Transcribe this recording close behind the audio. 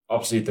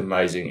absoluut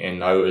amazing en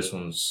nou is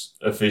ons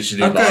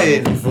officially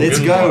Okay, let's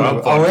go.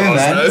 Alweer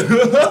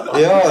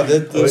man. Ja,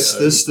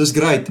 dis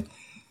great.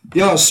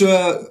 Ja, so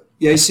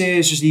jy sê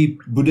soos die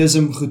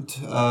boeddhism goed,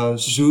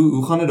 soos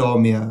hoe gaan dit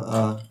daarmee?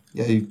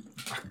 Jy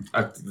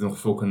ek het nog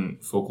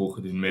fokol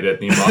gedoen met dit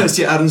nie, maar is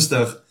jy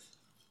ernstig?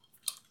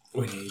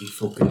 o nee, die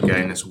fucking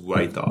game is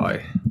white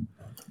eye.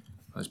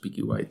 Ons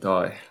bietjie white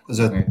eye. Is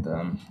dit? Net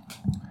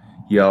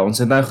ja,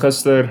 ons het nou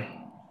gister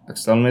ek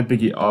stel net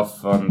bietjie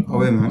af van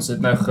ons het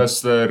nou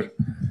gister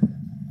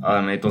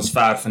het ons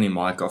ver van die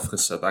mic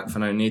afgesit. Ek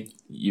van nou net,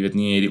 jy weet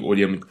nie, die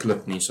audio met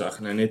klip nie, so ek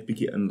gaan nou net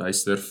bietjie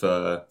inluister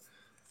vir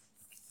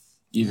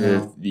jy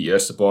weet die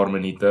eerste paar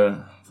minute.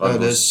 Ja,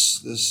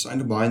 dis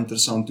eintlik baie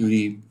interessant hoe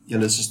die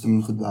hele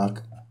sisteem goed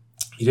werk.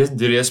 Dit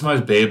is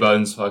maar bare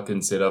bones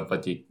fucking setup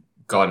wat jy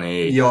kan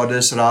hê. Ja,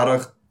 dis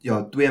rarig.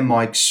 Ja, 2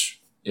 mics.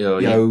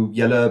 Jou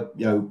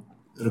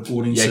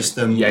recording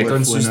system. Jy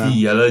kan soos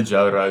die hele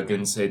Joe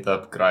Rogan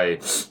setup kry.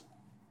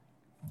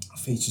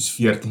 Features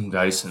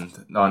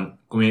 14,000. Dan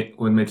kom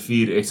jy met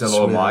 4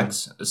 XLR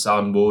mics, 'n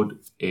soundboard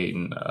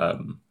en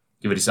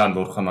jy weet die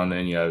soundboard gaan dan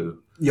in jou.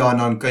 Ja, en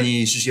dan kan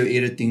jy soos jou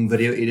editing,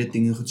 video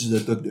editing en goed soos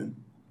dit ook doen.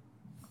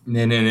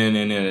 Nee,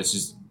 dis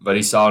soos wat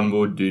die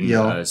soundboard doen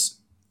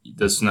is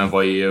dis nou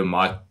waar jy jou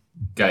mic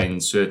gain,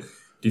 so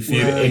die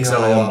 4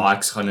 XLR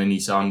mics gaan in die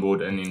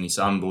soundboard in en die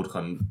soundboard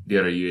gaan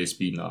deur 'n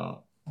USB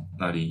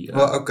na die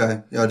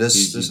okay. Ja,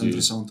 dis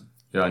interessant.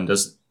 Ja, en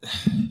dis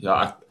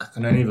ek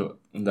kan nou nie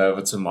onthou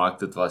wat so mic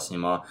dit was nie,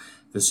 maar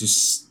dis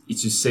soos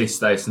iets soos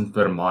 6,000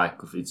 per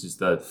mic of iets soos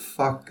dit.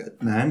 Fuck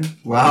it, man.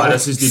 Wow. Maar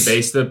dis is die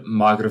beste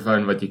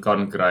microphone wat jy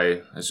kan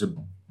kry. Is 'n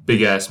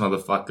big ass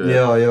motherfucker.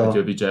 Ja. Wat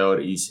jy by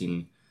JRE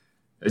sien.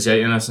 Is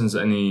jy enigstens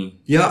in die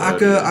Ja,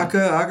 ek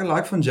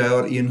like van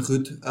JRE en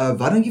goed.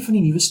 Wat dink jy van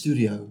die nuwe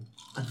studio?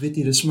 Ek weet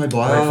nie, dis vir my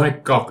baie my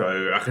kakko.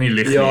 Ek gaan nie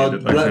lieg nie. Ja,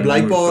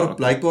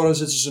 blykbaar is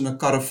dit soos in 'n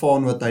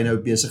karavaan wat hy nou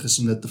besig is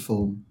om dit te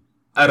film.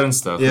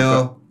 Ernstig?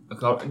 Ja.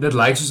 Dit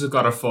lyk soos 'n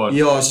karavaan.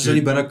 Ja, soos aan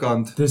die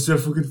binnekant. Dis so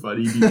fucking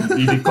funny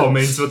die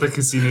comments wat ek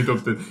gesien het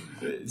op dit.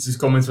 Soos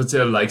comments wat sê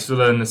hulle lyk so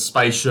in 'n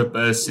spaceship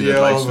is en dit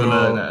lyk so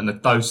in 'n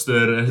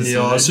toaster is.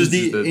 Ja, soos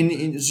die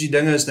en soos die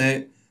ding is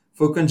nê,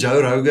 fucking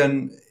Joe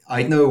Rogan,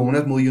 hy het nou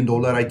 $100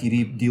 miljoen uit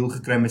hierdie deal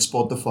gekry met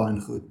Spotify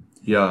en goed.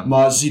 Ja.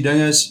 Maar soos die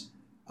ding is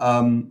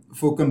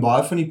fucking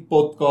baie van die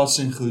podcasts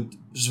en goed,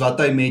 soos wat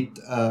hy met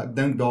ek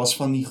dink daar's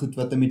van die goed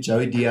wat hy met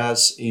Joey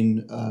Diaz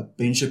en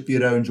Ben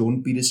Shapiro en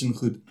John Peterson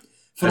goed.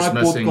 Van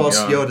daai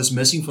podcast, dis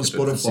missing van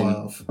Spotify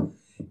af.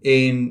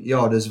 En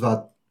ja, dis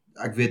wat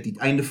ek weet die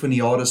einde van die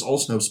jaar is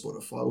als nou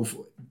Spotify of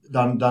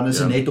dan is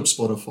dit net op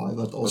Spotify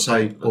wat al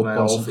sy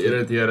podcasts of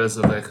irriteer is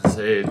dat hy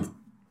gesê het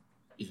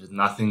if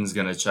nothing's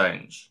gonna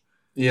change.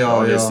 Ja,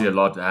 obviously a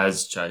lot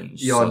has changed.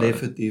 Ja,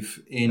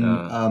 definitief. En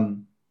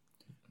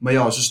maar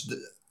ja, soos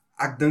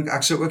ek dink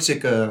ek sou ook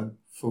seker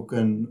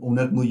fucking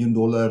 $100 miljoen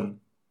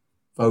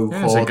wou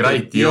gehad. Dis 'n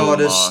great deal. Ja,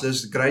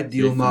 dis 'n great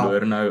deal, maar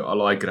verloor nou al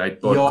daai great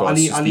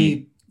podcasts.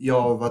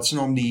 Wat se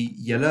naam die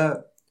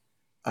hele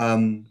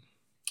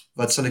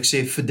wat sal ek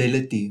sê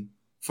fidelity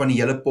van die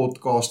hele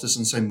podcast is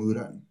in sy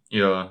moere in.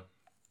 Ja.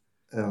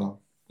 Ja.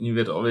 Jy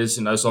weet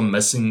obviously nou some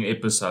missing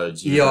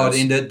episodes. Ja,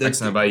 en dit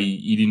ek's nou by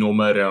hierdie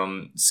nommer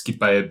en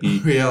skip hy 'n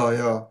beat.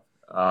 Ja.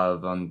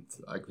 Want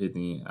ek weet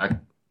nie,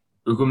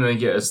 hoekom dink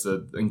jy is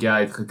dit? Dink jy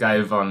het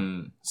gekyk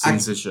van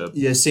censorship?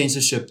 Ja,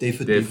 censorship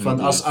definitief. Want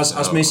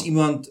as mens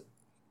iemand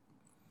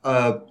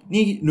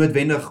nie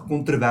noodwendig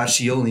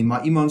kontroversieel nie,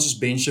 maar iemand soos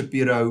Ben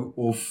Shapiro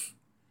of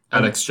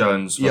Alex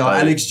Jones.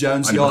 Alex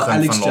Jones.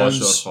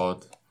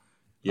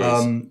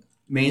 Yes.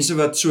 Mense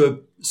wat so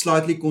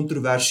slightly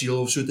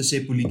kontroversieel of so te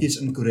sê polities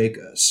inkorrek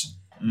is,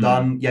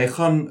 dan jy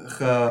gaan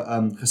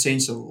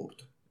gesensor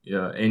word.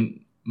 Ja,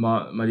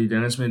 maar die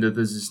ding is met dit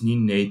is nie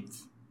net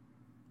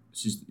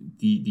soos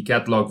die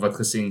catalog wat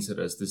gesensor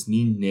is, dis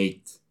nie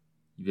net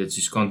jy weet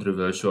soos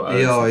controversial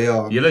is.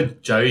 Ja. Die hele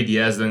Joey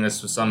Diaz ding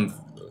is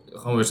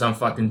gaan oor some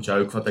fucking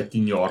joke wat hy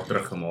 10 jaar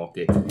terug gemaak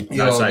het.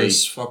 Ja,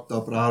 dis fucked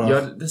up raar.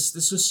 Ja, dis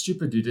so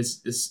stupid dude.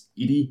 Dis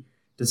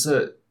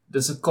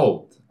 'n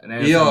cult.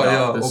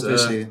 Ja,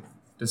 obviously.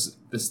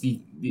 Dis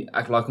die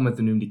ek like om dit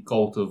te noem die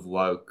cult of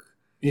woke.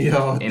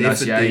 Ja, en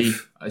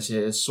definitief. as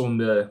jy 'n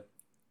sonde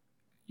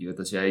jy weet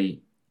as jy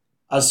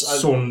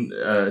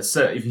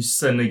if you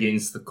sin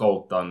against the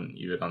cult dan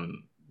jy weet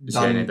dan is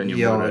jy net in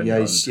jou word. Ja,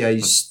 jy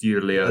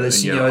stuur leer. Hulle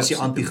sien jou as die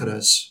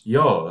anti-kris.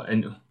 Ja,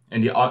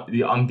 en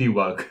die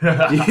anti-woke.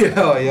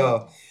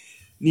 Ja.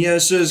 Nee,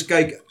 soos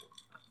kyk,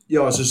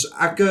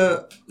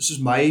 soos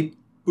my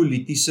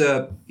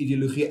politiese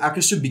ideologie, ek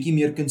is so bietjie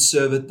meer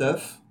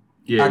conservative.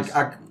 Yes.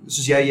 Ek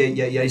soos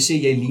jy sê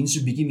jy lean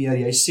so bietjie meer,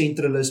 jy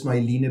sentralis, maar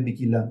jy lean 'n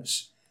bietjie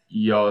links.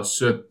 Ja,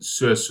 so.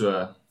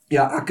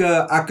 Ja,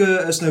 ek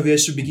is nou weer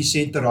so bietjie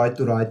center right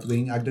to right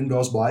wing. Ek dink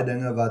daar's baie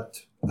dinge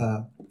wat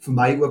vir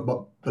my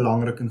ook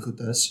belangrik en goed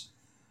is.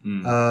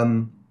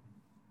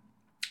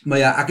 Maar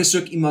ja, ek is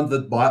ook iemand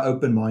wat baie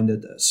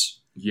open-minded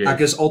is. Yes. Ek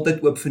is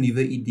altyd oop vir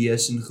nuwe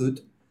idees en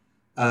goed.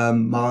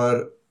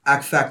 Maar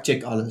ek fact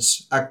check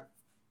alles. Ek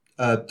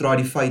draai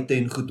die feite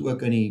en goed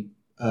ook in die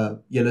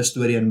julle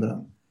storie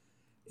inbring.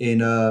 En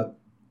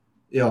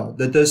ja,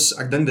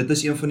 ek dink dit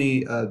is een van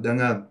die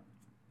dinge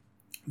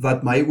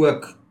wat my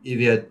ook, jy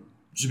weet,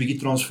 so 'n bietjie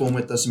transform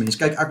het as 'n mens.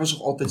 Kyk, ek was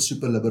nog altyd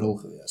super liberal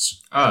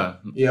gewees.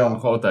 Ja,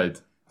 nog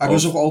altyd. Ek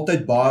was nog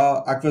altyd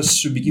ek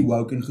was so 'n bietjie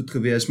woke en goed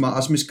gewees, maar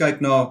as mens kyk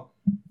na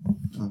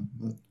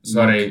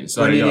Sorry,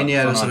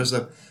 nee, dis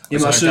rustig. Nee,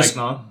 maar soos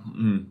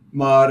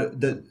maar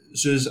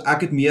soos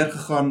ek het meer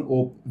gegaan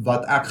op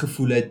wat ek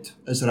gevoel het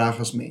is reg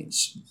as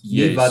mens.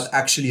 Nie wat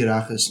actually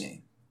reg is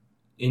nie.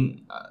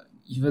 En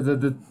jy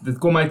weet dit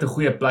kom uit 'n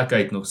goeie plek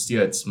uit nog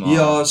steeds, maar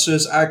ja,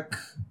 soos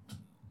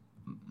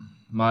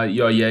maar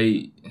ja,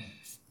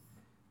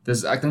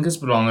 ek dink dit is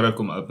belangrik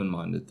om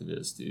open-minded te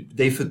wees, dude.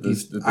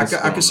 Definitief.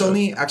 Ek sal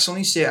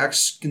nie sê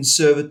ek's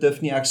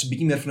conservative nie, ek's 'n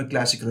bietjie meer van 'n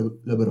classic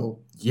liberal.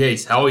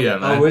 Yes, hell yeah,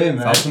 man.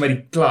 Welkom by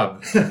die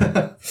club.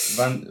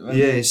 want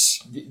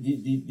yes.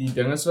 Die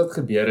dinge wat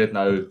gebeur het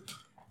nou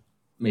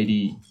met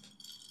die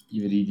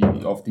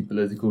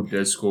political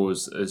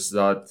discourse is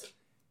dat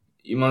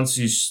iemand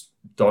soos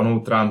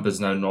Donald Trump is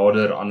nou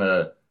nader aan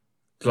 'n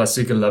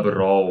klassieke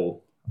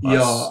liberaal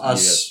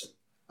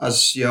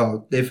as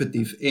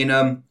definitief.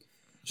 En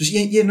soos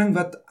een ding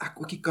wat ek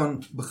ook nie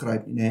kan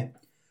begryp nie, né?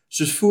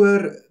 Soos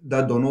voor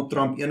dat Donald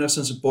Trump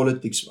enigstens in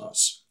politics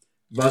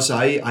was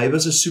hy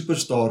was 'n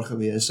superstar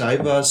gewees. Hy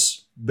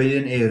was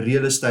billionaire,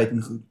 real estate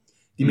en goed.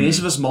 Die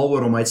mense was mal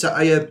oor hom. Hy het sy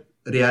eie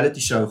reality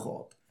show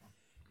gehad.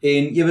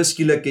 En ewe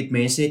skielik het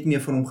mense net nie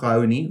meer van hom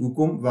gehou nie.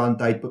 Hoekom?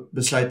 Want hy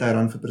besluit hy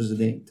ran vir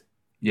president.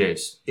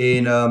 Yes.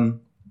 En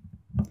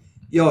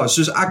ja,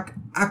 soos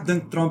ek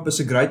dink Trump is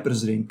 'n great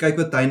president. Kyk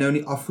wat hy nou in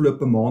die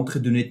afgelope maand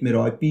gedoen het met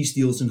daai peace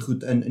deals en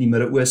goed in die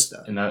Midde-Ooste.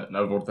 En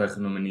nou word hy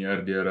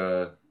genomineer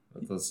deur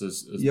wat was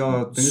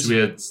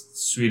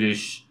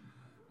Swedish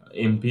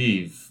MP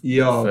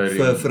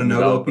vir 'n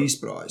Nobel Peace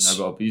Prize.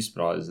 Nobel Peace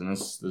Prize, en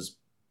dis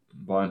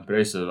baie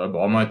impressive.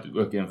 Obama het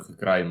ook een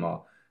gekry, maar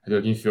hy het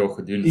ook nie veel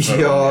gedoen vir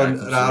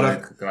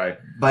rarig gekry.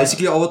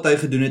 Basically al wat hy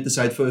gedoen het is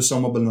hy het vir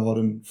Osama bin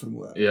Laden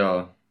vermoor.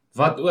 Ja,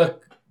 wat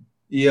ook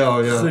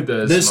goed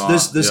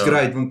is. Dis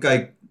great, want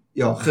kyk,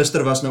 ja,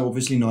 gister was nou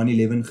obviously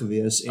 9/11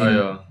 gewees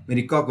en met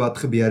die kak wat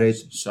gebeur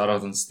het. Shout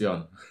out aan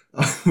Stian.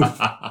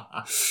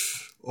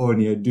 Oh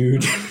nee,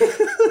 dude.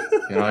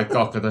 Ja, hy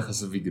kak het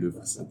gesê wie groep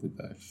gesit het.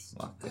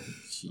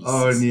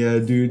 Oh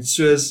nee, dude,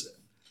 soos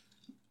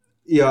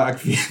ja, ek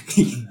weet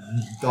nie.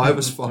 Daai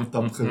was fucked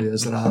up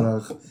gewees,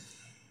 rarig.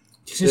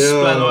 Jy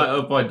split daai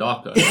op daai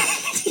dak. Ek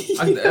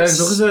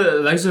nog is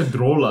 'n lyk so 'n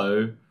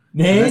drolhou.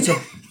 Nee.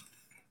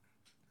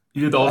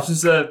 Jy weet of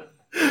soos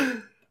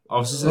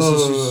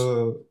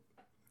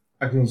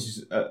ek dink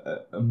soos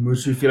 'n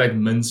moes hoeveelheid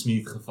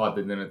mincemeat gevat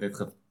het en dit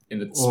net en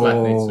dit split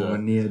net so. Oh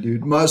nee,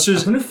 dude. Maar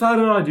soos hoe ver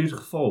daai dude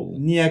geval?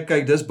 Nee,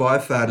 kyk, dis baie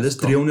ver. Dis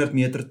 300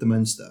 meter ten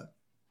minste.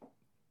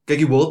 Kyk,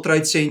 die World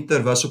Trade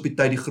Center was op die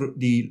tyd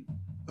die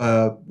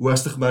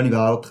hoogste gebou in die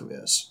wêreld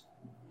gewees.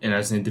 En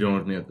hy's net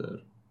 300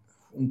 meter.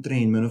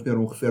 Omtrent, min of meer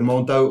ongeveer. Maar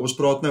onthou, ons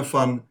praat nou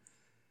van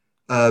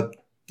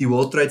die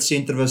World Trade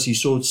Center was hier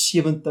so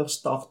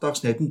 70s,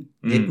 80s, net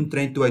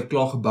omtrent toe hy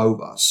klaar gebou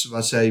was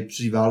hy soos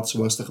die wêreld se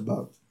hoogste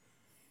gebou.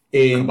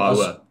 En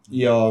geboue.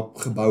 Ja,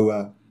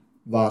 geboue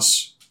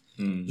was.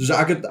 Dus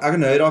ek het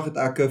nou eendag het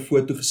ek 'n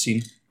foto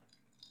gesien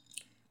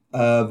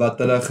wat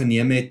hulle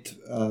geneem het,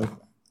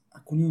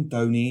 ek kon nie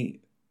onthou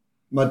nie,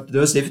 maar dit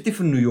was definitief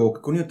in New York.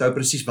 Ek kon nie onthou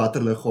presies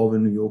watter lughawe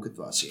in New York dit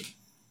was nie.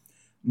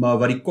 Maar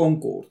wat die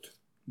Concorde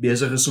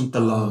besig is om te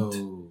land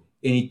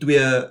en die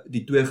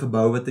twee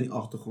geboue wat in die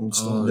agtergrond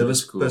staan. Dit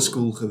was cool.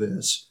 Cool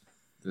gewees.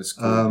 Dis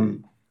cool.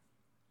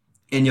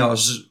 En ja,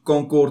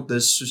 Concorde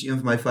is soos een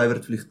van my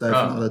favorite vliegtuie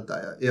van alle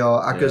tye.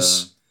 Ja, ek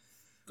is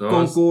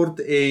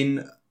Concorde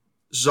en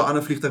so 'n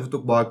ander vliegtuig wat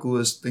ook baie cool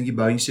is, dink die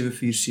Boeing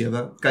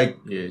 747. Kyk,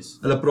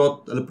 hulle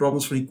praat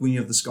ons van die Queen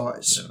of the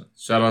Skies. Ja,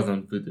 shout out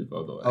aan Putu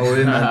by the way.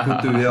 Oh man,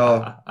 Putu,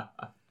 ja.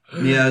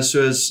 Nee,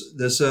 soos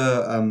dis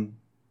 'n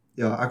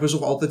ja, ek was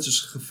nog altyd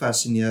soos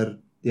gefascineer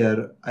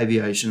deur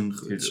aviation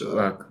goed. So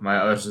my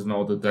ouers het nou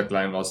altyd te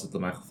klein was het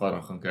my gevat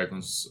en gaan kyk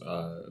ons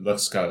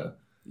lugskoue.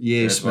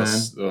 Yes, man.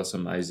 It was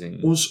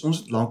amazing. Ons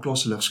het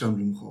lanklaas 'n lugskou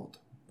bloem gehad.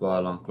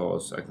 Baie lank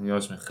klaas. Ek nie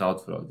was my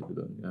geld vir daai tipe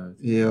ding.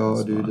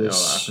 Ja, dude,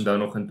 dis ek onthou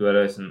nog in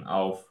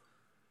 2011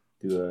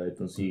 toe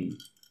het ons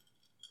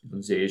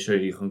hier show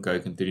hier gaan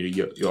kyk en toe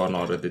die jaar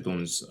na dit het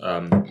ons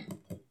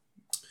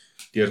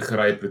deur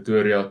gery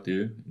Pretoria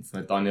toe en vir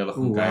my tannie hulle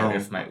gaan kyk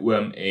en vir my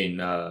oom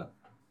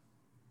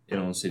en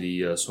ons het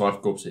die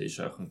Swartkop se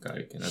show gaan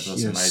kyk en dit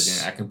was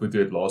amazing. Ek en Putu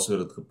het laas oor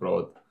dit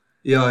gepraat.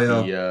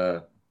 Ja.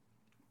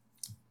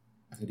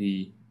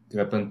 Die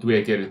ek het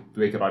twee keer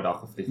daai dag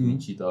gevlieg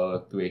met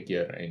Cheetah 2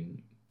 keer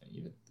en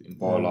jy weet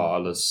Impala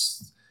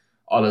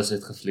alles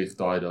het gevlieg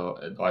daai dag.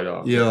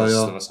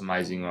 Dit was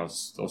amazing.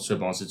 Ons so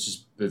baie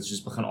dit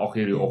soos begin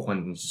 8:00 die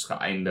oggend en soos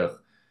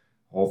geëindig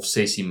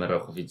 5:30 die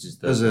middag of iets soos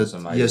dit. Was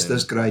amazing. Yes,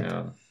 dis great.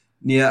 Ja.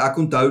 Nee, ek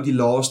onthou die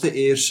laaste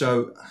air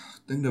show,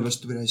 ek dink dit was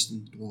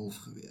 2012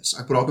 gewees.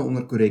 Ek praat nou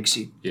onder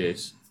korreksie.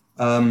 Yes.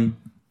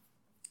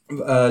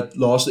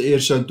 Laaste air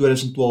show in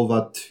 2012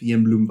 wat hier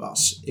in Bloem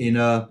was.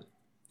 En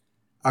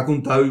ek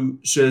onthou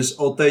soos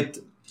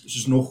altyd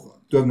soos nog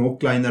toe ek nog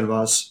kleiner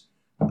was,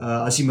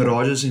 as die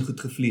Mirages en goed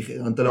gevlieg het,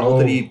 dan het hulle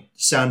altyd die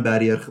sound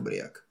barrier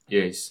gebreek.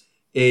 Yes.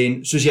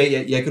 En soos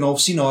jy kan al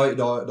sien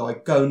daai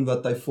cone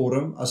wat hy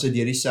vorm as hy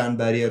deur die sound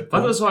barrier kom.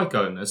 Wat is daai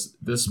cone?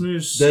 Dis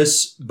moes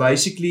Dis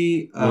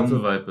basically water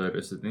vapor,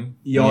 is dit nie?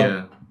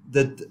 ja,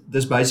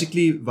 dis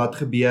basically wat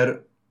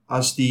gebeur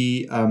as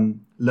die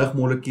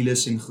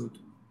lugmolekules en goed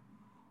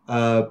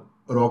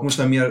raak ons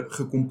nou meer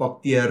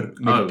gekompakteer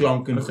met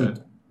klank en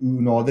goed,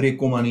 hoe nader jy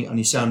kom aan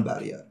die sound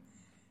barrier.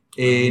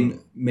 En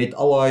met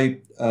al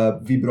daai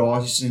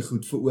vibrasies en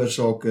goed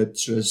veroorsaak dit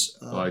soos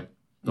daai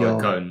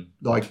cone.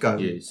 Daai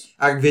cone. Yes.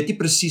 Ek weet nie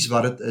presies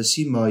wat dit is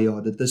nie, maar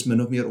ja, dit is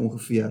min of meer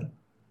ongeveer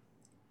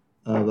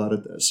wat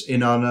dit is. En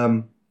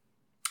dan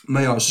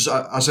maar ja, soos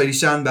as hy die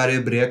sound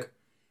barrier breek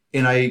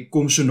en hy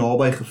kom so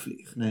naby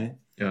gevlieg, nê.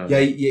 Ja.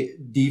 Jy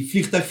die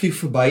vliegtuig vlieg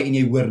verby en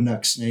jy hoor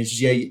niks, nê. Soos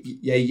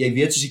jy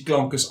weet soos die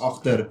klank is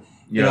agter.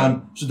 En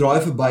dan sodra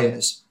hy verby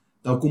is,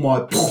 dan kom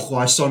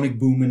daai sonic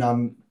boom en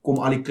dan kom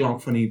al die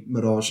klank van die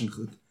Mirage en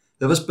goed.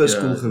 Dit was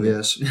cool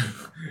geweest.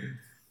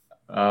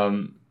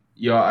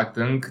 Ja, ek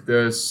dink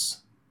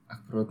ek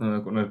praat nou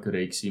ook onder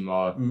korreksie,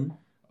 maar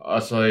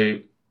as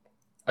jy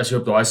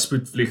op daai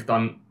spoed vlieg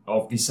dan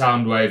of die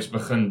sound waves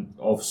begin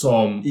of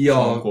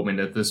saamkom en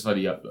dit is wat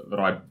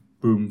daai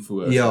boom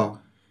voor.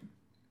 Ja.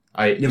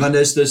 Nee, want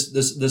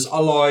dis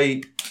al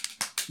daai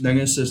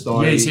dinge soos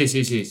daai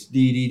yes.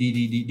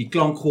 Die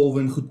klankgolwe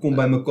en goed kom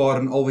bymekaar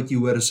en al wat jy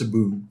hoor is 'n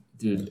boom.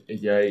 Dude,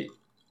 ek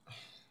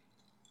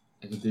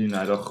het dit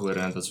nou dag gehoor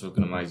en dit is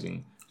fucking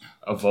amazing.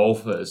 'n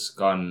walvis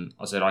kan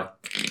as hy daai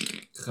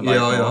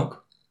geluid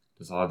maak,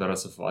 dis harder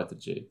as 'n fighter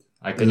jet.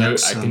 Hy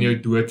kan jou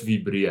dood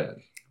vibreer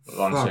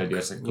langs jy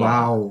deur sy klank.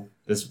 Wow.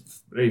 Dis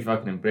really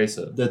fucking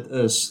impressive. Dit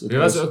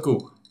was ook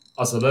cool.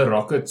 As hulle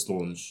rockets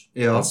launch,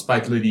 dan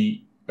spike hulle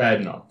die pad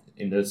nut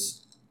en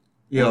dis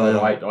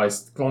daai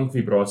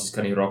klankvibrasies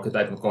kan die rocket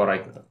uitmekaar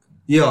uitruk.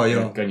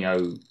 Ja. Kan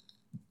jou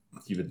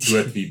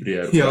dood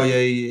vibreer. Ja,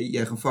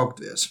 jy gaan fucked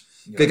wees.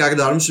 Kyk, ek het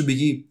daarom so 'n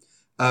bietjie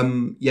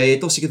jy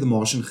het al seker The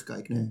Martian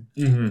gekyk, né?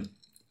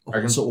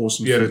 Ek het so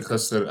awesome.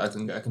 Ek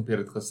dink ek en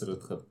Pierre het gister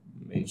dit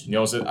gemention.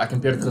 Ja, ek en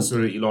Pierre het gister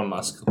oor Elon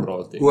Musk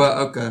gepraat het.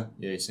 Okay.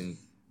 Yes, en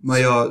maar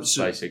ja,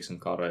 SpaceX en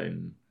karre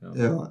en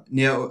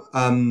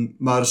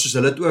maar soos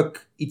hulle het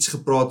ook iets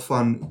gepraat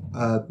van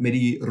met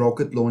die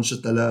rocket launch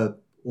dat hulle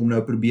om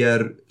nou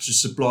probeer so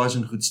supplies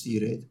en goed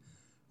stuur het.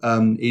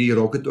 Het die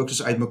rocket ook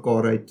soos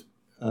uitmekaar uit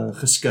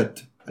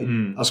geskit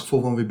as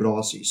gevolg van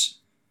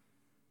vibrasies.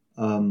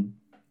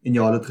 En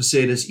ja, hulle het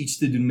gesê dis iets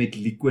te doen met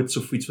liquids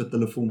of iets wat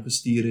hulle vir hom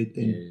gestuur het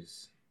en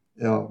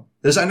ja,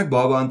 dis eintlik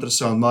baie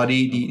interessant, maar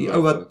die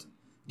ou wat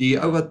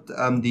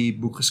die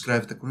boek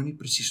geskryf het, ek kon nou nie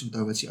presies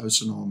onthou wat sy ou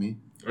se naam nie.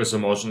 The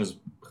Martian is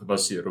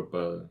gebaseer op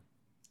 'n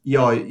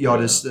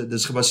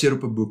dis gebaseer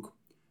op 'n boek.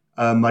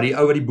 Maar die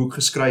ou wat die boek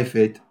geskryf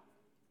het,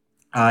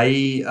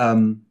 hy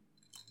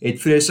het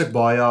vreeslik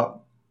baie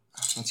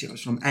wat sy ou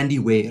se naam Andy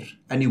Weir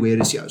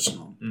is die ou se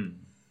naam.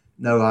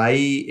 Nou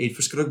hy het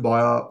verskriklik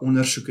baie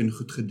ondersoek en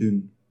goed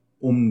gedoen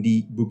om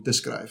die boek te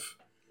skryf.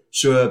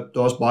 So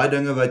daar's baie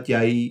dinge wat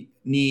jy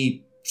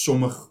nie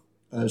sommige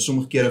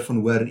kere van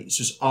hoor nie,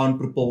 soos aan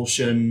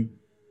propulsion.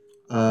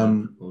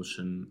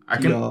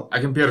 Ek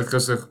en Pierre het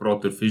gister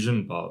gepraat oor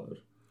fission power.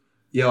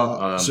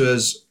 Ja,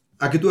 soos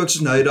ek het ook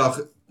soos nou die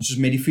dag soos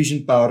met die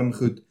fission power en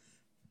goed.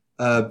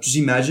 Soos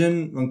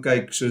imagine, want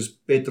kyk, soos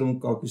petrol en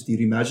kak is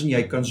hier, imagine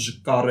jy kan soos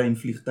 'n karre en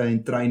vliegtuie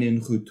en treine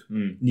en goed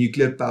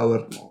nuclear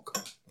power maak.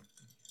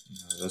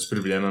 Daar's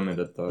probleme met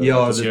dit.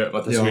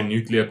 Wat as jy 'n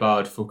nuclear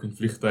powered fucking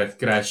vliegtuig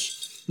crash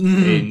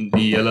en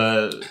die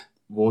hele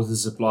water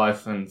supply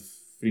van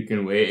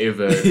freaking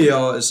wherever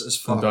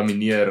is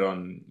contamineer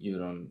aan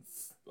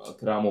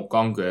kram op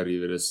kanker, jy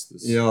weet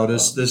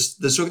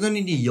dis ook nou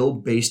nie die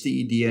heel beste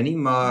idee nie,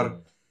 maar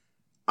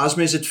as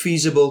mens dit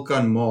feasible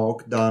kan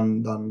maak,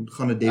 dan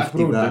gaan dit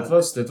definitief werk.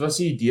 Dit was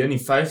die idee in die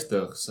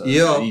 50s.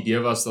 Die idee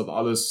was dat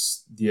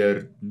alles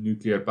deur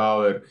nuclear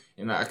power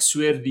en ek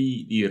sweer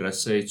die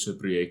Russe het so 'n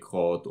projek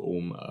gehad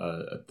om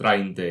 'n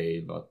trein te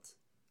hê wat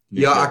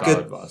nuclear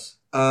powered was.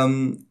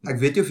 Ek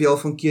weet nie of jy al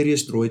van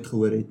Curious Droid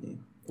gehoor het nie.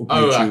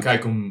 Ek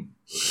kyk hom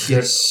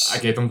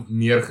ek het hom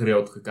meer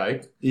gereeld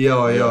gekyk.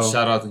 Ja.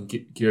 Shout out aan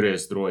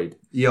Curious Droid.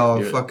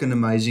 Fucking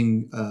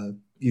amazing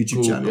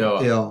YouTube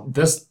channel. Ja.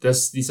 Dis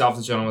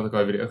dieselfde channel wat ek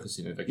al video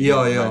gesien het. Ek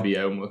het by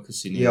jou ook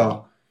gesien.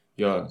 Ja.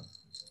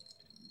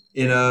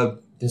 En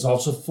dis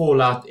also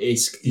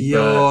Fallout-esque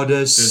tipe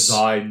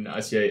design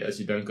as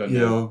jy dink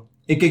aan.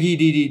 Ek kyk hier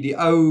die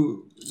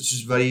ou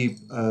soos wat die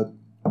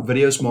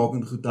video's maak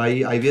en goed.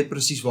 Hy weet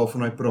presies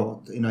waarvan hy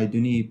praat en hy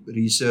doen nie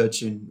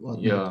research en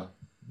wat nie.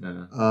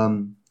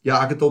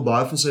 Ek het al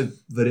baie van sy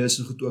video's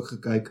en goed ook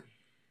gekyk.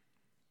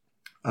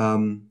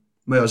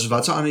 Maar ja, so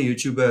wat se ander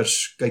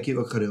YouTubers kyk jy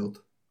ook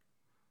gereeld?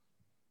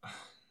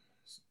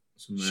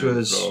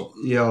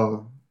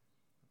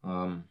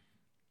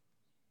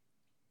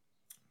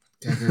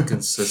 Kyk ek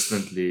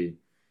consistently.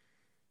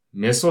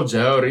 Meestal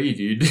JRE,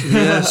 dude.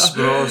 Yes,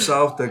 bro,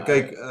 selfde.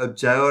 Kyk,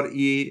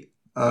 JRE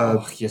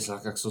Ag,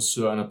 ek sal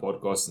so aan 'n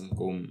podcast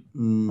inkom.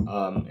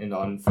 En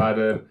dan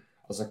verder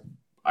as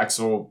ek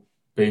sal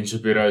Ben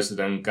Shapiro se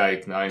ding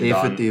kyk nou en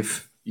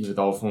definitief. Dan jy weet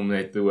al van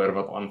net te hoor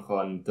wat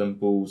aangaan. Tim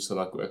Pool sal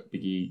ek ook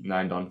bietjie nou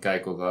en dan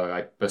kyk of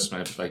hy pis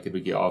my partykeer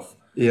bietjie af.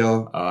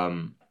 Ja.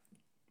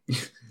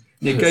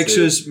 Nee, kyk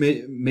soos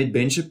met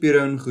Ben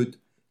Shapiro en goed.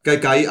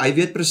 Kyk hy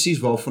weet presies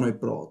waarvan hy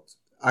praat.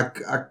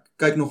 Ek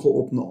kyk nog 'n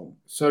opname.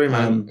 Sorry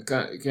man,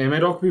 kan jy my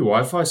dalk op die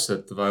wifi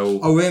sit terwyl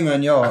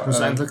man, ja. Ek moes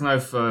eintlik nou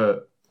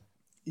vir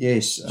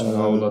yes,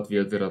 laat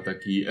weet dat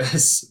ek hier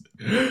is.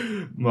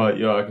 Maar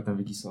ja, ek het 'n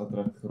bietjie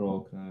saadrak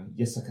geraak.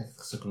 Yes, ek het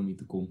gesukkel om hier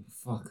te kom.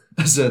 Fuck.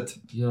 Is dit?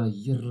 Ja,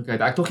 heerlikheid.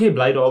 Ek tog nie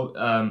bly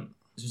daar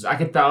soos ek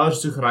het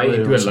towers toe gery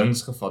en toe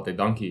links gevat het.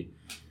 Dankie.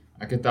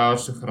 Ek het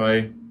towers toe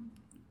gery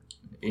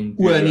en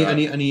toe,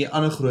 in die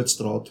ander groot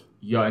straat.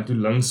 Ja, en toe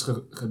links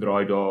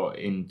gedraai daar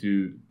en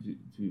toe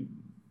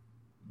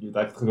jy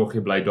het gedog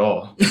jy bly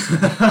daar.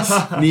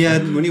 Nee,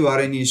 moenie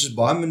worry nie. Soos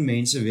baie min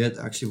mense weet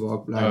actually waar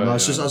ek bly. Maar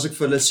soos as ek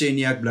vir hulle sê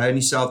nee, ek bly in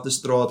dieselfde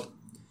straat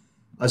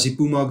as die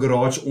Puma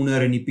garage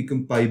onder en die Pick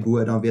n Pay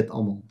bo, dan weet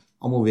almal.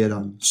 Almal weet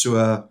dan. So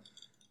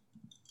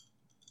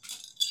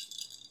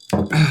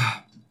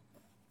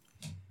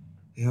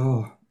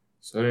ja.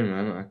 Sorry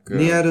man, ek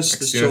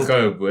dis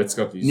gou 'n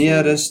boodskap hier.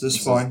 Nee, dis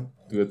fyn.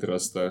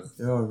 Doodrustig.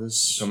 Ja,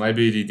 dis kan my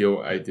be die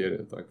deel uit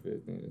hier, ek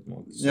weet nie, dit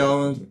maak so.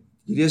 Ja,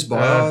 hierdie is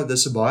baie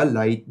dis 'n baie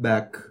laid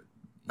back.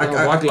 Ek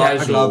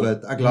love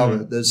it. Ek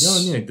love it. Dis ja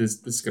nee,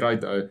 dis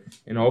great ou.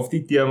 En half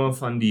die tema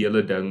van die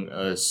hele ding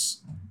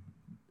is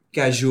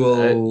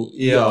casual,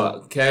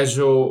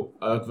 casual,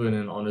 open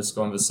and honest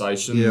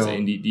conversations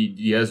en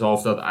die is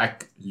half dat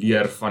ek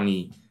leer van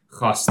die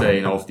gaste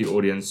en half die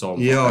audience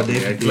saam. Ja,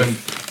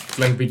 definitief.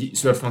 Klink bietjie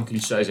soort van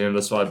clichés en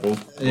dis waar bult.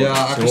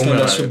 Ja, ek is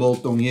nou so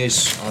bultong,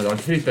 yes.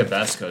 Dankie vir die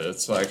Tabasco.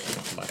 Dit's so ek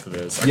lekker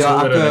wees. Ek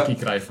sal weer 'n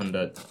bietjie kry van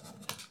dit.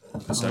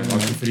 So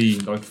dankie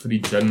vir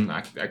die gin.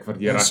 Ek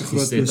waardeer reg die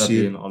setup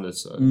en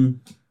alles.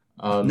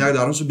 Nou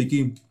daarom so 'n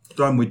bietjie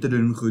try moeite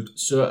doen goed.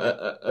 So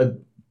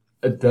 'n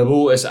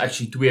dubbel is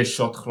actually 2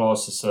 shot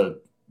glase se.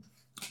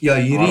 Ja,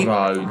 hierdie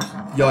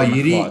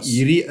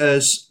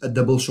is 'n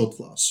dubbel shot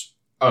glas.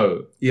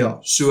 Oh. Ja,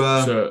 so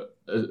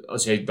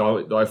as jy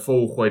daai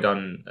vol gooi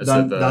dan is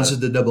dit dan is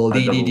dit 'n dubbel.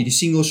 Die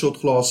single shot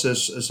glas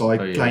is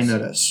daai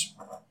kleiner is.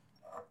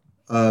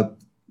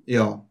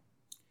 Ja.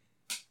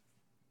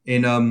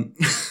 En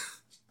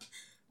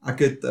ek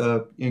het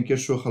een keer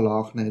so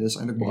gelag, nee, dis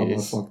eintlik baie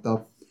fucked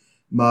up.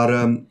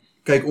 Maar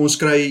kyk, ons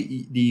kry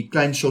die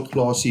klein shot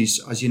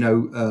glasies as jy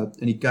nou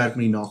in die kerk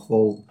met die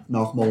nagmaal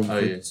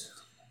goed.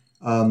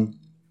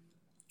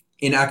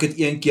 En ek het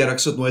een keer, ek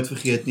sal dit nooit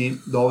vergeet nie,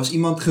 daar was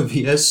iemand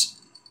gewees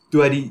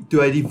toe hy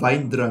die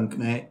wyn drink,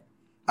 nê.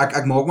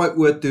 Ek maak my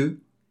oë toe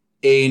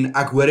en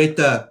ek hoor het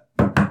 'n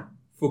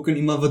fucking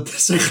iemand wat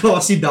sy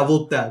glasie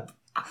double tap.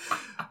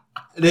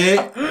 Nee,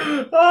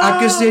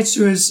 ek is net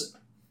soos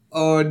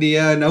oh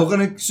nee, nou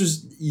gaan ek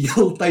soos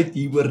heeltyd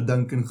hieroor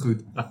dink en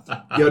goed.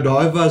 Ja,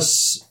 daai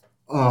was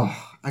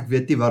ek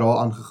weet nie wat daar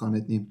aangegaan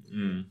het nie.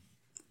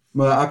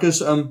 Maar ek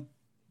is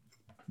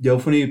deel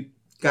van die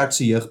kerk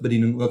se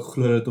jeugbediening ook,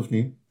 glo dit of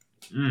nie.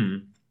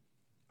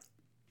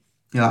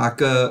 Ja, ek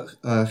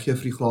gee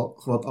vir die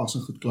graad 8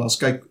 en goed klas.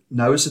 Kyk,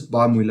 nou is dit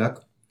baie moeilik.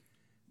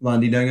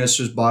 Want die ding is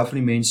soos baie van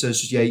die mense,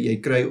 soos jy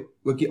kry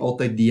ook nie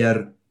altyd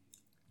deur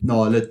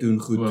na hulle toe en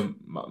goed.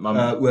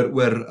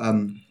 Oor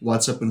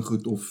WhatsApp en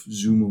goed of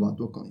Zoom of wat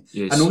ook al nie.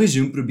 Yes. En nog nie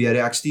Zoom probeer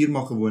ek stuur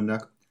maar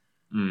gewoonlik.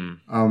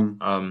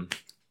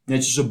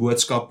 Net soos 'n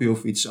boodskapie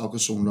of iets elke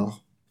Sondag.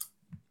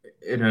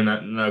 En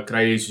nou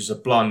kry jy soos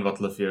 'n plan wat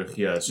hulle vir jou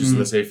gee. Soos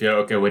hulle sê vir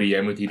jou, okay, hoor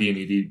jy moet hierdie en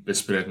hierdie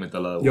bespreek met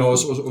hulle. Ja,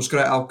 ons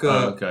kry elke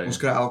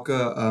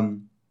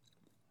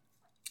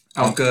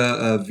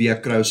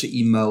week kry ons 'n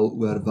e-mail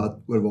oor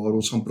waar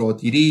ons gaan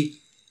praat. Hierdie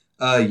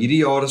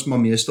jaar is maar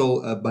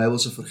meestal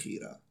Bybelse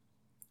figure.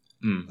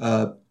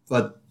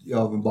 Wat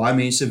ja, baie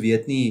mense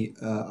weet nie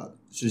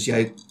soos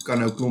jy kan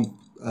nou klomp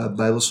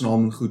Bybelse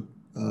name en goed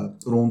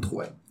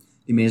rondgooi.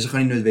 Die mense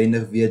gaan nie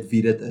noodwendig weet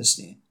wie dit is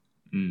nie.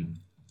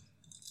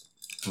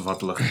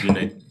 Wat hulle gedoen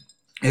het.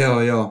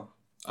 Ja.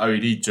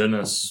 Die gin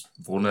is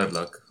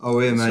wonderlik.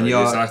 Man, ja.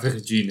 Jy is regtig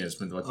 'n genius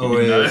met wat jy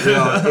doen nou.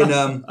 Ja,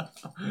 en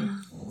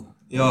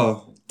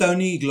ja,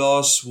 Tony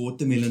Glass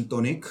Watermelon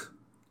Tonic.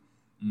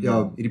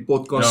 Ja, hierdie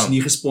podcast is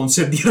nie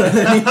gesponsor deur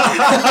hulle nie.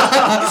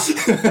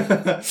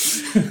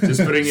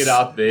 Just bring it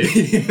out there.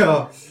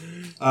 Ja.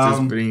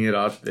 Just bring it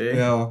out there.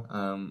 Ja.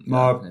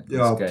 Maar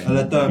ja, hulle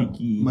het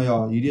maar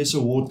ja, hierdie is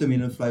 'n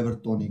watermelon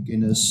flavor tonic en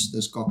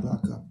dis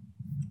kaklekker.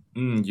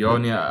 Ja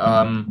nee,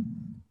 ja,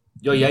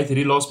 jy het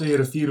hierdie laas by die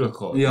rivier ook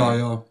gehad. Ja.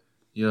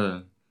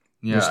 Ja.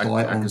 Ja,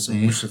 ek is 'n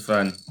moeë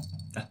fan.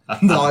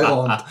 Daai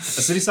aand.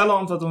 Is dit dieselfde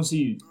aand wat ons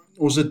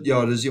het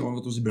ja, dis die aand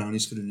wat ons die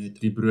brownies gedoen het.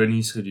 Die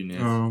brownies gedoen het.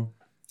 Ja.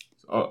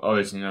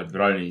 Is nie nou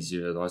brownies,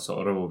 jy weet, daai sou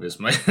horrible wees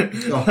my.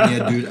 Ja,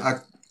 nee, dude,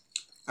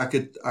 ek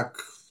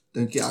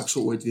dink ek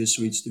sal ooit weer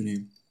so iets doen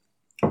nie.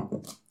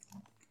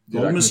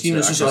 Ja, miskien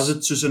is soos as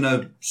dit soos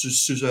 'n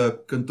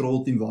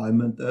controlled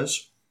environment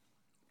is.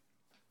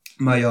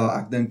 Maar ja,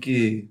 ek dink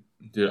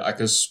dude, ek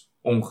is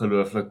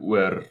ongelooflik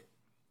oor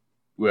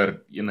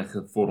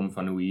enige vorm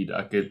van weed.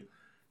 Ek het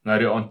nou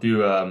die aand toe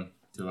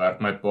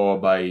werk my pa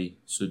by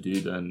so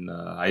dude in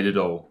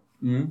Heidedal.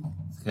 Ek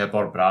het 'n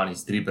paar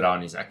brownies, 3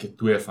 brownies. Ek het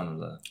 2 van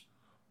hulle.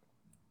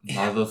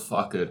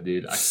 Motherfucker,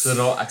 dude. Ek sit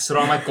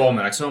daar in my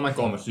kamer.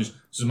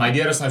 Soos my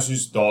deur is nou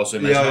soos daar so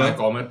in my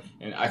kamer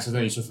en ek sit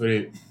nou hier so vir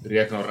die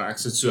rekenaar en ek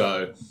sit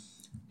so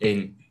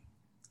en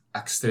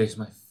ek stres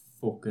my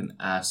fucking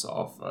ass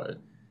af.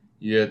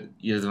 Jy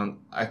weet want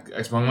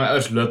ek bang my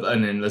ouers loop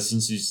in en hulle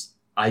sien soos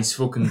hy's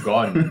fucking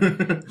gone.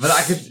 Want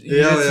ek het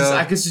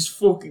ek is soos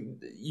fucking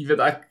jy weet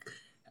ek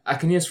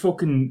kan nie eens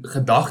fucking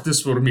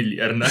gedagtes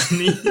formuleer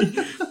nie.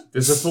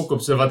 Dis 'n fok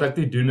op. So wat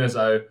ek doen is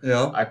ek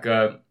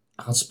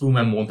gaan spoel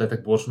my mond uit,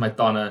 ek borsel my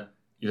tande.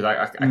 Jy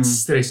weet ek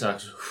stres ek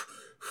so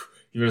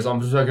jy weet, is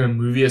amper soos ek in 'n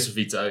movie is of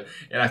iets en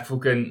ek gaan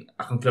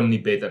klim in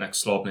die bed en ek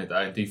slaap net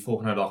uit en die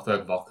volgende dag toe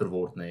ek wakker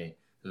word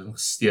dis nog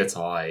steeds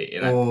high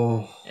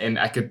en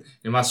ek het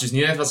maar soos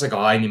nie net was ek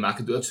high nie, maar ek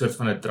het ook soort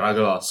van 'n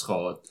druglas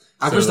gehad.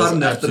 Ek was daar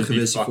nugter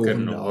gewees die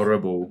volgende dag.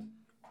 Horrible.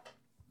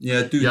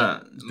 Ja, toe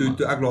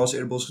ek laas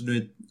edibles gedoen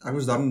het, ek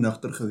was daar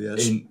nugter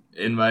gewees.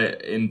 En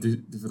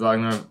toe vertel ek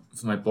nou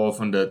vir my pa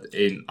van dit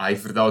en hy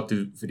vertel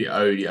toe vir die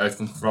ou het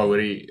gevra oor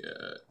jy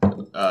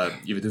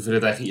weet hoeveel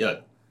het hy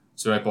geëet.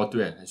 So my pa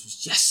 2. Hy sê,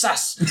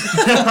 "Yesus!"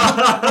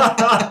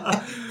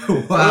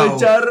 Wow.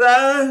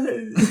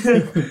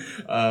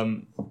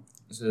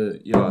 So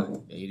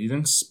hierdie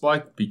ding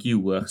spike bietjie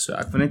hoog. So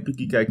ek wil net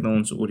bietjie kyk na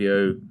ons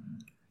audio.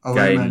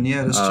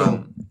 Nee, dis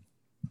chill.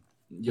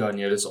 Ja,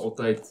 nee, dis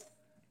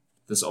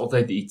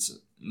altyd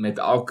iets met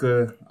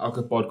elke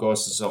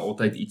podcast is daar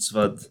altyd iets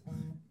wat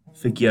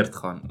verkeerd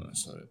gaan. Oh,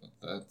 sorry about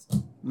that.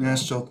 Nee,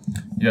 is chill.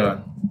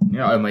 Ja,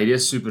 maar hierdie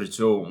is super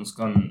chill. Ons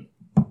kan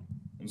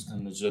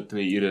legit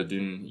 2 ure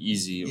doen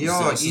easy.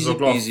 Easy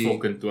peasy.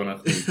 Fucking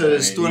 20 minute.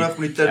 Dis 20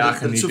 minute.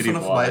 Dit is so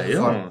vinnig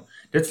verbygegaan.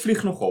 Dit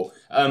vlieg nogal.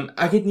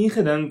 Ek het nie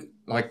gedink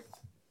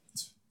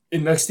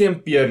en ek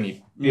stem Peer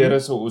nie. Peer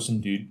is 'n awesome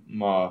dude,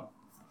 maar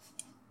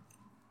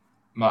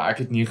ek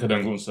het nie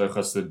gedink ons sou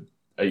gister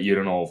 'n uur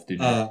en 'n half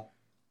doen.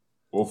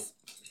 Of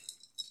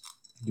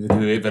jy weet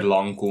hoe ever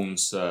lank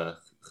ons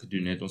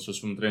gedoen het. Ons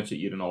was omtrent so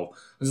 1 uur en 'n half.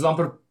 Ons het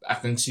amper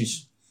ek dink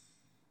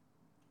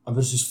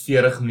amper soos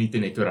 40 minute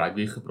net oor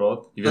rugby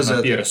gepraat. Jy weet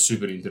my Peer is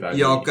super into rugby.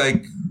 Ja,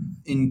 kyk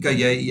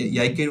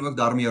jy ken ook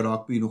daarmee jou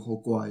rugby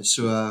nogal kwaai.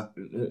 So.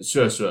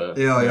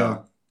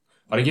 Ja.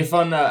 Maar ek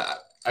van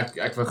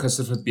ek wou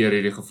gister vir Peer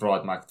hierdie gevra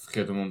het, maar ek het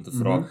vergeet om te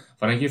vra.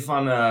 Wat dink jy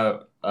van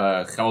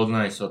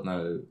Geldenhuys wat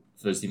nou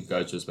first team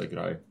coach is by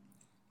Graai?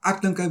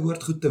 Ek dink hy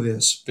behoort goed te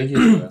wees. Dink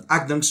jy?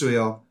 Ek dink so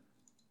ja.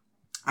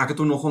 Ek het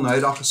hom nogal nou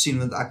dag gesien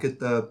want ek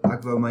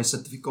wou my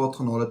sertifikaat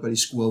gaan haal het by die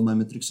skool, my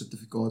matriek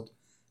sertifikaat.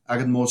 Ek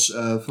het mos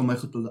vir my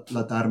goed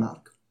laat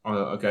hermerk.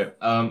 Okay.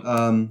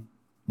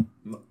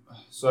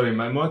 Sorry,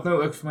 my ma het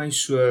nou ook vir my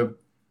so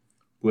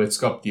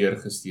boodskap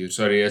deurgestuur.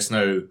 Sorry, is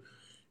nou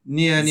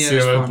Nee,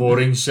 so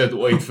boring shit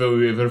ooit vir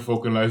whoever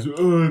fucking luister.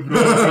 Bro,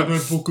 ek het my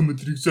fucking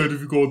matriek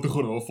sertifikaat te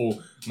gaan afhaal.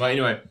 Maar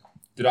anyway,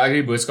 toe ek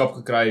die boodskap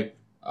gekry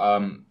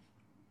van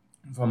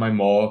my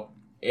ma,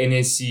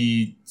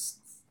 NSC's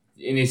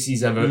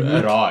have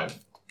arrived.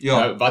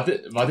 Ja.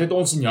 Wat het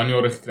ons in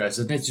Januarie gekry?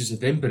 Is dit net soos 'n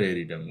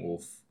temporary ding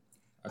of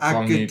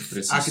ek het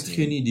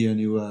geen idee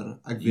nie hoor.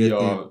 Ek weet nie.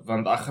 Ja,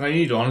 want ek gaan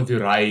nie daarna toe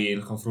ry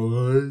en gaan vra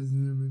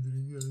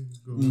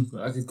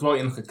ek het klaar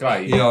een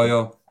gekry.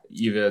 Ja.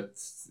 Jy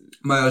weet.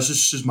 Maar ja,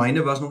 soos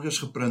myne was nog eers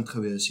geprint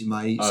gewees,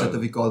 my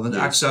sertifikaat, want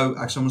ek sou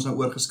mos nou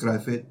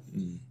oorgeskryf het.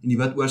 En die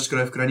wat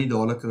oorskryf kry nie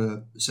dadelik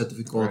 'n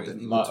sertifikaat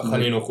nie. Maar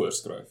gaan jy nog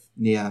oorskryf?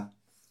 Nee.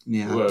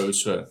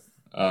 So.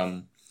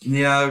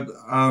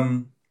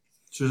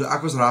 So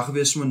ek was reg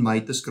gewees om in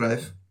Mei te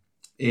skryf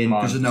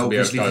en dis nou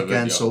obviously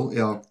gecancel,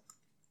 ja.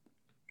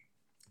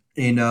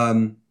 En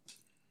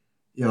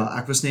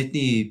ek was net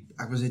nie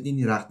in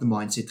die regte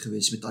mindset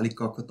gewees met al die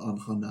kak wat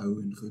aangaan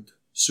nou en goed.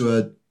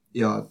 So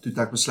ja, toe het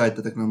ek besluit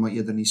dat ek nou maar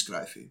eerder nie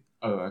skryf nie.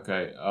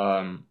 Okay.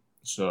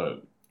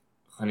 So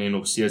gaan jy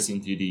nog steeds in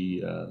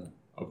die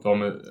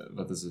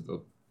wat is dit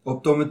op?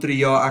 Optometrie,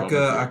 ja,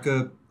 ek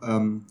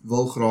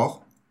wil graag.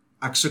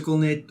 Ek sukkel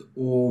net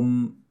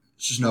om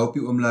soos nou op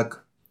die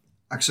oomblik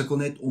ek sukkel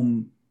net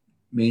om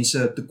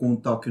mense te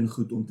kontak en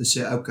goed om te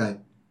sê okay.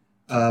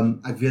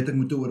 Ek weet ek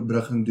moet 'n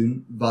oorbrugging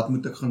doen. Wat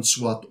moet ek gaan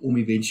swat om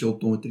eventueel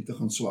optometrie te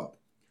gaan swat?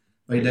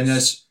 Maar die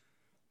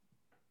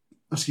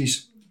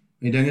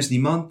ding is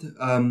niemand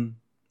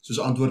soos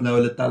antwoord nou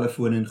hulle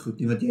telefoon en goed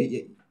nie, want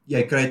jy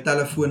kry 'n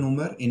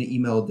telefoonnommer en 'n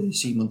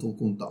e-mailadres iemand wil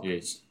kontak.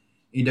 Yes.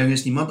 En die ding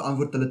is niemand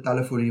antwoord hulle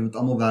telefoon nie, want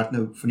almal werk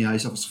nou van die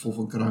huis af as gevolg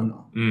van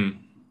corona.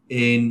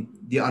 En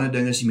die ander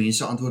ding is die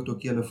mense antwoord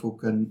ook nie hulle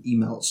fucking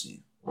e-mails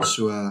nie.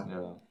 So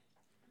ja.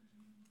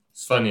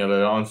 It's funny,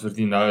 hulle antwoord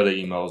nie nou hulle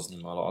e-mails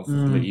nie, maar hulle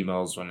antwoord hulle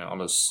e-mails wanneer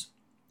alles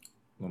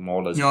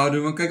normaal is. Ja,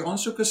 doen, kyk,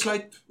 aansoeke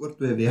sluit oor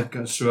 2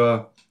 weke,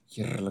 so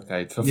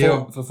heerlikheid.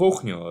 Vir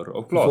volgende jaar,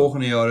 of klaar?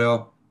 Volgende jaar,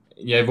 ja.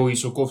 Jy wil hier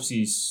so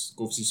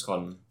koffies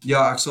gaan?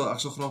 Ja, ek sal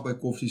graag by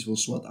koffies wil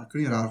swat. Ek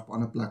kan nie reg op 'n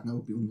ander plek nou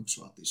op die oomblik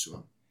swat nie,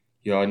 so.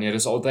 Ja, nee,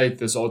 dis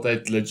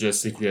altyd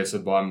logistically is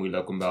dit baie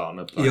moeilik om by 'n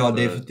ander plek. Ja,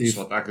 definitief.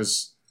 So wat ek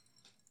is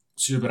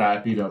super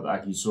happy dat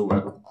ek hierso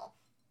ook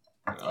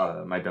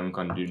my ding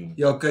kan doen.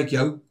 Ja, kyk,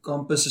 jou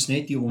kampus is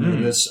net hier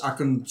onder. Dus ek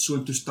kan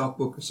so toe stap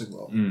ook as ek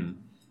wil.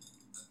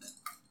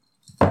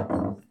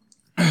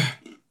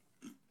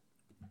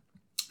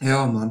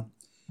 Ja, man.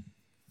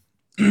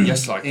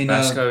 Yes, like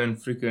Basco en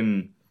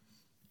freaking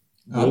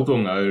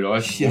Biltong hou, daai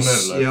is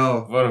wonderlik.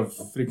 Ja. Wat 'n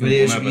freaking Wil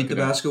jy eens wonderlike bietjie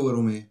Tabasco oor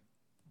hom hê?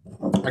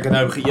 Ek het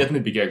nou geëet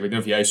met bietjie, ek weet nie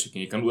of jy soek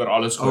nie. Jy kan oor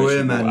alles gooi. Oh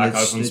yeah, man, ek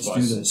hou let's van do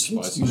spicy. this.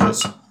 Let's do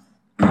this.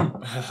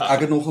 Ek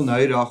het nogal nou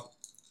die dag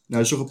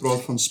so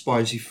gepraat van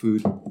spicy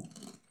food.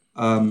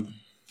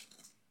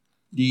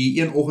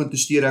 Die een oggend toe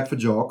stuur ek vir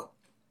Jacques.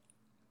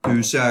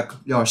 Toe sê ek,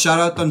 ja, shout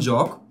out aan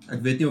Jacques.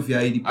 Ek weet nie of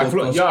jy die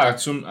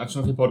podcast... Ek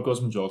sou die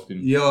podcast met Jacques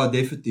doen. Ja,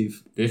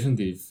 definitief.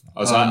 Definitief.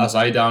 As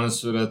hy down is,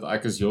 sodat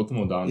ek is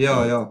heeltemal down.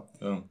 Ja.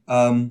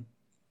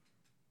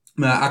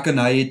 Maar ek en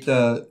hy het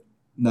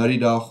nou die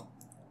dag,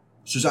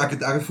 soos ek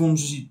het vir hom,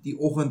 soos die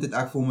oggend het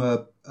ek vir hom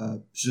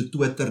soos 'n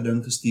Twitter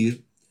ding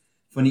gestuur,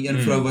 van die een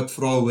vrou wat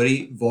vra,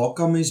 hoorie, waar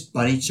kan mens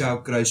bunny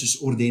chow kry,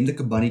 soos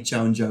ordentlike bunny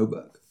chow in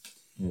Joburg?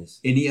 Yes.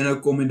 En die ene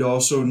kom en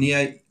daarso,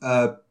 nee,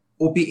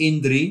 op die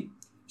N3,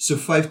 so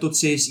 5 tot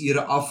 6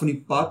 ure af van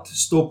die pad,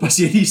 stop as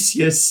jy die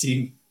see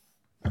sien.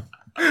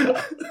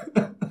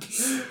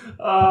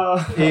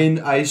 En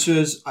hy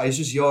soos,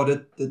 ja,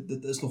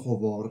 dit is nogal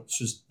waar,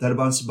 soos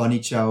Durban se bunny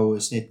chow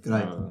is net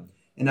great.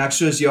 En ek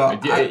soos, ja,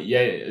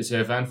 is jy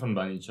 'n fan van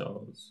bunny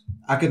chows?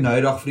 Ek het nou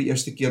die dag vir die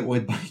eerste keer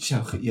ooit bunny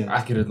chow geëet.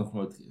 Ek het dit nog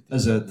nooit geëet.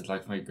 Is dit? Dit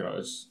lyk vir my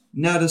gross.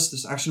 Nee,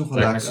 dis actually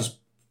nogal Lyk lekker.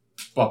 soos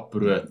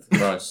papbrood,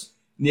 gross.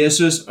 Nee,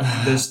 soos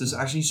dis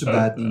actually nie so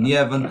bad nie.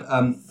 Nee, want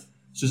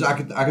soos ek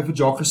het vir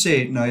Jacques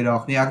gesê nou die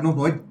dag, nee, ek het nog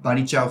nooit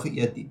bunny chow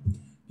geëet nie.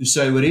 Toe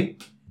sê hy, hoorie,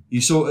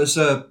 hierso is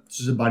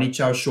soos 'n bunny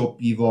chow shop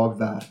hier waar ek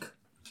werk.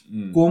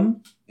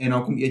 Kom en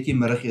dan kom eet jy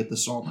middagete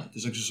saam met.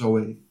 Dis ek so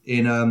hoorie.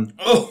 En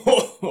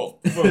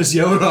is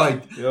jou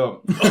right. Ja.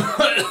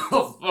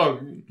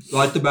 Fuck.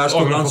 Daai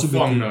Tabasco brand so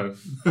bietjie.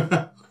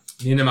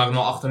 bietjie. Nee, maar ek het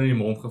nou agter in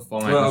die mond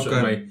gevang en so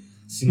in my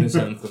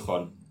sinusse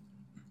ingegaan.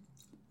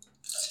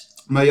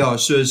 Maar ja,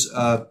 soos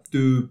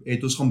toe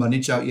het ons gaan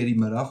bunny chow eet die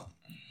middag.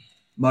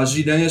 Maar so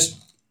die ding is,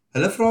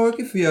 hulle vra ook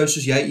nie vir jou,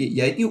 soos jy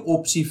het nie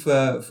opsie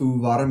vir hoe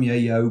warm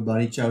jy jou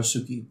bunny chow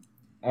soekie.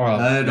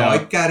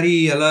 Daai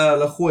curry,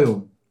 hulle gooi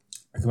hom.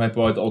 Ek en my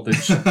pa het altyd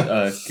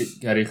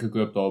curry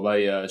gekoop daar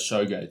by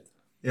Showgate.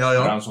 Ja.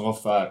 Daar nogal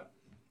ver.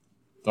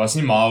 Daar was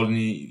nie maal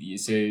nie, jy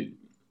sê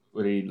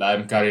oor die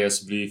lime curry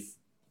asseblief.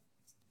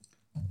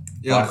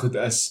 Ja. Maar goed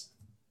is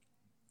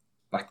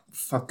like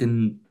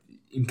fucking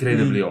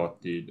incredibly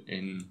hot, dude.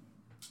 En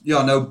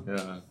ja, nou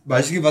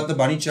basically wat 'n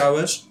bunny chow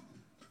is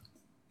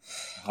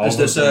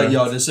dis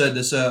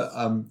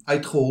 'n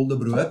uitgeholde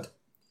brood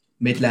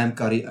met lamb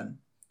curry in.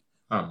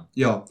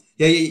 Ja,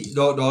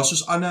 daar's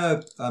soos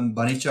ander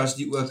bunny chows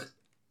die ook,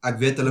 ek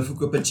weet hulle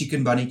verkoop 'n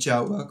chicken bunny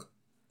chow ook.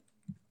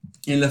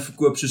 En hulle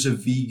verkoop soos 'n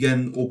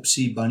vegan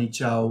opsie bunny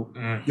chow.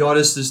 Ja,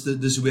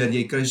 dis weer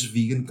jy kry soos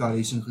vegan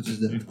curries en goed soos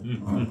dit.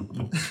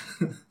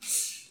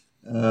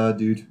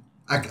 Dude.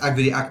 Ek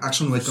weet ek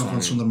sou nooit kan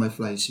gaan sonder my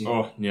vleis nie.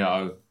 Oh, nee,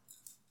 ou.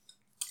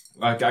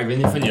 Ek weet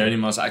nie van jou nie,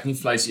 maar as ek nie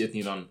vleis eet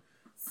nie, dan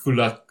voel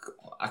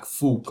ek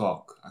voel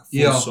kak. Ek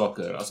voel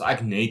swakker. As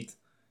ek net,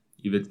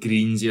 jy weet,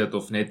 greens eet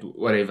of net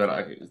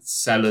whatever,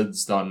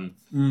 salads dan,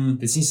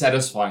 dit is nie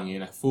satisfying nie,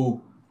 en ek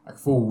voel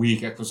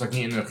weak, ek voel ek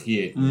nie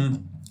energie het.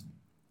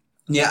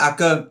 Nee,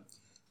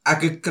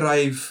 ek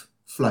kryf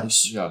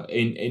vleis. Ja,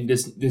 en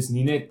dis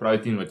nie net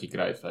protein wat jy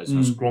kry uit vleis,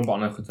 ons klomp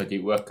ander goed wat jy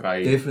ook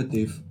kry.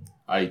 Definitief.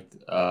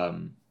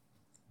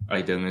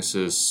 Uit dinge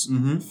soos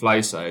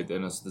vleis uit,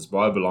 en dis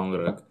baie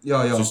belangrik.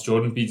 Ja. Soos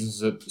Jordan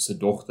Peterson se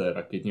dogter,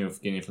 ek weet nie of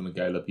ken jy van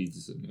Michaela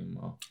Peterson nie,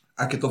 maar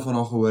ek het al van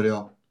haar gehoor,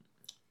 ja.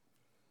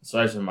 Sy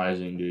is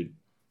amazing, dude.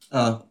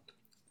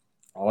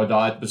 Haar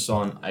diet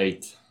bestaan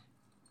uit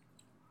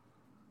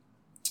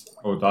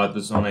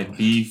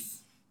beef,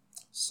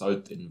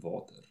 sout en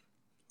water.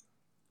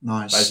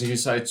 Nice. Basically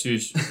sy het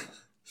soos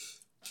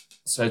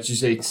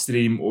 'n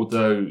extreme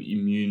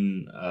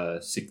auto-immune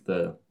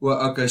siekte.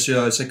 Okay,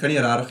 so sy kan nie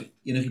regtig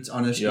enigiets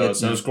anders eet nie. Ja,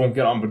 sy was klomp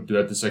keer amper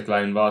dood toe sy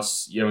klein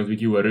was. Jy moet 'n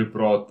bietjie hoor hoe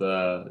praat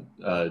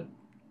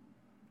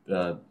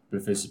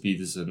Professor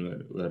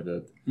Peterson oor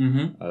dit.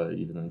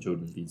 Even dan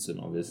Jordan Peterson,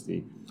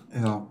 obviously.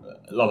 Ja.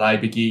 Laat hy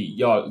bietjie,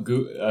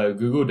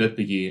 Google dit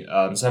bietjie.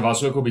 Sy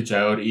was ook op die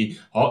JRE.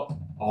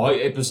 Haar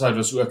episode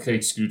was ook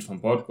ge-exclude van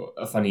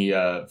podcast,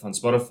 van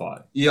Spotify.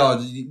 Ja,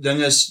 die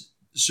ding is,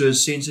 so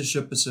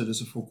censorship is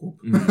 'n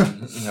fokop.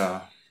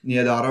 Ja.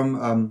 Nee,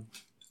 daarom,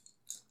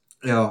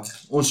 ja,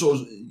 ons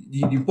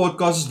die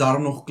podcast is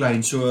daarom nog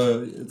klein, so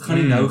het gaan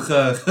nie nou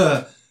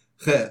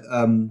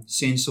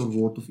sensor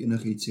word of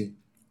enigiets nie.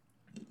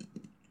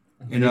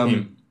 En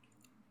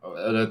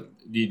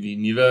die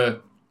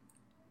nuwe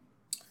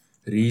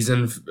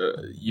reason,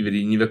 jy weet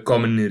die nuwe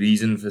common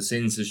reason for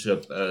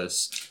censorship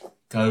is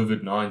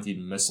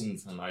COVID-19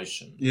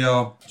 misinformation.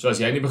 Ja. So as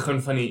jy in die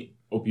begin van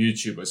op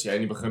YouTube, as jy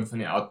in die begin van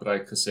die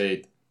outbreak gesê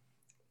het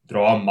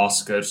dra 'n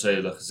masker sê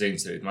hulle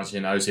gesensor het, maar as jy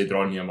nou sê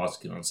dra nie 'n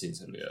masker dan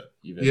sensor weer.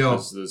 Jy weet, Ja.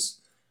 dis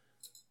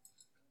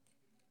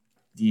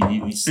die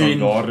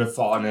standaarde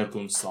verander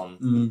konstant.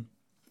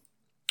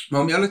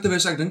 Maar om eerlik te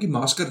wees, ek dink die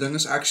masker ding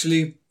is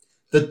actually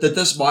dit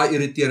is baie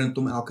irriterend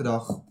om elke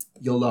dag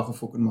heeldag 'n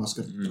fucking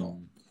masker te dra.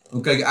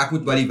 Want kyk, ek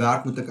moet by die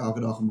werk moet ek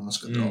elke dag 'n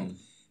masker dra.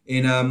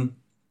 En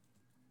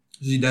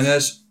so die ding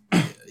is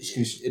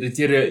Dit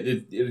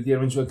irriteer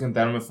my so in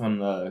terme van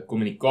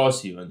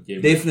kommunikasie want jy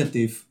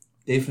definitief.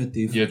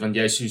 Jy weet want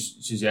jy soos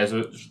jy so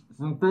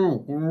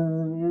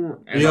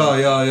Ja.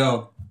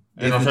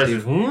 En dan sê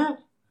jy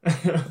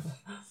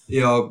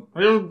Ja,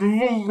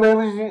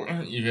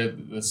 jy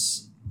weet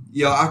dis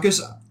ja, ek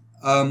is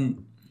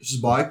soos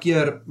baie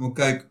keer, maar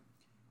kyk,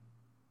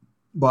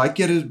 baie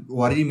keer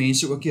worry die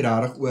mense ook nie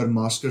regtig oor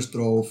maskers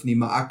dra of nie,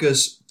 maar ek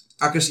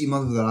is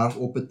iemand wat regtig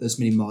op het is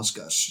met die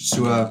maskers.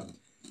 So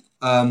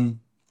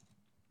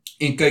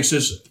en kyk,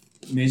 soos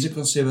mense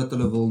kan sê wat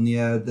hulle wil,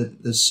 nee,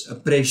 dit is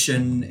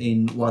oppression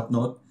en what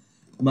not,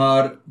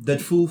 maar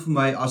dit voel vir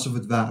my asof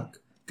dit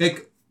werk.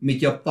 Kyk, met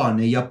Japan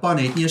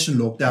het nie eens in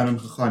lockdown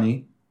ingegaan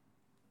nie,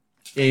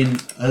 en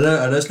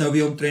hulle is nou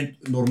weer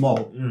omtrent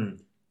normaal.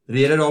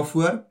 Rede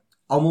daarvoor,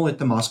 almal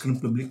het 'n masker in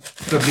publiek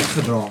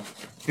gedra.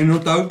 En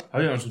onthou,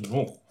 hou jy ons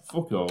nog?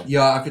 Fuck ja.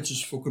 ja, ek het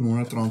soos fucking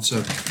R100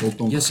 se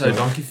biltong. Yes,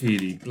 dankie vir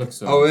hierdie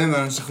blikse.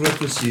 Man, dit is 'n groot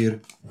plesier.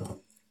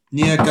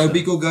 Nee, go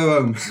big or go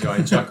home. Ja,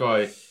 en check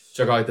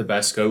out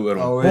Tabasco oor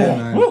hom.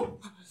 Man.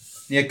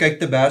 Nee, kyk,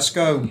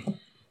 Tabasco.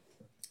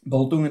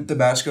 Biltong en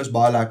Tabasco is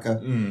baie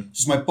lekker.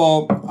 Soos my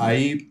pa,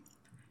 hy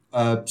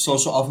sal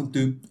so af en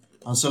toe,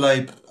 dan sal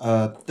hy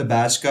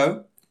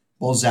Tabasco,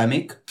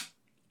 balsamic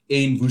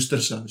en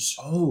woestersous.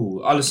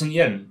 Alles in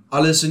een.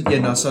 Alles in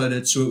een, dan sal hy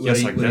dit so oor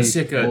die biltong. Dis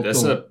seker,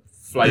 dis 'n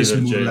flavor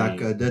journey.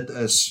 Lekker, dit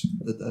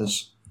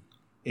is.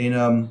 En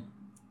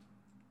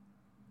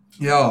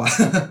ja.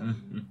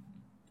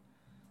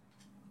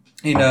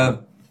 En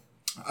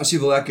as jy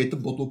wil, ek het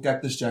 'n bottel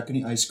Cactus Jack in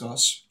die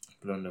yskas.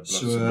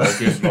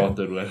 Blokkies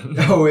water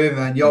hoor.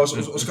 Man, ja,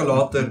 ons kan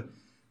later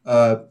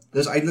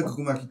dis eintlik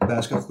hoekom ek die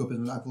Tabasco gekoop het,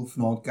 want ek wil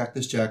vanaand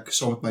Cactus Jack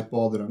saam met my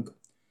pa drink.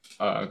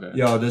 Okay.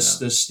 Ja,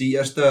 dis die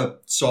eerste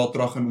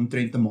Saterdag in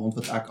omtrent 'n maand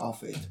wat ek af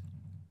het.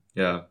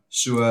 Ja.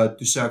 So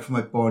toe sê ek vir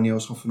my pa, nee,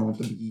 ons gaan vanaand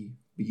 'n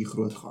bietjie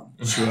groot gaan.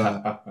 So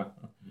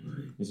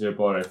is jy 'n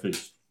paar ry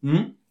fiets?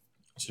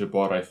 Is jy 'n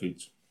paar ry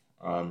fiets?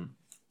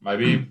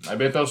 Maybe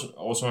het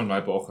ons met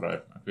my pa gery.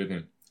 Ek weet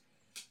nie.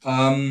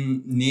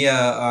 Nee,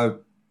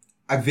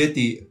 ek weet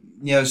nie.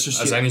 Nee,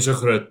 soos as hy nie so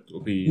groot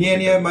op die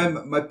Nee,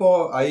 my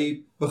pa,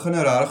 hy begin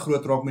regtig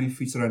groot raak met die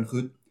fietsry en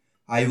goed.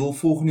 Hy wil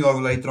volgende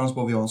jaar hy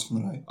Transbaviaans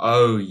gaan ry.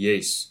 Oh,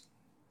 yes.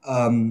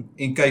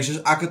 En kyk,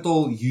 soos ek het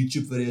al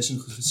YouTube video's en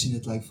goed gesien,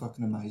 dit lyk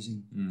fucking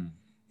amazing.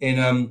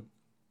 En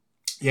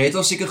jy het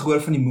al seker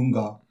gehoor van die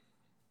Munga.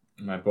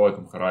 My pa het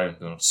hom gery en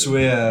toe.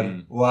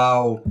 Swear,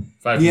 wow.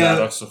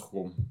 35 se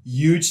gekom.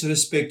 Huge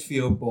respect vir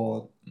jou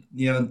pa.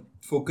 Nee, want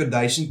fokker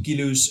 1000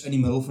 kilos in die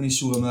middel van die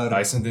somer.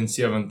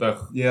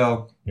 1070.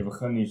 Ja. Jy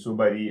begin hier so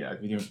by die, ek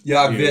weet nie.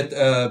 Ja, ek weet,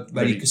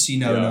 by die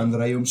casino en dan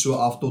ry jy hom so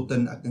af tot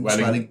in, ek dink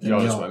Wellington.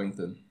 Ja,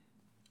 Wellington.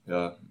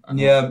 Ja.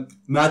 Nee,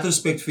 met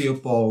respect vir jou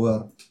pa,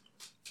 hoor.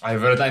 Hy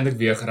het eintlik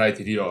weer gery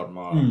hierdie jaar,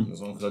 maar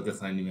dis ongelukkig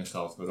hy nie meer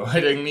geld vir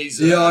daai ding nie.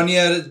 So. Ja,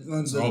 nee,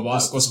 want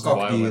dit kos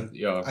baie.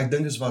 Ja. Ek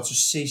dink dis wat so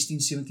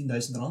 16-17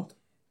 000 rand.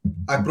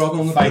 Ek praat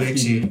onder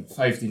korreksie.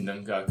 15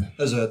 dink ek.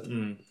 Is dit?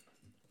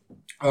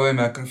 Maar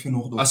ek kan vir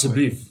nog dop.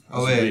 Asseblief,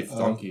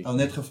 dankie. Al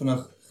net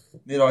gevinnig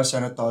net daai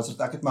sanitizer,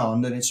 ek het my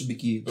hande net so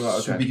bietjie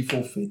so bietjie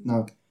vol vet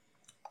nou.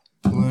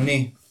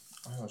 Nee.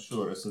 Ja,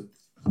 sure, is dit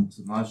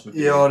nice?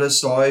 Ja,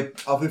 dis daai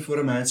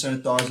Afriforum hand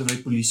sanitizer wat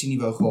die polisie nie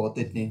wou gehad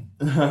het nie.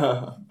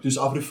 Dis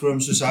Afriforum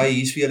soos hy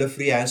hier's vir julle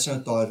free hand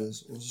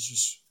sanitizers. Ons is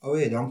soos,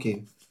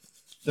 dankie.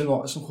 Dink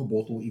daar is nog 'n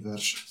bottel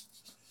iewers.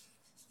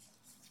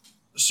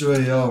 So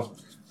ja.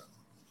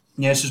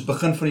 Nee, soos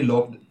begin van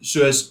die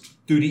soos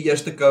toe die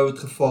eerste COVID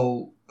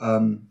geval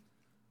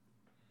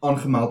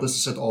aangemeld is in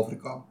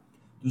Suid-Afrika.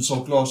 Toe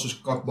sal klaar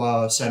soos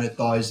Kakba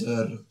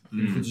sanitizer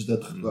en goed soos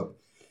dit gekoop.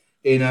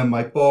 En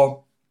my pa,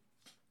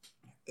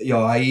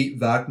 ja, hy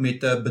werk met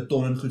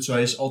beton en goed, so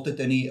hy is altyd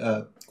in die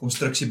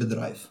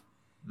konstruksiebedryf.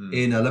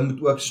 En hulle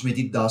moet ook soos met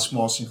die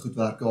dasmaas en goed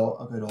werk.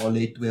 Daar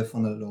lê 2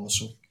 van hulle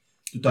daarso.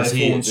 Toe hy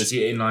vir ons dis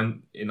die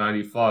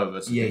N95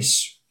 was dit.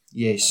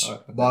 Yes.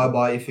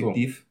 Baie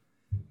effektief.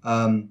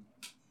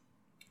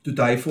 Toe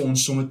hy vir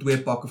ons sommer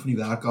 2 pakke van die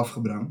werk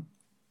afgebring.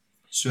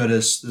 So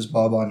dis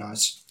baie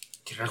nice.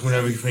 Ek moet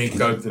nou 'n bietjie van die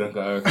Coke drink.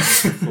 Ek is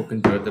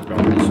fucking dood te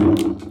brand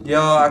hier.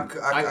 Ja,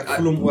 ek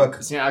voel hom ook.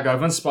 Sien, ek hou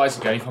van spicy,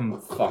 ek hou nie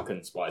van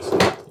fucking spicy.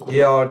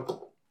 Ja.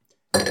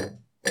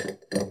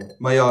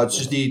 Maar ja,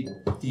 soos die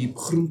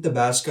groente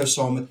Tabasco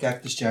saam met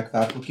Cactus Jack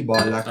werk ook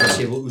baie lekker as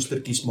jy wil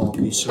oestertjies maak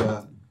hier so.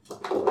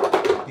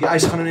 Die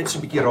ys gaan net so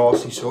 'n bietjie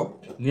raas hier so.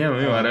 Nee,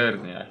 moenie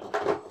worry nie.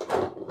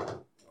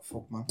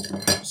 Fuck man.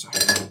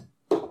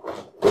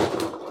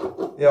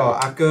 Ja,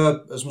 ek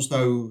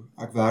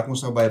werk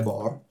mos nou by 'n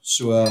bar.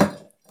 So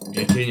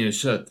jy ken jou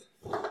shit.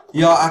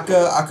 Ja,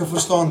 ek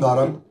verstaan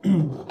daarom.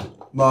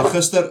 Maar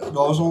gister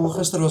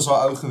was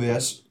daar ou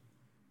gewees.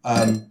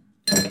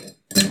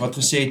 Wat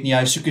gesê het nie,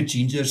 hy soek 'n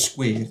ginger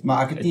square,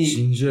 maar ek het nie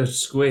Ginger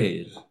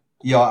square.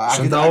 ja, ek het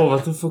Chantal,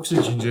 wat die fuck is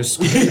 'n ginger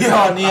square?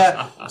 ja, nee,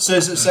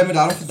 sy moet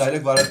daarom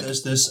verduidelik wat dit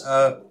is.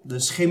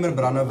 Dis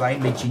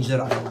gemmerbrandewyn met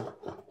ginger ale.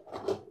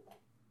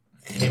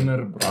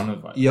 Gemmer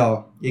brandewyn.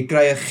 Ja, jy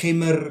kry 'n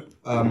gemmer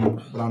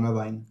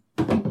brandewyn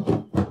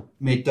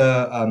met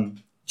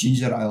 'n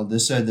ginger ale.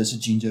 Dis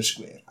 'n ginger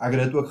square. Ek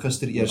het dit ook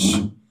gister eers.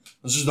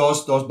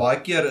 Soos daar's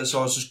baie keer is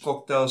daar soos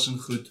cocktails en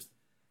goed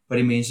wat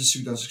die mense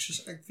soek, dan sê ek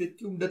soos ek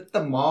weet nie om dit te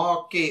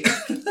maak nie.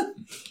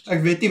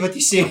 Ek weet nie wat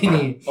jy sê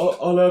nie.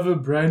 I'll have a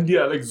brandy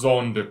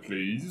Alexander,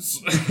 please.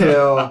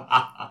 Ja.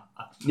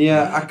 Nee,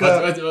 ek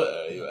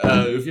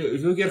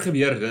hoeveel keer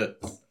gebeur dit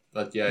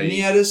dat jy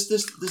nee,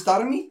 dis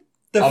daarom nie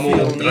te almal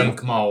veel nie.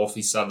 drink maar of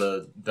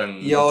dieselfde ding?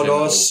 Ja,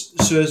 daar's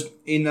soos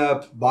en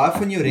baie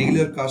van jou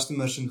regular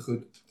customers en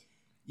goed.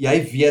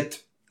 Jy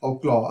weet al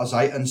klaar as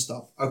hy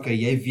instap. Okay,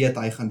 jy weet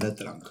hy gaan dit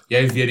drink.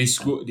 Jy weet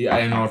die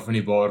eienaar van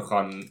die bar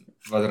gaan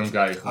wat drink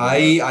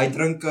hy? Hy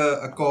drink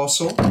 'n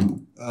Castle.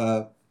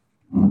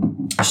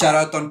 Shout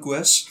out aan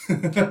Koos.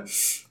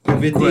 Ek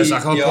weet Koos, nie,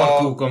 ek gaan 'n paar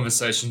cool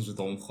conversations met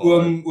hom gehad.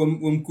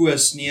 Oom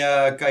Koos,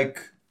 nee,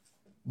 kyk,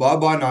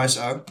 baie nice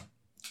ou.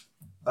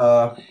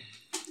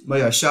 Maar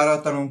ja, shout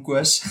out aan hom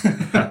Koos.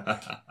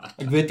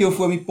 Ek weet nie of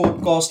hom die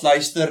podcast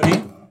luister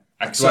nie.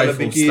 Ek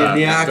twyfel sterk.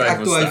 Nee,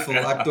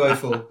 ek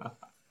twyfel.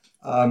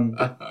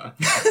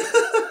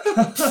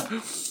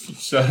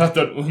 Shout out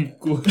aan oom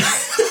Koos.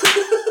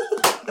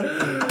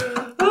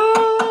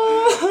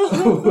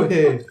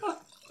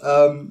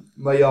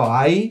 Maar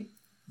ja, hy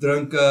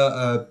drink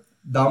 'n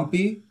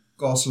Dumpy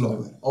Castle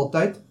Lager,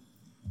 altyd.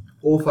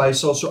 Of hy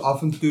sal so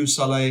af en toe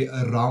sal hy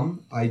 'n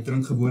rum, hy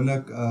drink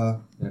gewoonlik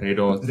Red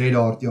Heart.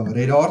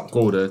 Red Heart.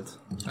 Call dit.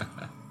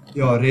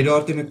 Ja, Red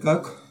Heart en 'n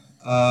Coke.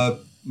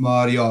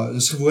 Maar ja,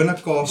 dis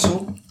gewoonlik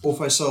Castle of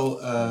hy sal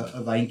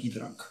 'n wyntjie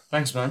drink.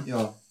 Thanks man.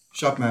 Ja,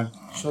 shot man.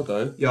 Shot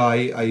ou. Ja,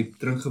 hy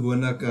drink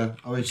gewoonlik 'n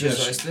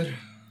Luister.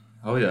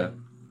 Hou ja.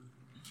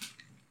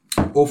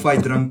 of hy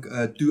drink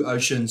Two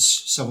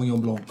Oceans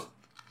Sauvignon Blanc.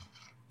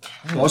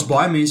 Daar's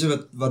baie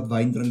mense wat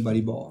wyn drink by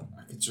die bar.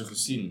 Ek het so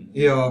gesien.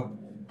 Ja,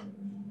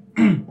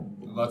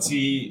 Wat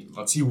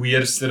is die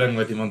weirdste ding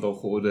wat iemand al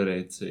georder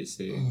het,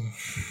 sê?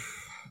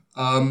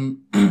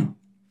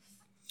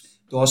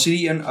 daar's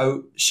hierdie een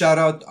ou shout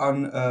out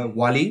aan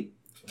Wally.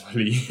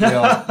 Wally.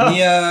 Ja,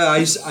 nee,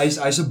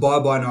 hy's 'n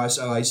baie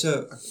nice ou. Hy's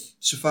 'n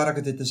sover ek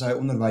dit het is hy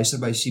onderwyser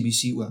by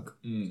CBC ook.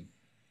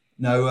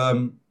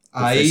 Nou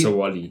Professor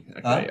Wally.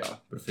 Okay, ja,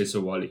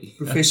 Professor Wally.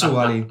 Professor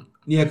Wally.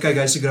 Nee, kyk,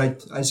 hy's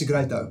 'n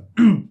great ou.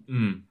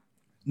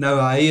 Nou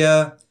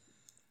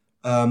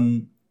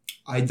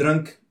hy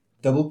drink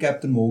double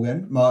Captain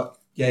Morgan, maar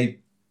hy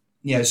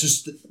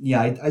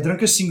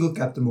drink 'n single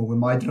Captain Morgan,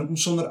 maar hy drink hom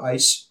sonder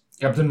ys.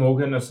 Captain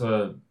Morgan is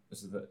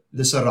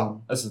Dis 'n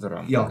rum. Is dit 'n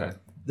rum? Ja. Okay.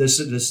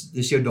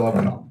 Dis jou dark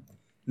rum.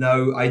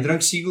 Nou hy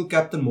drink single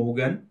Captain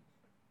Morgan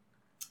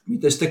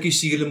met 'n stukkie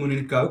suurlemoen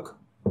en Coke,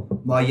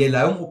 maar jy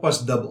lei hom op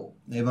as dubbel,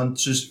 nee, want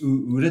soos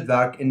hoe dit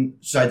werk en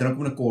so hy drink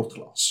hom in 'n kort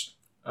glas.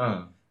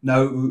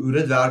 Nou hoe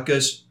dit werk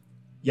is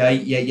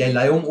jy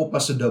lei hom op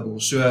as 'n dubbel.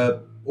 So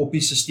op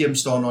die stelsel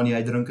staan dan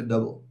hy drink 'n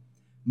dubbel.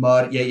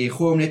 Maar jy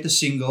gooi hom net 'n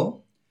single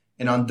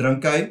en dan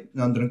drink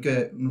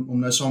hy hom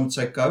nou saam met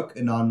sy Coke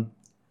en dan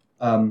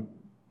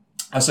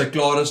as hy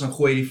klaar is dan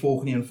gooi jy die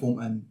volgende een vir hom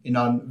in en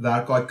dan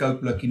werk daai Coke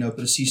blikkie nou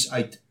presies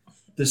uit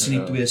tussen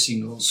die twee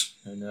singles.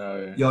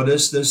 Ja,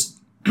 dis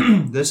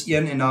dis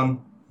een en dan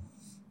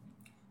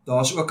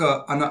daar's ook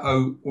 'n ander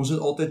ou,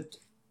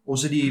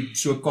 ons het die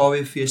so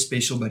KWV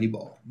special by die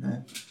bar,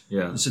 né?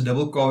 Ja. Dis 'n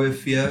dubbel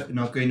KWV en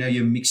dan kan jy nou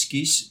jou mix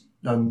kies,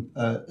 dan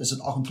is dit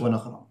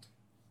R28.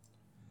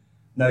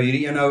 Nou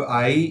hierdie een nou,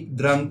 hy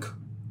drink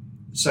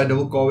sy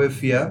dubbel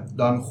KWV,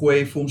 dan gooi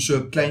hy vir hom so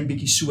 'n klein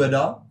bietjie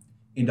soda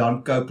en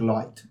dan Coke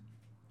Light.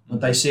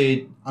 Want hy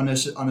sê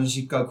anders is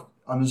die Coke,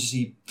 anders is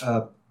die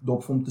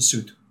dop vir hom te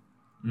soet.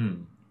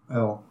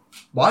 Ja.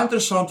 Baie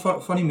interessant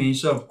van die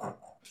mense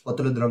wat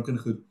hulle drink en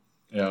goed.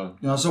 Ja.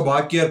 Ja, so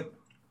baie keer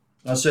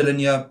dan sê hulle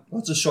nee,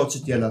 wat se shots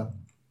het julle?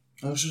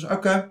 En ons sê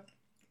okay,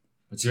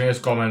 Wat jy is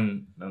kom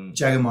en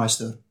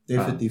Jägermeister,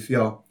 definitief,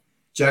 ja.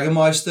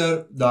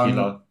 Jägermeister,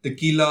 dan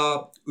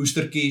tequila,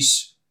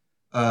 oestertjies,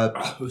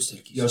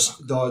 oestertjies.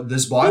 Ja,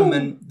 dis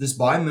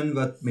baie min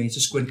wat mense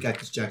skoon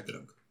Cactus Jack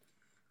drink.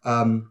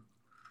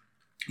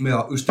 Maar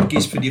ja,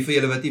 oestertjies vir die van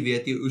julle wat nie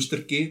weet, die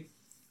oestertjie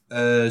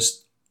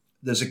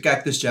dis 'n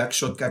Cactus Jack,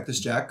 shot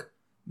Cactus Jack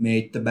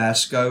met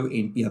Tabasco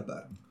en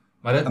peper.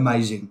 Maar dit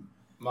Amazing.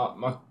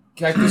 Maar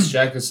Cactus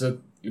Jack is dit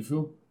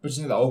hoeveel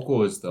persent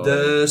alkohol is daar?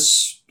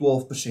 Dis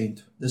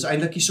 12%. Dis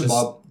eintlik nie so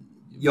baie.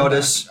 Ja,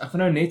 dis ek gaan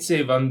nou net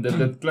sê want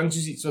dit klink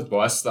soos iets wat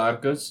baie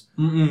sterk is.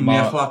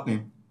 Maar glad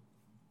nie.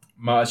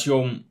 Maar as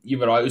jy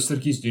daai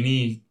oestertjies doen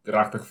nie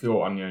regtig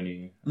veel aan jou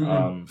nie.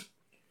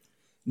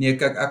 Nee,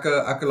 kyk,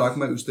 ek like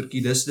my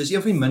oestertjie. Dis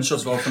een van die min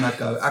shots waarvan ek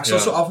hou. Ek sal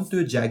so af en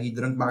toe 'n Jaggy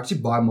drink, maar ek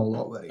sien baie mal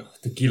daaroor nie.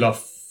 Tequila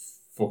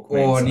fuck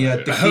mense. Oh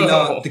nee,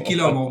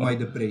 tequila maak my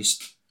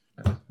depressed.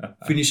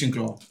 finishing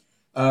klaar.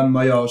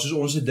 Maar ja, soos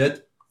ons het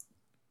dit,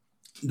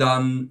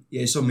 dan,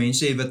 jy sal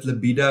mense hê wat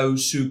libido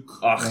soek.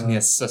 Ag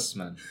nee, sis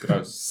man,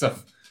 gross,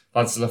 sif.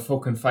 Wat is hulle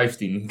fucking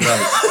 15,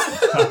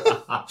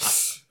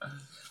 gross.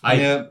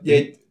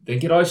 Jy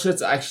dink jy daai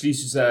shit's actually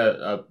soos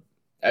 'n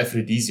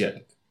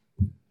aphrodisiac?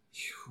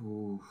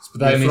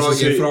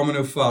 Jy vra my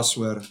nou vas,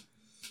 hoor.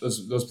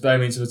 Daar's baie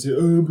mense wat sê,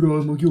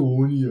 bro, maak jy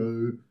horny,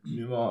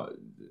 nee, maar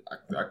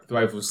ek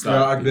twyfel sterk.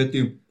 Ja, ek weet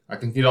nie. Ek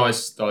dink nie daar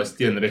is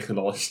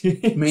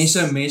teenregulasie.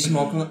 mense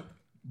maak,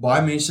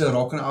 baie mense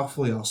raak in elk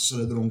geval jas as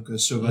hulle dronk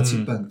is, so wat is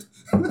die punt?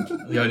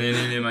 Ja,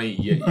 nee, maar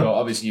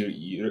obviously,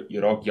 jy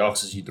raak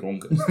jags as jy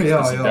dronk is.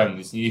 Ja, Dis die ding,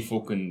 dis nie die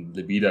fucking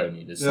libido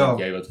nie, dis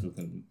jy wat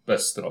fucking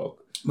pis raak.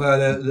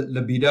 Maar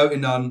libido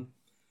en dan,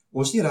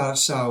 ons nie raar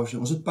sours,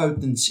 ons het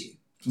potency.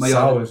 Maar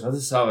sours, wat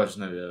is sours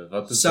nou weer?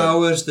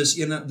 Sours, dis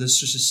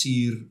soos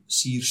 'n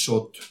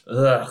suurshot.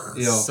 Ugh,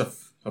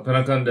 sif.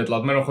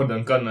 Laat my nog gaan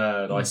dink aan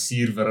daai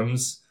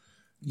suurwurms.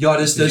 Ja,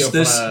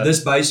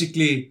 dis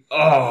basically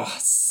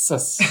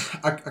sis.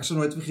 Ek sal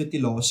nooit vergeet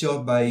die laas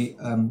jaar by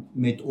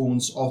met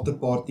ons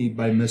afterparty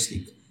by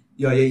Mystic.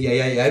 Ja,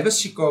 jy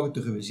was Chicago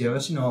toe gewees. Jy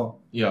was nie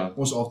na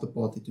ons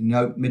afterparty toe.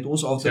 Nou met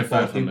ons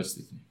afterparty.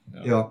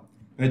 Ja,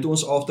 met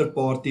ons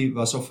afterparty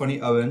was al van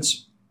die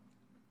ouens.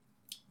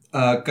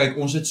 Kyk,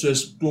 ons het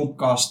soos klomp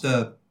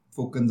kaste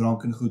fucking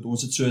drank en goed.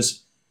 Ons het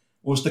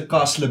 'n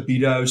kas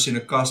libido's en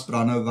 'n kas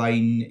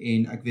brandewyn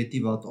en ek weet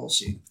nie wat al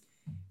sê.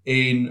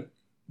 En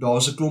daar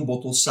was 'n klomp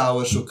bottel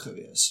sours ook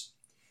gewees.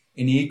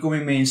 En hier kom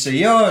die mense,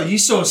 ja,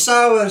 hierso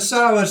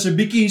sours, 'n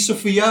bietjie hierso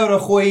vir jou, dan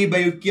gooi jy by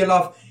jou keel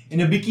af en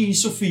 'n bietjie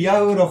hierso vir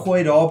jou, dan gooi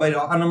jy daar by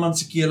daai ander man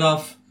se keel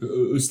af.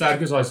 Hoe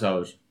sterk is daai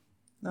sours?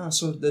 Nou,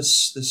 so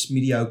dis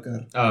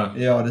mediocre.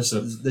 Ja, dis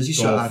nie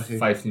so erg nie.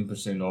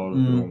 15% daar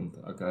rond.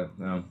 Okay,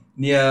 ja.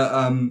 Nee,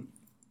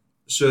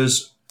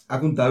 soos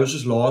ek onthou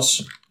soos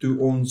laas toe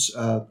ons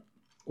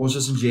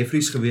was in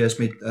Jeffreys gewees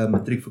met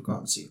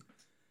matriekvakansie.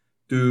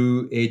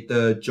 Toe het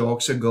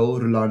Jacques se girl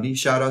Rolandi,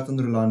 shout out aan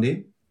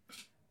Rolandi.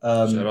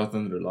 Shout out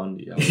aan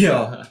Rolandi, ja.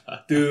 Ja.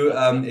 Toe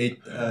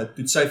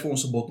het sy vir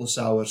ons 'n bottel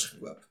sours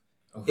gekoop.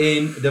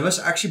 En dit was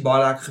actually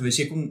baie lekker geweest.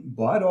 Jy kon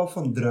baie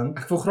daarvan drink.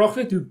 Ek wil graag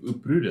weet hoe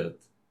proe dit.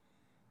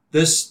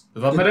 Dis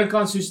wat my dink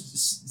aan soos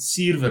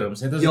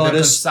suurwurms, net as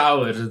dit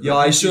sour.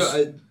 Ja, hy so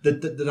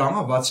dit hang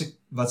af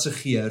wat se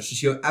geur. Soos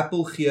jou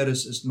apple geur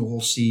is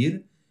nogal suur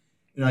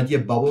en dan het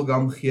jy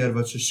bubblegum geur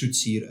wat so soet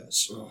suur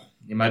is.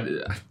 Nee, maar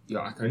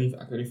ek hou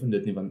nie van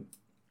dit nie, want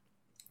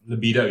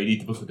libido hierdie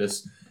tipe goed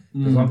is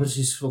dan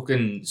presies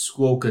fucking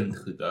skoolkind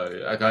goed.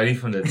 Ek hou nie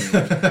van dit nie.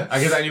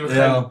 Ek het aan die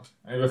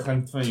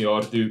begin van die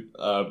jaar toe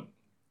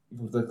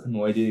word ek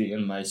genooi deur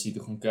een meisie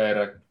toe gaan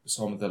kuier,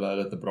 saam met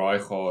hulle te braai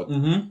gehad.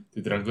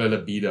 Toe drink hulle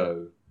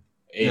libido.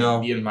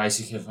 En die een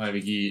meisie gee vir my 'n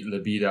bietjie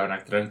libido en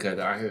ek drink dit.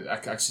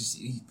 Ek soos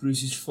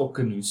presies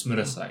fucking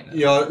hoesmerisyne.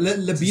 Ja,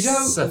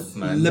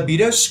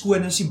 libido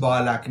skoon is nie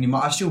baie lekker nie,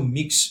 maar as jy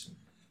mix,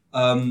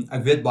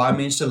 ek weet baie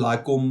mense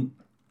like hom,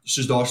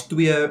 soos daar's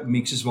 2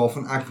 mixes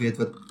waarvan ek weet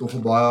wat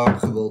tog baie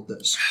gewild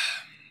is.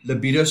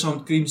 Libido saam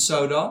met cream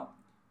soda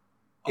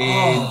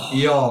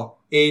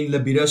en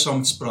libido saam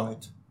met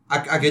Sprite.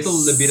 Ek het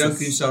al libido en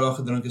cream soda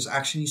gedrink, is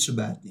actually nie so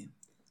bad nie.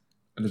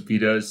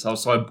 Libido,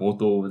 selfs daai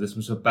bottel, dit is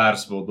mos so 'n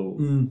persbottel.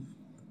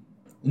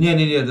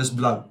 Nee, dis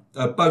blou.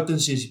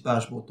 Potency is die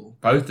persbottel.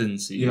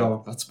 Potency?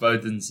 Ja. Wat's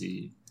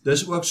potency?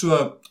 Dis ook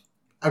so,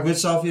 ek weet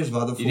self eers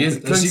wat of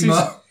dit is,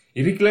 maar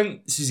hierdie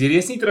klink soos hierdie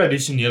is nie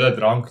tradisionele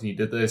drank nie.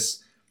 Dit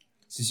is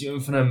soos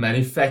een van 'n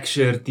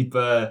manufacturer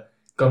tipe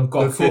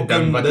concoction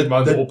ding wat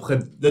iemand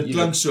dit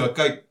klink so.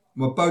 Kyk,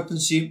 maar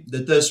potency,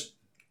 dit is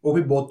op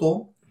die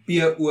bottel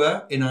PO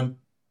en dan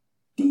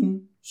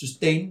 10 soos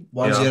 10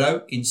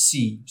 en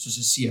C soos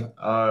 'n C.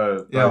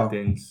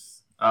 Potence.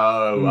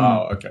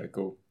 Wow, okay,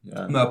 cool.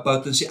 Maar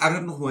potency, ek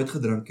het nog nooit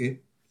gedrink nie.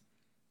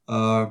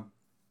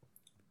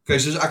 Kyk,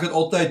 soos ek het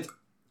altyd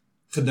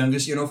gedink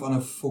is een of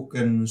ander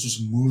fucking soos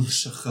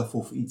moerse gif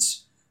of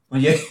iets.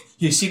 Want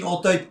jy sien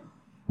altyd,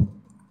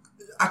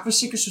 ek was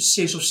seker so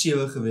 6 of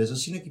 7 gewees, dan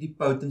sien ek die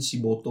potency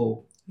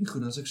bottel, nie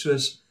goed, dan is ek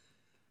soos,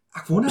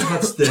 ek wonder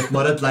wat's dit,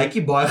 maar dit lyk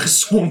nie baie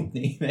gesond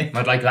nie.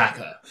 Maar dit lyk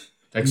lekker.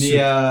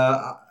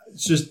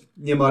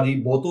 Nee, maar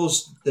die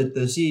bottels, dit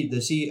is nie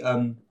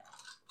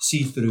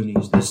see-through nie,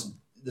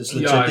 dis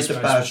legit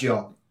die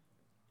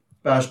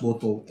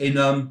persbottel. En,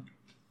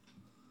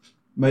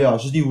 maar ja,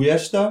 soos die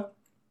weerste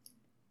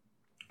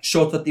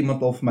shot wat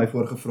iemand al vir my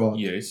voorgevra het.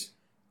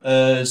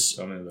 Yes.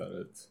 Tell me about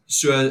it.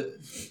 So,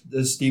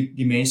 dis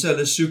die mense,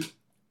 hulle soek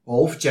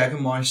half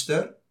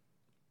Jägermeister,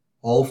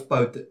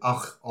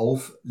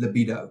 half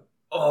libido.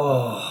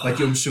 Wat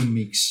jy hom so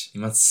mix.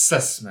 Iemand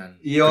sis, man.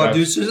 Ja,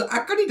 dus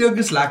ek kan nie dink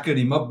is lekker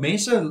nie, maar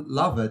mense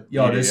love it.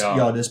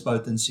 Ja, dis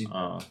potency.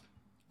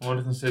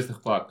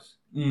 160 bucks.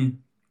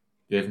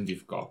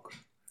 Definitief kak.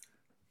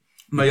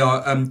 Maar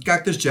ja,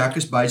 Cactus Jack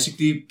is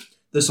basically,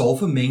 dis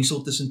half 'n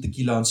mengsel tussen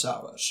tequila en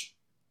sours.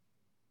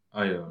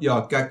 Ja.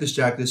 Ja, Cactus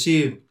Jack, dis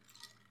nie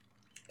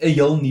 'n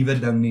heel nuwe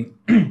ding nie.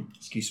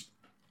 Ekskuus.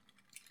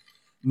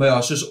 Maar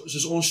ja,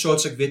 soos ons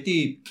shots, ek weet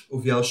nie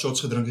of jy al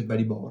shots gedrink het by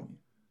die bar nie.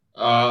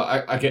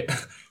 Ek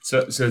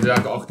so toe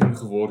ek 18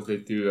 geword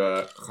het, toe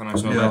gaan ek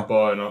so met my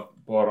pa en 'n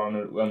paar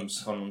ander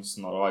ooms gaan ons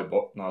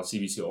na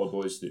CBC Old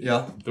Boys toe.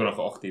 Ja.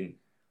 2018.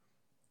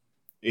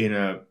 En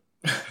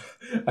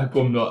ek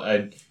kom daar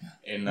in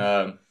en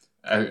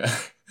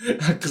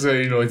ek sal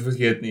dit nooit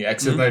vergeet nie. Ek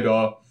sit nou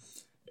daar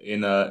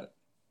en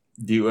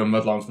die oom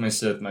wat langs my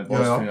sit, my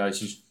pa se vriend,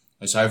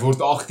 hy sê hy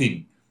word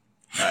 18.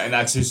 En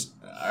ek sê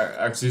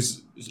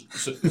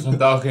so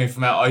dalk vir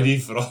my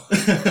ID vra.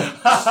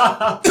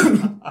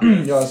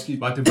 Ja, skiep.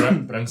 Maar toe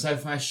bring sy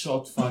vir my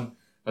shot van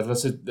wat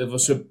was dit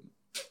was so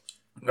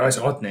is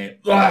hot nee.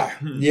 Ja,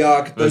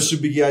 ek het nou so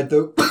 'n bietjie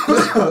uithou.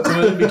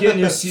 Maar 'n bietjie in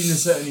jou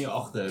sinusse in die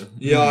agter.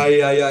 Ja,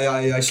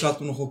 hy slaat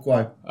hom nogal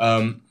kwaai.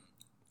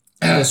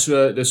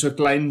 Dis so 'n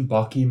klein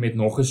bakkie met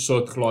nog 'n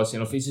shot glas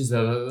en of iets is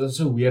dit is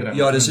so weird.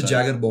 Ja, dis 'n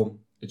Jaggerbomb.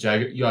 Ja,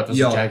 dit is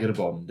 'n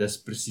Jaggerbomb.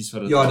 Dis presies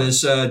wat dit Ja,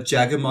 dis 'n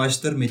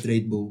Jaggermeister met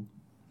Red Bull.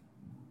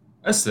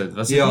 Is dit?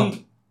 Was dit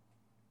nie?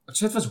 Ek sê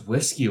dit was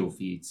whisky of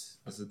iets.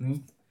 Was dit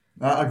nie?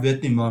 Ja, ek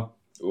weet nie, maar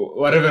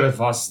whatever it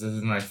was, dit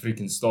het my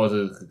freaking staat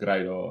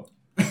gekry daar.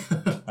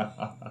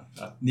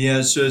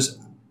 Nee, soos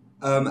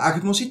ek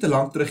het mos nie te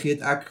lank terug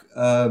het ek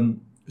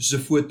so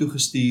 'n foto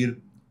gestuur.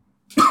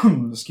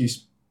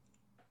 Ekskuus.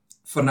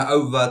 Van 'n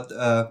ou wat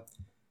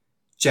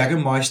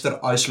Jaggermeister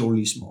ice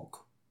lollies maak.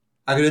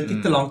 Ek het dit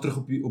nie te lank terug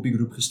op die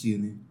groep gestuur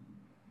nie.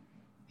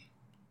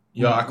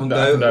 Ja, ek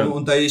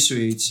onthou jy so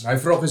iets. My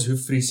vraag is hoe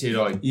vries jy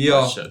daai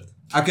shit?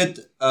 Ek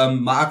het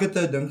maar ek het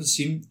 'n ding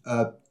gesien,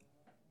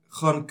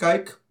 gaan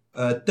kyk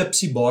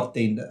Tipsy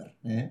Bartender,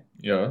 né?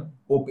 Ja.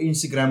 Op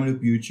Instagram en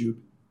op YouTube.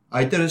 Hy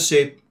het 'n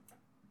resep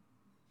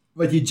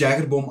wat jy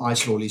Jaggerbomb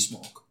ice lollies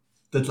maak.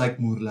 Dit lyk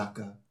moer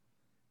lekker.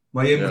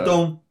 Maar jy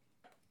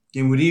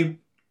moet die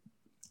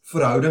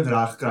verhouding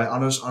reg kry,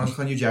 anders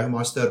gaan jou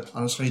Jaggermeister,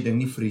 anders gaan die ding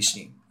nie vries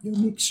nie. Jou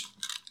niks.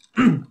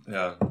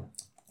 Ja.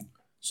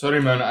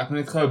 Sorry man, ek moet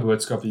net gou 'n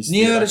boodskap hier stuur.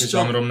 Nee, ek is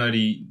jammer om nou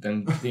die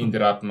ding te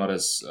interrupt, maar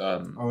is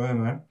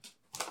man.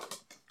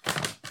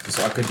 Dis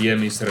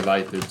akademies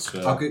related,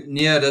 so.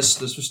 Nee, dis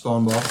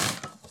verstaanbaar.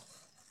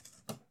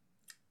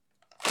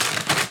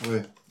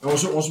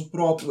 Ons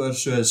praat oor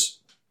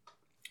soos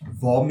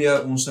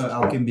waarmee ons nou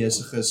elkeen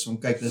besig is.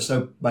 Want kyk, dis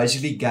nou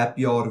basically gap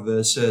year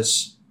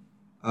versus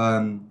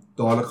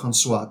dadelik gaan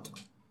swat.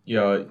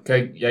 Ja,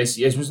 kyk,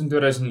 jy's mos in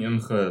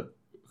 2001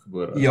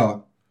 gebore.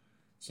 Ja.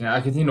 So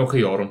ek het nie nog 'n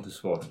jaar om te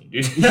swat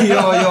nie.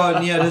 Ja,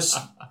 nee, dis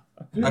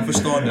ek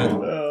verstaan dit.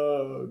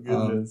 Oh,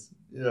 goodness.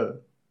 Ja.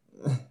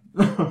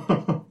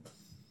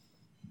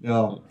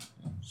 Ja.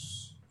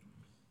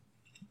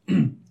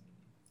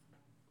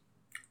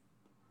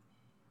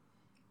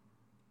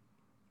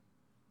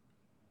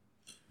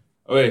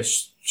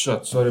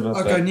 Shit, sorry about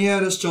that. Okay, nee,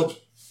 dis chill.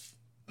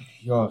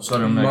 Ja,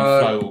 sorry om my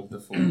flou op te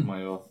volg, maar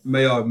ja.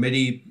 Maar ja, met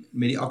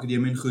die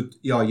akademie en goed.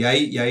 Ja,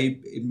 jy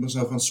het mos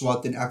nou gaan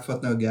swat en ek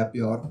vat nou 'n gap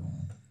jaar.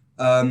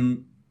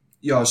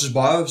 Ja, soos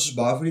baie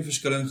van die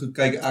verskillende goed.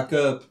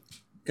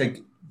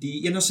 Kyk,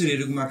 die enigste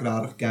rede hoekom ek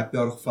regtig gap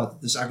jaar gevat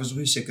het, is ek was nog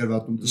nie seker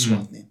wat om te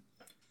swat nie.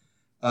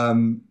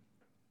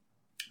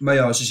 Maar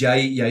ja, soos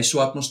jy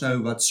swat mos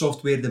nou wat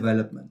software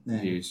development,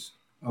 né? Nee. Yes.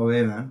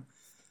 Man.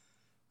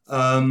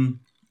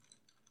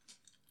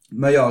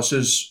 Maar ja,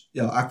 soos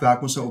ek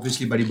werk mos nou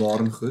obviously by die bar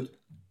en goed.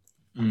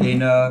 En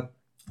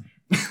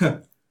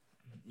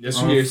dis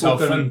hoe jy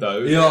jouself vind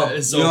hou. Ja,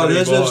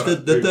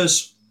 dit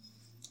is.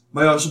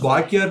 Maar ja, so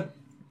baie keer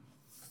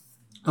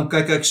dan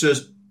kyk ek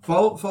soos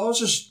val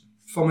soos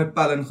van my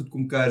pelle en goed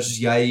kom kuier soos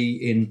jy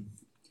en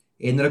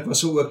Hendrik was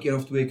so ook 1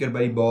 of 2 keer by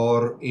die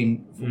bar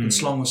en fucking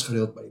slang was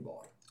gereeld by die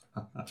bar.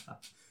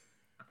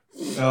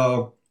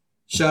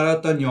 Shout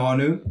out aan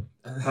Janu.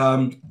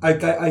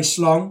 Hy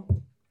slang.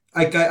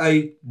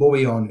 Hy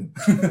Bobby Janu.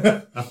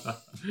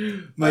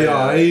 Maar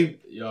ja, hy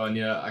ja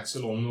nee, ek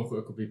sal hom nog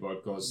ook op die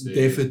podcast hê.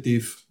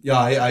 Definitief.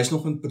 Ja, hy is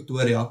nog in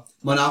Pretoria.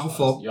 Maar in 'n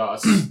geval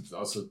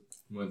as dit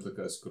moontlik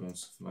is kan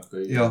ons vandag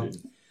doen.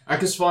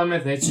 Ek is fine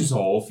met net soos 'n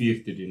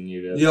halfuur te doen,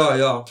 jy weet.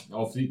 Ja.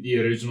 Of die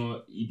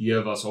original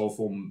idee was half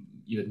om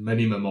jy weet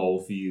minimum 'n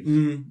halfuur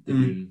te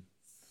doen.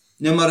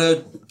 Nee,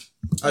 maar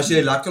as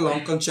jy lekker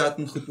lank kan chat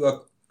en goed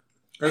ook.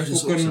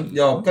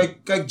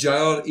 Kyk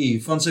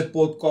JRE van sy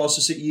podcast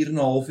is 'n uur en 'n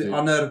half, die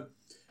ander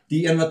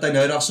die een wat hy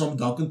nou dag saam met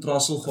Duncan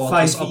Trussell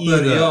gehad is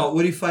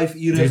oor die 5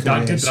 ure.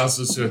 Duncan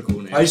Trussell is so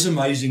cool, nee. Hy's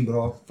amazing,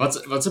 bro.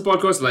 Wat se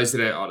podcast luister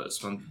jy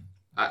alles? Want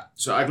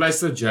ek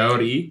luister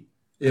JRE.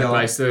 Ek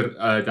luister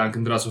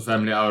Duncan Trussell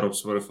Family Hour op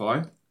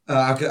Spotify.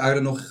 Ek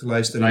het nog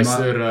geluister,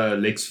 maar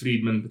Lex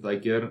Friedman baie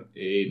keer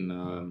en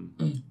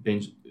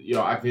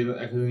ek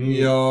weet nie.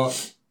 Ja.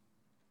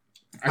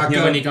 Ek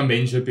neem nie kan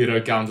Ben Shapiro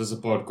account as 'n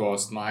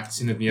podcast, maar ek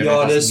sien dit meer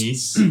as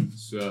nuus.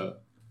 So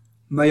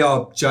maar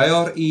ja,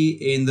 JRE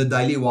en the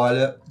Daily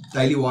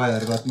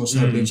Wire wat mos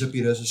nou Ben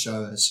Shapiro se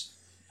show is.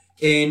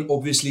 En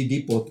obviously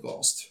die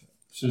podcast.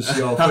 Soos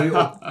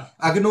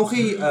ek het nog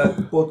nie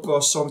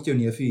podcast saam met jou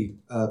neefie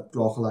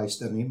klaar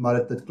geluister nie,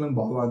 maar dit klink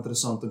baie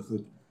interessant en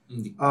goed.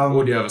 Die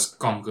audio was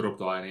kanker op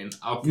daai en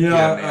elke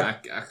keer nee,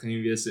 ek gaan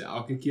nie weet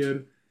elke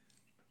keer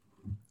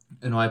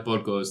in daai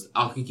podcast,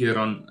 elke keer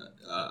dan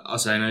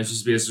as hy nou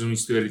soos besig is om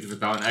die storie te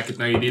vertel en ek het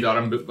nou hierdie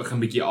daarom begin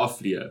bietjie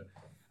afleer.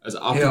 As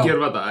elke keer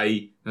wat hy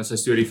dan sy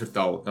storie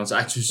vertel, dan is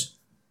ek soos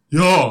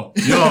ja,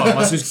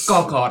 maar soos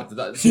kakhard. So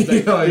ek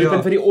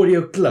het vir die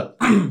audio klip.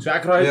 So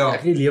ek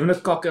het die lewende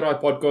kak in daai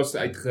podcast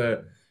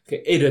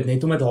geëdit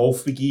net om dit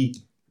half bietjie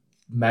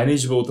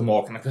manageable te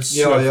maak en ek was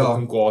so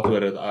fucking kwaad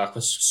oor dit. Ek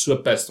was so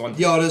pissed want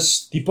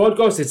die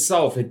podcast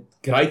itself het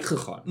great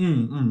gegaan.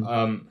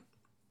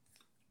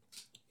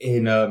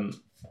 Dit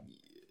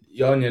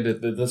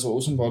is 'n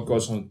awesome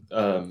podcast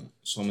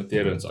so met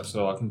Terrence. Ek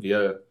sal ek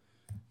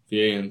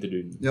weer in te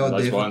doen. Ja, dat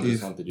is definitief. baie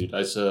interessant te doen.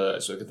 Hy's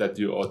so 'n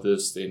tattoo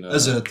artist en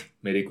is dit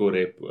medical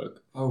rep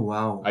ook. Oh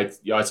wow. Hy't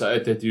sy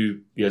tattoo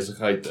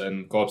besigheid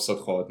in Kaapstad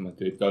gehad, maar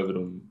toe het COVID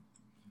hom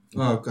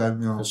okay,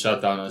 ja.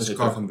 shutdown as hy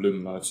terug in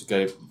Bloem, maar so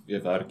kyk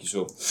weer werk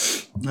hierso.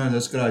 Nee,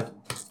 dis great.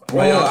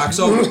 Maar ja, ek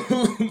sal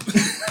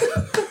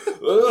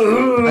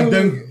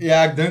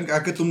ek dink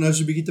ek het hom nou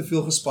so 'n bietjie te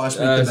veel gespice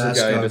met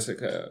Tabasco. Dis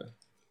okay.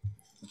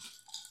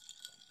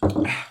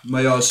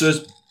 Maar ja,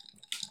 soos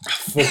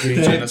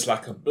fucking gin is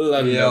lekker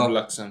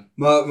bliksem.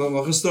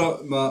 Maar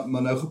gister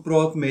maar nou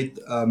gepraat met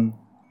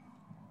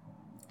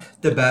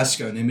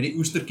Tabasco, nee, met die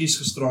oestertjies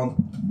gisterand.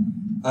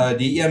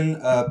 Die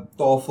een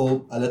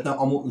tafel, hulle het nou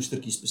almal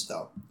oestertjies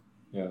bestel.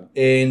 Ja.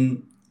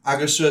 En ek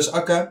is soos,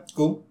 okay,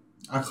 cool.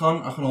 Ek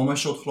gaan al my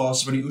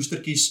shotglase van die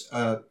oestertjies,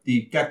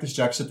 die Cactus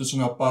Jack sit ons in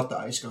 'n aparte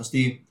yskas.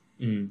 Die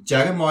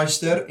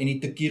Jägermeister en die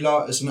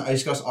tequila is in 'n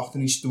yskas agter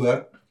in die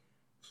stoor.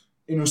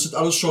 En ons sit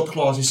alle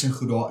shotglasies en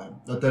goed daarin,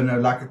 dat hy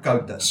nou lekker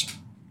koud is.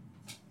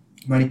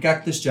 Maar die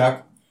Cactus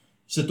Jack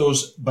sit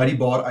ons by die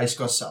bar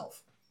yskas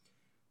self.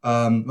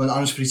 Want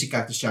anders vries die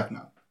Cactus Jack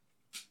nou.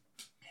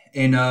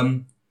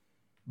 En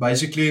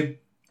basically,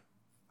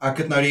 ek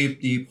het nou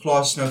die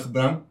glas nou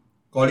gebring,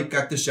 haal die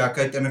Cactus Jack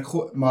uit en ek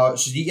gooi, maar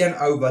soos die een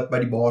ou wat by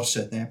die bar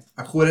sit, nee,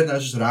 ek gooi dit nou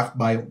soos reg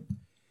by hom.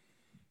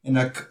 En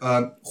ek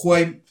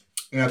gooi,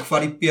 en ek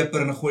vat die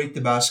peper en ek gooi die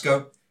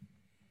Tabasco.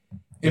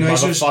 En hy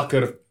soos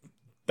motherfucker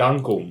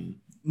dan kom.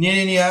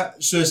 Nee,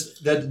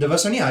 soos, dit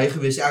was nou nie hy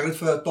gewees, ek het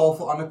vir 'n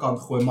tafel aan die ander kant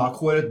gooi, maar ek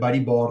gooi dit by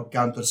die bar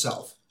counter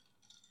self.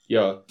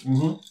 Ja.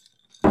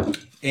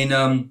 En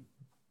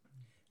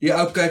die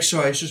ou kyk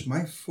so, hy soos,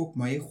 my fok,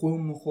 maar jy gooi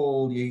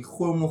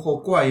hom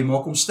nogal kwaai, jy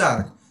maak hom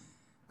sterk.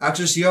 Ek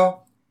soos, ja,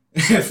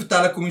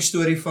 vertel ek hom die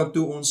storie van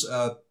toe ons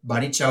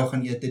bunny chow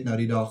gaan eet het nou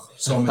die dag,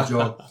 saam met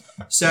Jock.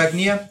 Sê ek,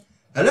 nee,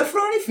 hulle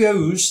vra nie vir jou,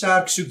 hoe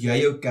sterk soek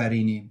jy jou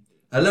curry nie.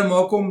 Hulle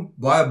maak hom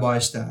baie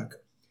sterk.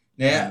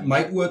 Nee,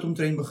 my oë het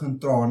omtrent begin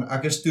traan.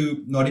 Ek is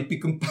toe na die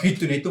Pick n Pay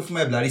toe net om vir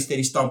my bloody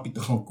steady stampie te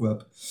gaan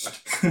koop.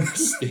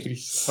 Steady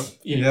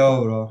stampie. Ja,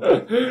 bro.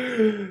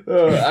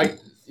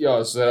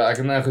 Ek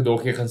het nou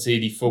gedog jy gaan sê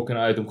die fucking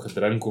uit om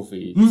gedrink of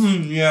iets.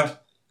 Ja.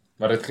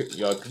 Maar dit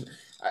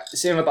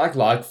sê wat ek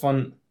like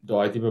van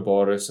daai tipe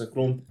bar is 'n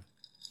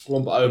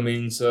klomp ou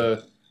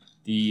mense,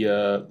 die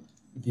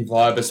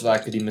vibe is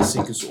lekker, die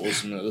musiek is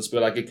awesome, hulle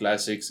speel lekker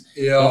classics.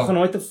 Ja. Daar gaan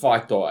nooit 'n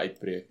fight daar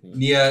uitbreek nie.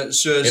 Nee,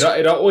 soos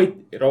het daar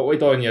ooit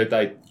daar in jou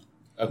tyd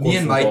 'n nie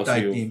in my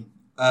tyd nie.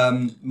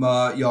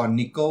 Maar ja,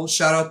 Nicole,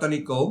 shout out aan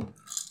Nicole.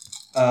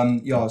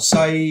 Ja,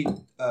 sy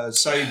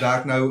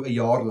werk nou 'n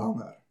jaar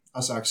langer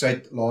as ek. Sy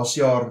het laas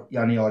jaar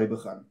Januarie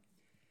begin.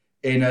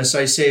 En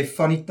sy sê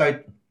van die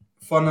tyd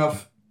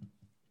vanaf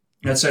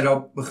dat sy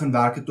daar begin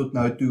werk het tot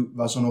nou toe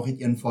was daar nog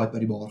net een fight by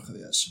die bar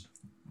gewees.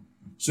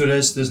 So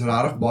dis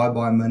regtig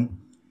baie min.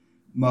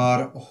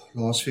 Maar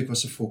laasweek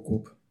was 'n fok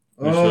op.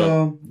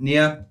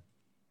 Nee.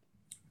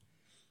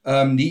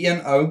 Die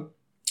een ou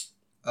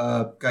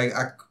kyk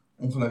ek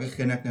ongelukkig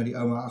ken ek nou die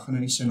ou, maar ek gaan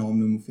nou nie sy naam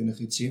noem of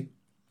enigiets sê.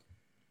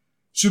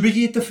 So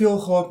bietjie te veel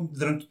gehad om te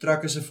drink, toe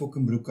trek is 'n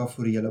fucking broek af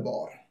vir die hele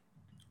bar.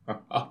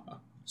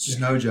 Soos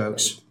no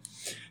jokes.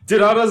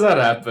 Dude, how does that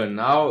happen?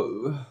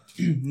 Nou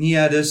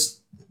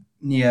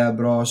nee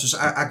bro, soos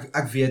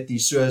ek weet nie,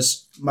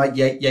 soos maar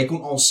jy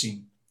kon al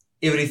sien.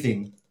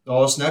 Everything.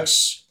 Daar's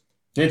niks.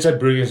 Net sy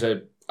broek en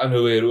sy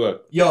underwear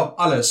ook. Ja,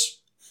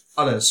 alles.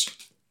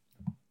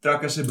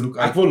 Trek as sy broek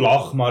uit. Ek wil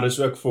lag, maar dis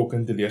ook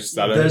fucking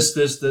teleurstellend.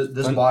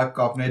 Dis baie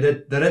kak, nee.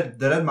 Dit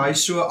het my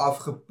so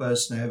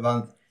afgepis, nee,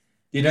 want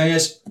die ding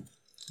is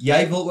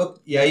jy wil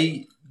ook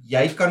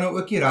jy kan nou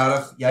ook nie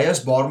regtig, jy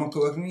as barman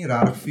kan ook nie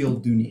regtig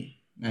veel doen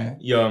nie, nee.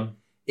 Ja.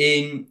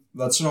 En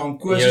wat se naam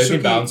Koos is ook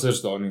nie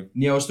bouncers daar nie.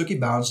 Nee, ons het ook nie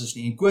bouncers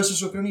nie. En Koos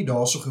is ook nou nie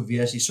daarso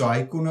gewees nie, so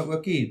hy kon nou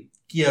ook nie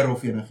keer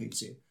of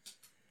enigiets sê.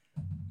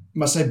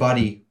 Maar sy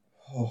buddy,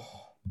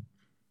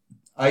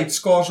 hy het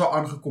skaars al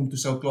aangekom toe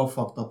sou klaar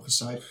fucked up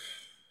gesê.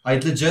 Hy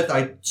het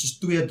soos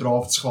 2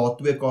 drafts gehad,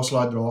 2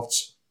 Castle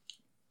drafts.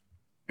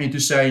 En toe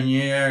sê hy,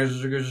 nee,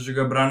 soos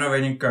ek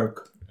brandewyn en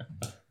coke.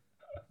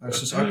 Ek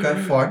sê, okay,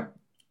 fine.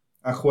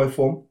 Ek gooi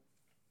vir hom.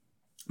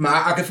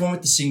 Maar ek het vir hom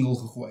met 'n single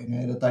gegooi,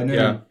 nee, dat hy nou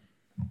ja.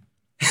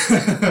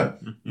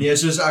 Nee,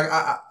 soos hy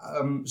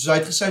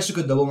het gesê soek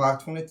 'n dubbel, maar ek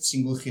het vir hom net 'n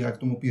single gee, ek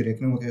het hom op die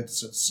rekening ook het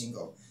 'n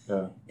single.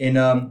 Ja. En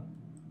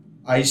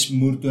hy's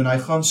moer toe en hy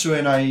gaan so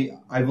en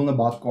hy wil na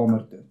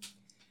badkamer toe.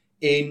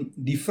 En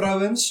die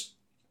vrouens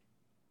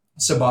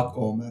se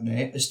badkamer,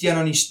 nê, is teen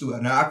aan die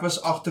stoor. Nou ek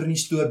was agter in die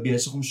stoor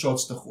besig om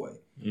shots te gooi.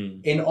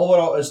 En al wat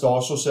daar is,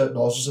 daar's soos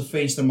 'n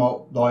venster, maar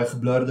daai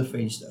geblurde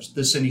vensters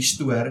tussen die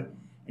stoor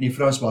en die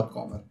vrouens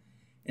badkamer.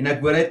 En ek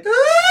hoor dit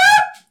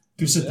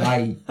toe sit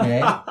hy, nê.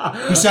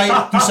 Toe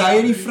sy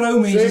in die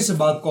vroumense se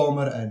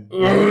badkamer in.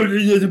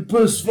 Jy het 'n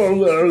pisval.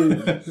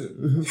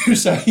 Toe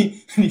sy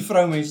in die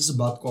vroumense se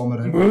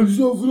badkamer in. Wat is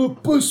daar vir 'n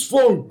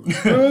pisval?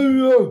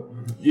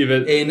 Jy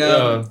weet. En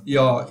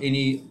en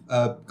die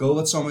girl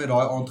wat saam met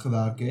daai aand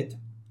gewerk het,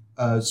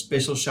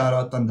 special shout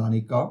out aan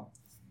Danica.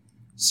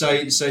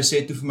 Sy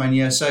sê toe vir my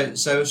nee, sy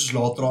was soos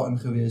laat daar in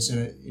gewees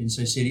en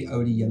sy sê die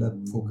ou die hele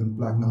fucking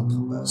plek nat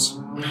gepis.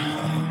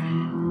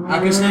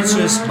 Ek is net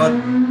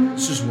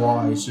soos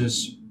why,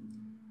 soos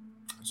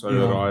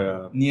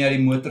raai. Nee,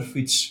 die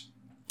motorfiets.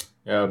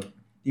 Ja.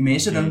 Die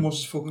mense dink ons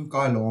is fucking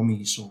Kyalami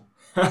hierso.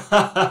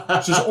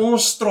 Soos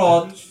ons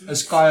straat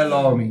is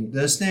Kyalami.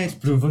 Dis net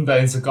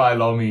Bloemfontein se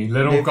Kyalami,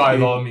 Little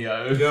Kyalami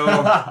ou.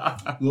 Ja,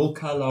 Little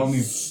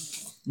Kyalami.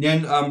 Nee,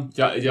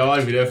 ja,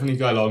 ek video van die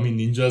Kyalami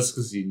ninjas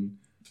gesien.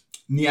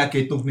 Nee, ek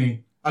het nog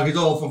nie. Ek het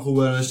al van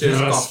gehoor en hulle sê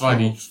dis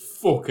funny.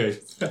 Fuck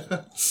it.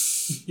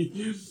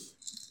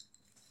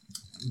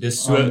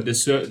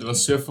 Dit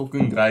was so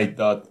fucking great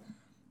dat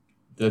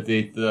dit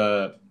het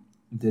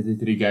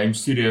die game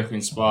studio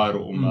geïnspireer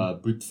om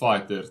Boot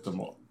Fighter te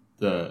maak.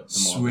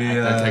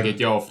 Ek het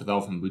jou al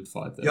vertel van Boot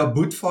Fighter. Ja,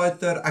 Boot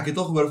Fighter, ek het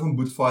al gehoor van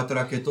Boot Fighter,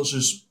 ek het al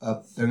soos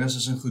dinge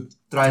soos in goed,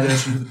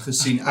 trailers en goed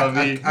gesien.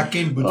 Ek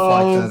ken Boot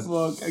Fighter.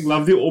 Fuck, ek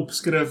love die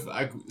opskrif.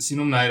 Ek sien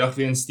hom nydag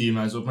weer in Steam,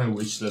 hy's op my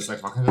wishlist.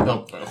 Ek wag net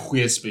op 'n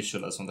goeie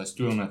specialist want hy's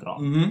R200.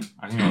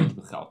 Ek het nie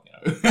te geld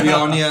nie.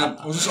 Ja nee,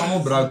 ons is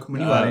almal broke,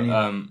 moenie worry nie.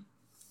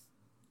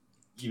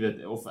 Jy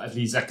weet, of at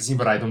least ek is nie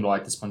bereid om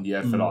daai te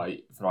spandeer vir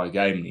daai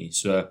game nie.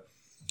 So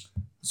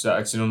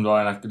ek sien hom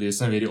daai en ek lees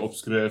nou weer die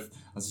opskrif.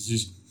 As jy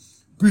soos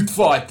Boot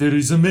Fighter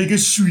is a mega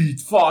sweet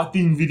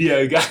fighting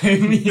video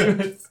game.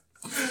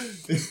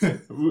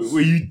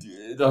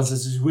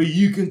 where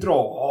you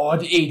control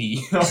hard Eddie.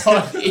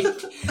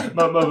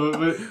 maar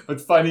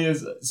wat funny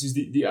is, soos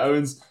die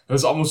ouens, dat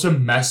is allemaal so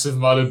massive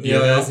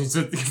bene, is nie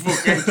so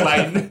fucking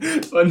klein,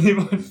 van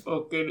niemand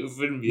fucking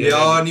oefen bene.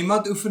 Ja,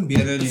 niemand oefen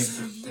bene nie.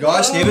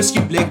 Guys, never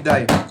skip leg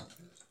day.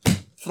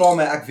 Vra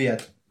my, ek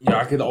weet.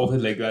 Ja, ek het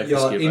altyd leg day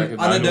geskip, ek het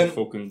nou nog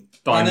fucking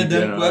tiny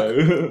bene.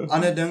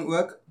 Ander ding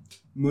ook,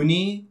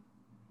 moenie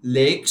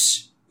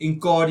legs en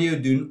cardio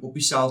doen op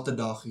dieselfde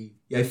dag nie.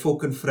 Jy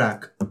fucking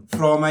vrek.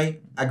 Vra my,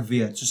 ek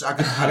weet. Soos ek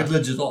het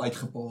legit al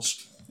uitgepas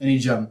in die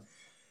gym.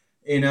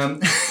 En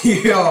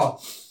ja.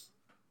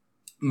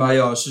 Maar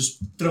ja, soos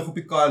terug op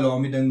die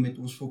Kyalami ding met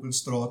ons fucking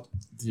straat.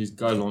 Die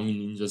Kyalami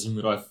ninjas, jy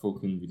moet daai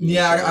fucking video.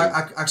 Nee,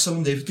 ek sal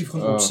hom definitief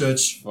gaan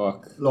opsearch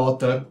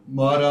later.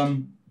 Maar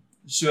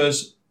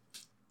soos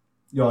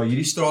ja,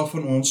 hierdie straat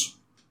van ons,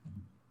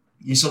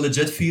 jy sal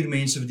legit 4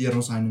 mense wat deur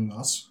ons heining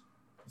was.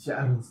 Is jy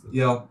ernstig?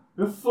 Ja.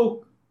 The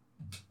fuck?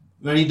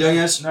 Nou die ding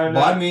is,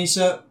 baie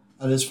mense,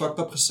 hulle is fucked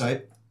up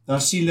gesyp,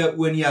 dan sien hulle,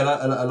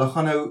 hulle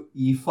gaan nou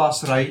hier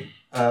vasry,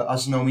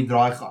 as hulle nou om die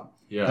draai gaan.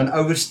 Dan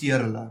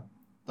oversteer hulle,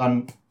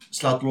 dan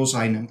slaat los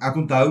heining. Ek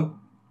onthou,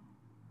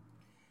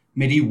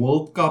 met die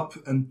World Cup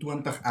in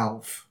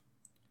 2011,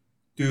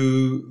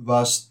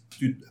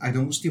 ek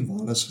dink ons teen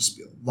Wallis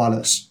gespeel,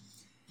 Wallis.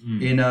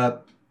 En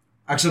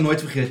ek sal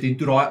nooit vergeet, en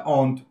toe daai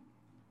aand,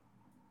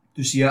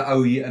 toe sien jy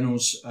ou hier in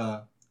ons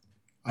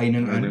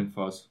heining in.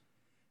 Vast.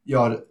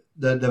 Ja,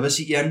 dit was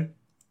die een,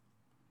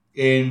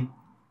 en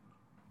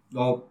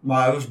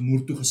maar hy was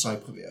moer toe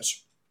gesyp gewees.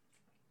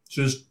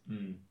 Soos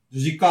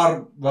die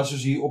kar was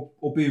soos hier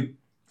op die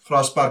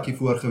grasparkie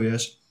voor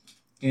gewees,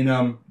 en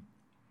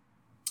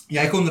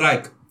jy kon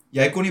ruik,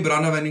 jy kon die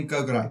brandewyn en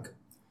coke ruik.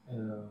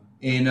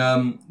 En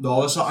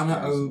daar was 'n ander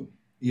ou,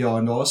 ja,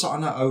 en daar was 'n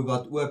ander ou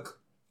wat ook,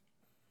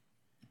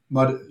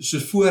 maar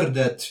soos voor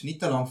dit, nie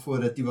te lang voor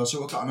dit, die was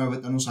ook 'n ander ou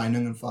wat in ons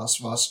heining en vas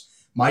was,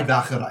 maar hy het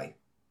weggery.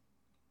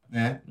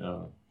 Nee?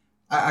 Ja.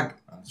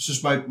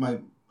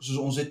 Soos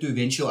ons het toe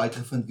eventueel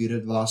uitgevind wie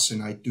dit was,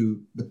 en hy toe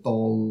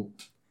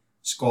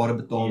skade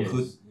betaal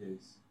goed.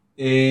 Yes.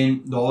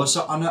 En daar was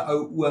 'n ander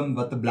ou oom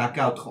wat 'n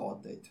blackout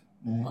gehad het.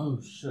 Nee?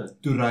 Oh shit.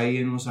 Toe ry hy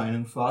in ons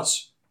heining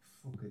vas.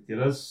 Fuck it,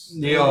 jy is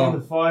in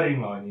the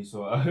firing line hier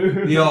so.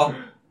 Ja.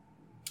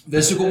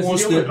 Dis hoekom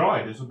ons dis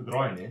op 'n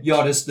draai, nee.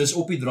 Ja, dis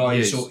op die draai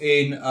hierso,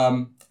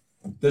 en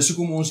dis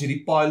hoekom ons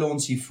hierdie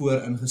pylons hier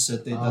voor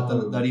ingesit het,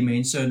 dat die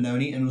mense nou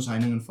nie in ons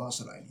heining en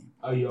vasry nie.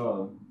 Oh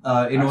ja.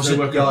 En ons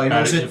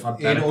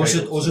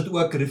het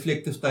ook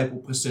reflective tape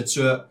opgesit,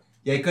 so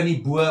jy kan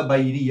nie bo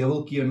by hierdie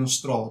heuweltjie in ons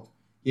straat,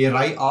 jy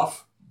ry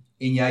af,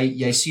 en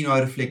jy sien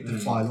daai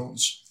reflective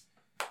pylons.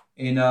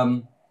 En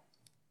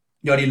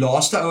ja, die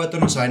laaste ou wat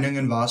in ons heining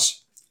in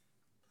was,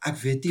 ek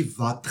weet nie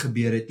wat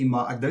gebeur het nie,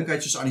 maar ek dink hy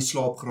het soos aan die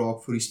slaap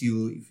geraak voor die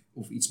stuur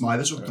of iets, maar hy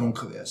was ook dronk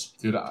gewees.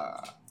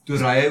 Toe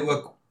ry hy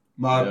ook,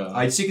 maar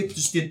hy het seker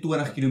teen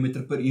 20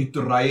 km/h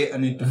toe ry hy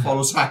in en toe val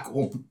ons hek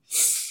om.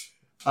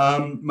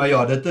 Maar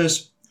ja, dit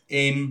is,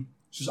 En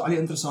soos al die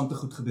interessante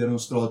goed gebeur in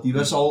ons straat. Hier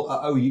was al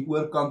 'n ou hier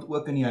oorkant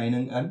ook in die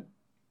heining in.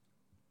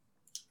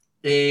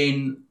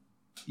 En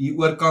hier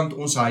oorkant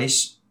ons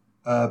huis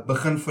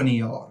begin van die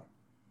jaar.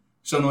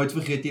 Ek sal nooit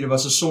vergeet hier,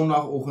 was 'n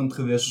Sondagoggend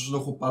gewees, ons was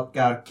nog op pad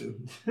kerk toe.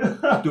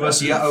 Toe was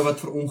hier 'n ou wat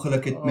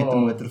verongeluk het met 'n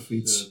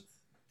motorfiets.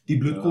 Die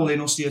bloedkol lê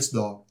nog steeds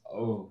daar.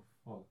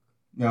 Fuck.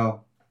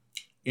 Ja.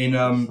 En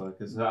Fuck,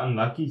 is 'n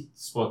unlucky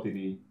spot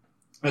hierdie.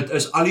 dit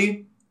is al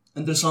die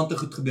interessante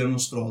goed gebeur in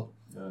ons straat.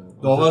 Ja,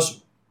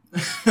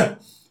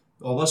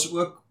 Daar was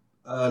ook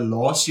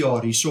laas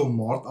jaar hierso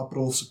Maart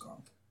April se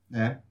kant,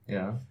 né?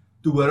 Ja.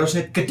 Toe hoor ons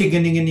net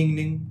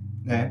kitting-ding-ding-ding,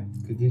 né?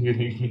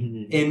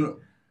 En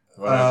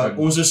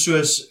ons is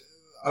soos,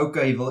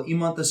 okay, wil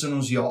iemand is in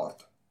ons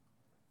yard.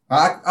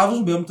 Maar ek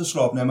was by hom te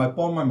slaap, né? My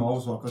pa en my ma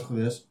was wakker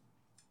gewees.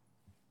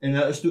 En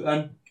hulle is toe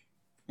in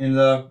en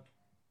hulle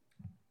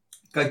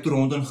kyk toe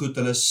rond en goed,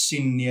 hulle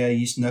sien nee,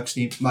 hier's niks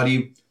nie, maar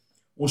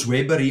ons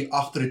Webber hier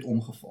agter het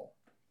omgeval.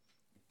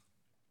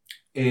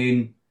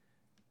 En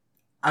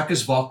ek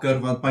is wakker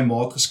want my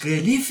ma het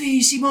geskree, "Liefie,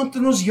 is iemand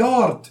in ons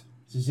yard?"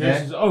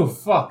 Soos, oh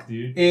fuck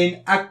dude.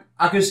 En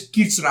ek is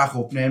kiets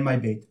regop, nee, in my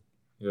bed.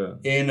 Ja.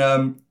 En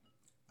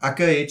ek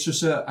het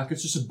soos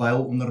 'n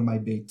byl onder my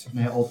bed,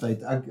 nee,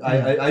 altyd.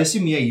 Hy is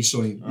nie meer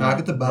hierso nie. Maar ek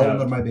het 'n byl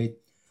onder my bed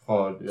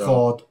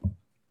gehad.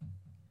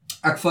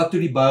 Ek vat toe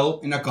die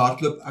byl en ek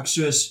hardloop, ek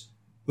soos,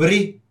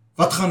 hoorie,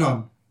 wat gaan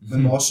aan? My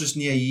ma soos,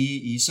 nee,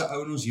 hier's 'n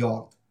ou in ons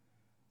yard.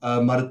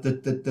 Maar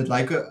dit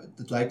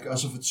lyk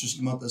asof dit soos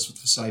iemand is wat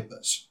gesyp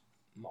is.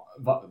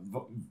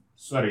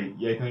 Sorry,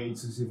 jy het nou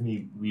iets gesê van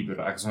die Weber,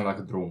 ek is nou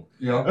lekker dronk.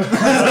 Ja.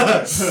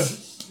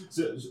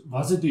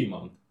 Was dit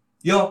iemand?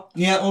 Ja,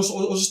 nee, ons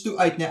is toe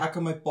uit, nee, ek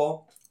en my pa.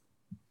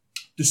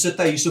 Toe sit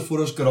hy hierso voor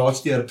ons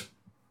garage deur,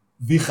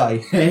 wieg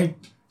hy,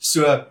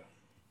 so,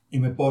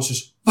 en my pa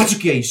soos, wat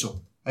soek jy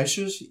hierso? Hy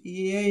soos,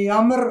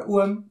 jammer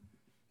oom,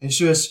 hy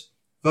soos,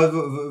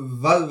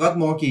 wat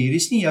maak jy hier,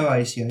 is nie jou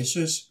huisie, hy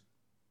soos,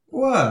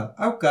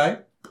 okay,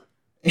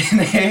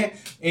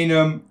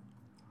 en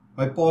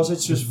my pa sê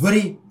soos,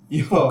 hoorie,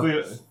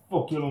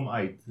 Fok jy hom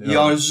uit.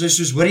 Ja,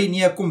 soos, hoorie,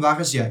 nee, kom weg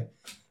as jy.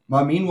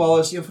 Maar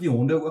meanwhile is een van die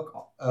honde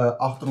ook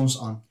agter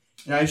ons aan.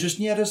 En hy soos,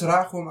 nee, dis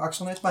reg oom, ek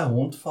sal net my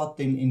hond vat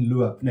en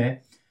loop,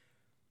 né?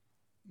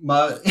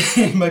 Maar,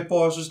 en my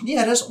pa soos,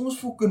 nee, dis ons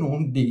fucking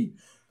hond die.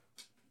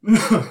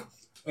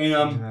 En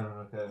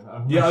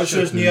die ou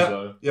soos, nee,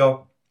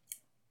 ja,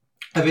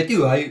 ek weet nie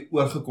hoe hy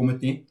oorgekom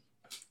het nie.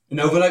 En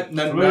nou wil ek,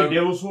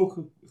 die was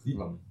ook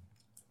lang.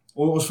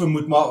 Ons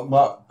vermoed,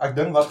 maar ek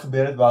dink wat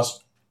gebeur het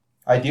was,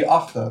 hy het hier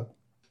agter,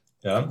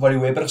 waar die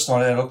Webber gestaan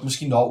het, en hy het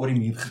miskien daar oor die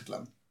muur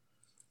geklim.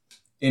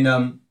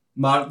 En,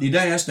 maar die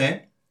ding is,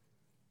 nee,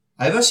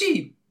 hy was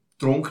nie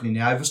dronk nie,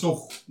 hy was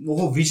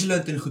nogal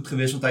vigilant en goed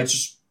geweest, want hy het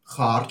soos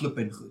gehardloop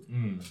en goed.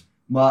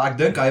 Maar ek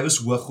dink hy was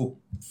hoog op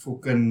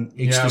fucking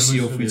ecstasy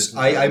of iets.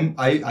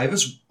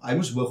 Hy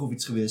moes hoog op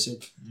iets geweest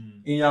het.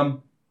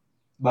 En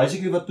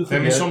basically wat toe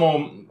gebeur. Hy is sommer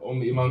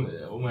om iemand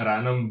om 'n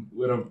random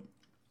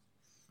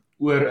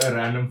oor 'n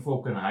random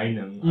fucking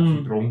heining as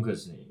hy dronk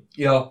is nie.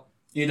 Ja,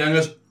 die ding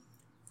is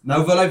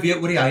nou wil hy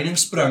weer oor die heining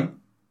spring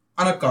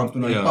aan die kant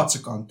toe na die pad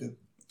se kant toe.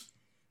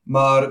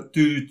 Maar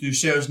toe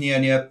sê ons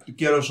nee, toe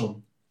keer ons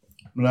hom.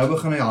 Maar nou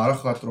begin hy hare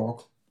glad raak.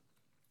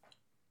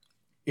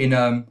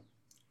 En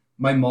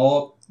my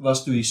ma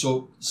was toe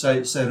hierso,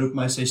 sy roep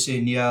my, sy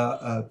sê nee,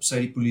 sy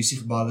het die polisie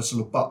gebel,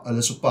 hulle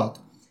is op pad.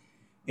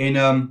 En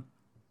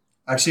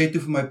ek sê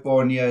toe vir my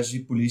pa, nee,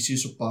 die polisie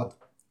is op pad.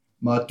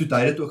 Maar toe het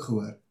hy dit ook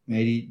gehoor,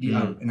 nee, die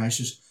ou, en hy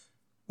soos,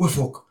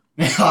 fok,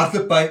 nee,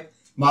 hardloop hy,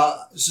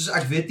 maar soos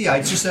ek weet nie, hy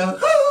het soos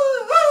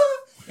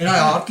en hy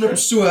hardloop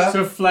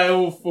so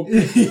flail fok.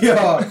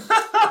 Ja,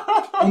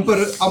 amper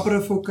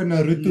 'n fucking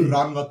Naruto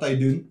run wat hy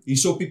doen,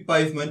 hierso op die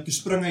pavement, toe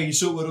spring hy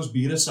hierso oor ons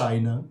bure se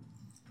heining.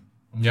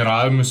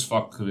 Ja, hy moes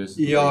fuck gewees.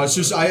 Ja,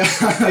 soos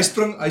hy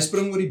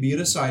spring oor die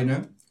bure se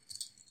heining,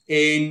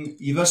 en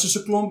hier was soos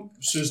 'n klomp,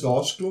 soos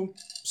daar's klomp,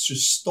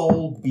 soos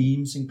staal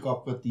beams en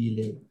kap wat hier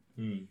lê.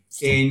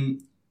 En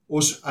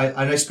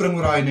hy spring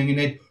oor daai ding en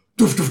net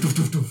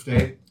toef,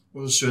 hè.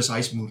 Ons soos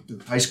hy's moer toe.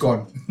 Hy's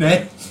gaan,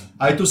 né?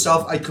 Hy het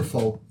homself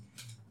uitgeval.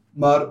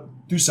 Maar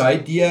toe hy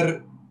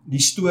deur die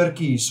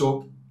stoortjie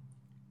hierso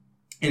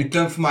en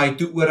klim vir my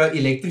toe oor 'n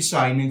elektriese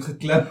heining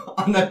geklim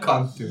aan die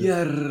kant toe.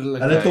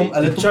 Heerlik. Hulle het hom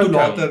toe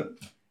later.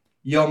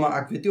 Ja,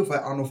 maar ek weet nie of hy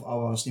aan of af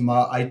was nie,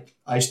 maar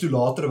hy's toe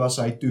later was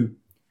hy toe.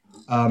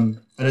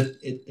 Hulle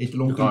het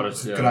hom toe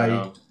gekry.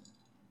 Ja.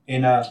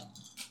 En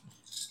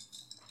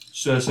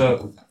soos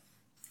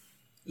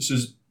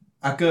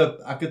ek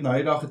het nou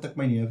die dag het ek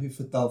my neefie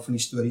vertel van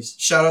die stories.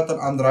 Shout out aan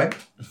Andrei.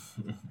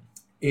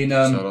 En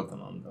Shout out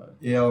aan Andrei.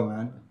 Ja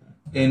man.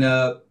 En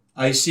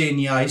hy sê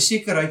nee, hy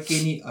seker hy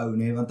ken die ou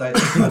nê, want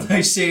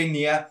hy sê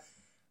nee.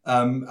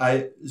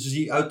 Hy soos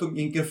die ou het hom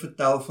een keer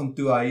vertel van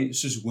toe hy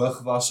soos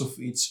hoog was of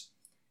iets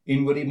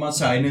en oor iemand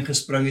se heining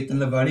gespring het en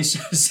hulle wou nie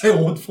sy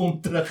hond vir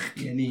hom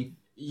teruggee nie.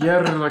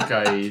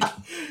 Heerlikheid.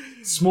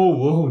 Small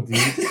world,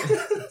 dude.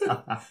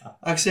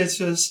 Ek sê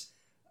soos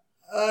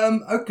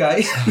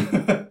okay.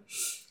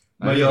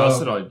 Maar ja,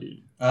 was raai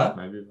dude. Huh?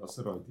 Maybe was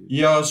raai dude.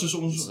 Ja, soos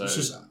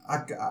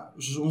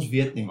ons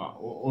weet nie. Maar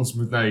ons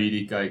moet nou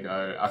hierdie kyk.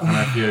 Ek gaan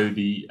nou vir jou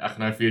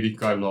die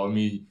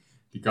Kailami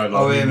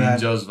man.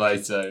 Ninjas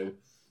wys.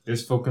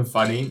 Dis fucking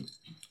funny.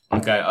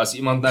 Okay, as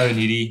iemand nou in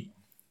hierdie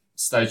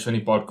stage van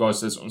die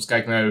podcast is, ons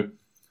kyk nou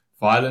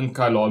Violent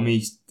Kalami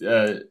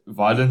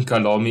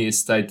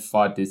Estate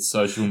Fight It's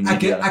Social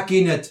Media. Ek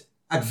ken dit.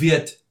 Ek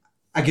weet.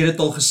 Ek het dit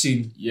al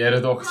gesien. Jy het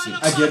dit al gesien.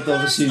 Ek het dit al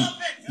gesien.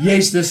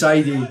 Yes, dis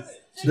hy die.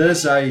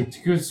 Dis hy.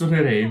 Ek is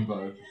sonder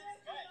rainbow.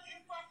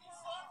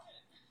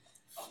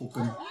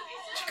 Fucking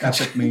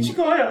kapit man.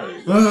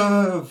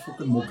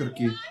 Fucking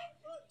mokkertjie.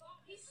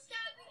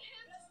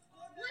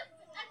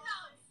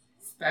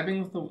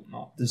 Stabbing with the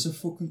no. Dis 'n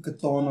fucking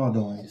katana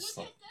daai.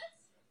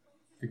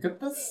 Look at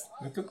this.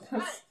 Break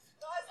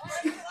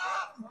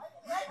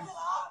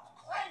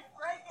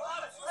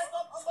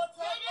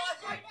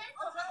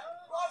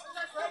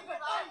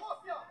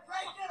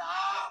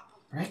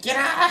it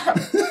up!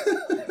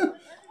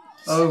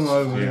 Oh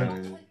my god. Yeah.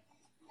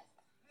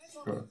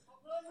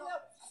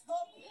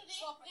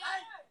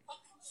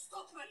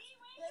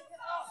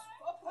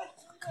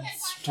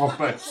 Stop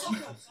it.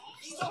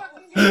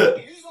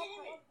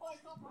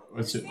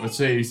 Wat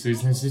sê jy?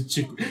 Soos net 'n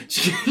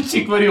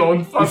chick wat die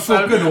hond Die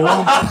fucking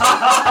hond.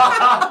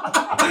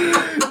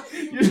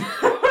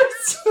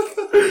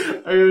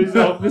 Ek het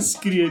self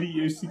geskree die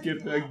eerste keer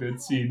toe ek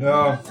dit sien.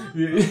 Ja.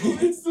 Dit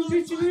is so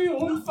net die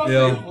hond van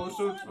Ja. die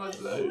borsel van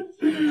sy.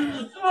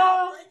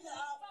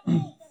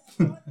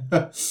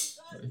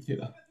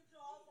 Ja.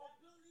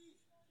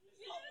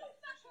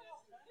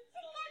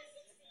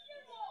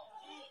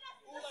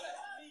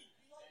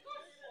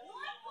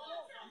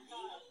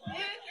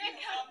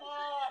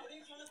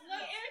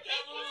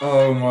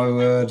 Oh my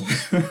word.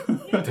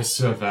 Dit is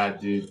so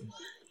bad, dude.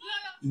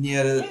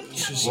 Nee, dit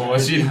is Wat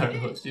was jy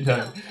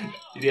nou?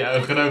 Hierdie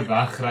ou gaan nou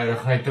wegry, dan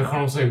gaan hy terug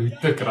gaan om sy hoed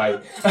te kry.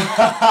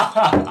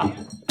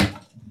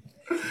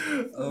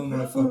 Oh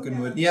my fucking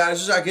word. Ja,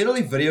 soos ek het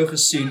al die video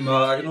gesien,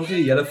 maar ek het nog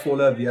nie die hele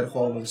volle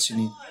weergawe gesien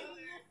nie.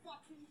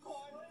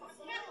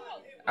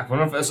 Ek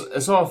wonder of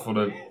is al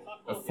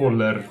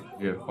voller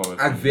weergawe.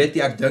 Ek weet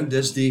nie, ek dink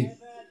dis die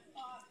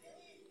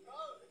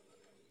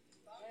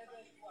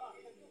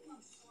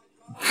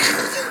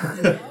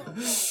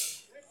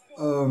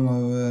Oh my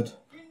word.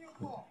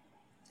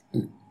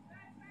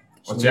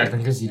 Wat jy ek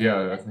dink is hierdie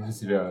ou.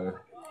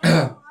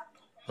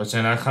 Wat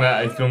jy nou gaan hy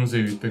uitkom om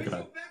sy hoed te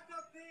kry.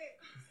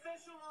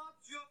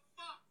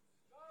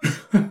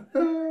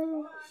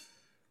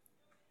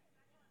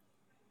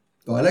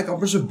 Daai lyk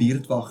amper so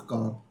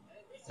buurtwagkar.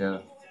 Ja.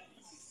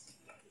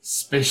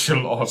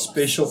 Special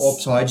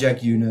Ops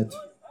hijack unit.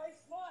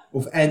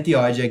 Of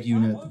anti-hijack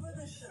unit.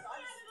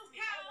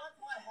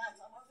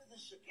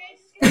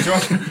 I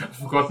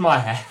forgot my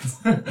hat.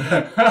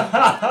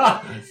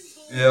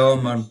 Ja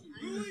man.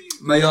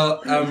 Maar ja,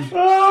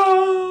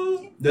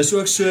 dis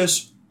ook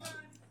soos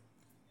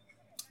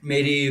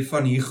met die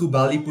van Hugo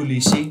bel die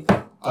polisie.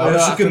 Daar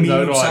is ook 'n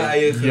meme op sy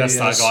eie gewees.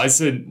 Ja,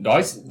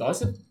 daai's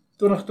 'n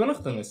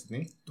 2020 ding is dit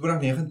nie?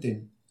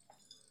 2019.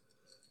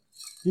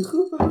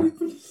 Hugo bel die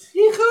polisie.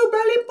 Hugo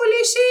bel die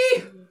polisie.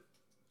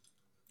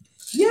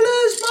 Julle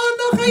is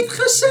maandag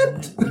uitgesit.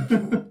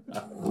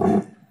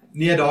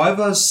 Nee, daai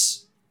was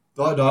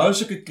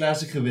ook 'n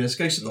klassiek geweest.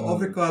 Kyk,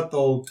 Suid-Afrika het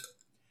al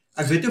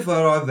ek weet of jy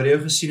daai video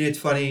gesien het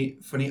van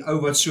die ou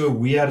wat so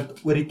weird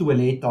oor die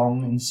toilet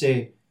hang en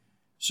sê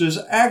soos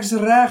ek's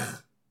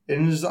reg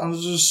en is dan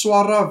so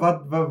swarra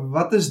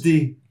wat is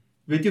die?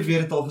 Weet jy of jy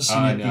dit al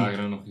gesien het? Ja, ek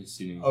het nog nie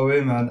gesien nie. Oh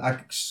hey man,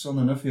 ek sal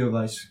nou vir jou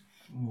wys.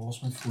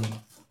 Waar's my foon?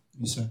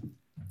 Hierso.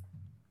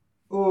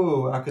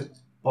 Oh, ek het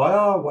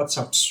baie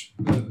WhatsApps.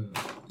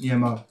 Nee,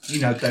 maar nie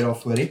nou tyd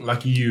daarvoor nie.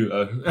 Lucky you.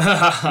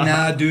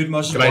 Nah, dude,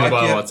 maar so kry nie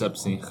baie keer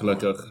WhatsApps nie,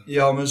 gelukkig.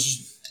 Ja, maar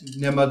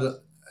nee, maar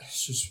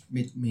soos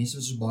met mense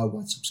wat so baie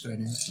WhatsApps kry,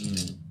 nee.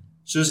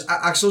 Soos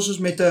ek sal soos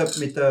met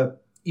 'n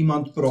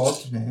iemand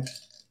praat, nee.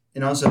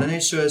 En dan is hulle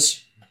net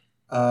soos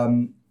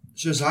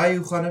soos hy,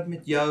 hoe gaan dit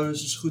met jou?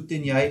 Soos goed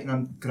en jy en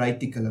dan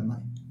kritik hulle my,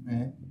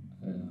 nee.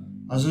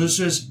 As hulle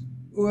soos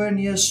o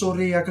nee,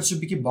 sorry, ek het so 'n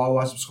bietjie baie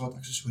WhatsApps gehad.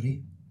 Ek sê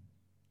sorry.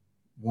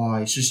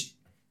 Why? Soos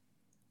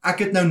ek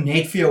het nou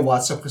net vir jou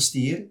WhatsApp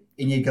gestuur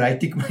en jy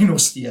kritik my nog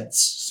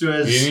steeds.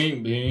 Soos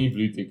Ben jy nie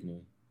blue-tick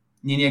nie?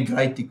 Nee,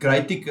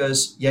 kritik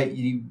is jy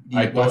die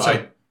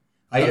WhatsApp.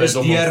 Hy is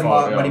deur,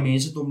 maar die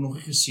mense het hom nog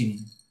nie gesien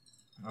nie.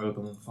 Hulle het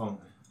hom ontvang.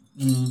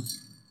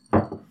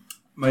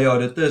 Maar ja,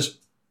 dit is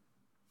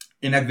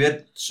en ek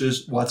weet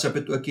soos WhatsApp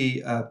het ook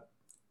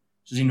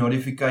soos die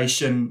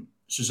notification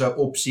soos 'n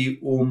opsie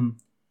om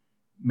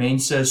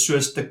mense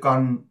soos te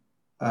kan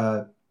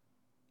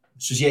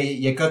soos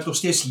jy kan dit nog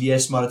steeds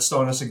lees, maar dit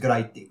staan as 'n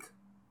kritik.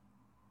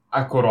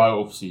 Ek hoor daai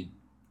opsie.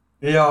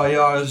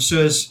 Ja,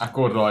 soos ek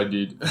hoor daai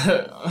dude.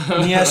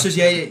 Nee, soos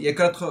jy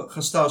kan dit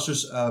gestel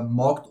soos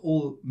marked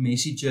all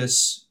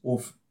messages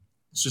of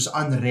soos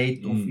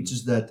unread of iets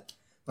soos dit.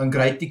 Dan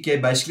kritik jy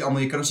basically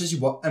almal. Jy kan soos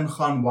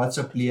ingaan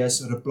WhatsApp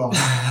lees, reply,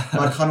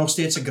 maar dit gaan nog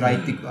steeds 'n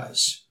kritik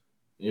wys.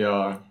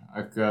 Ja,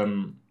 ek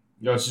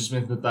Ja, soos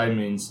met party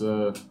mense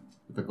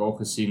het ek al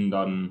gesien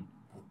dan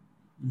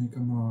Nee,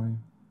 kom maar.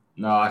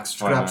 nou ek's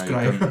fine. Scraps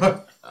kry.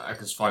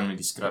 Ek is fine met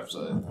die scraps.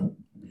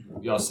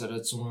 Ja, so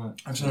dit sommer.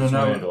 Ek sal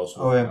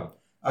nou ja.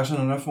 Ek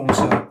sal nou vir ons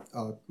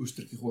 'n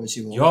oestertjie gooi as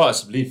jy wil. Ja,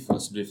 asseblief,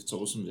 dit sou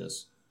awesome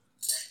wees.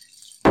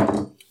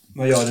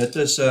 Maar ja, dit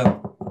is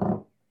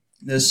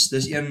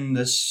dis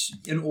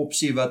een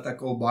opsie wat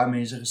ek al baie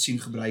mense gesien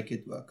gebruik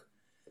het ook.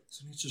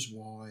 Dis net soos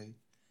why.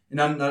 En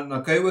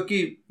dan kan jy ook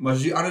nie, maar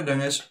soos die ander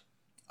ding is,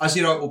 as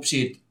jy daai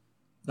opsie het,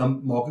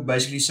 dan maak dit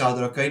basically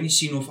dieselfde. Dan kan jy nie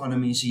sien of ander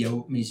mense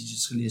jou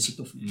messages gelees het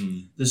of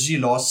nie. Dis soos die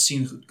laaste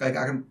sien goed. Kyk,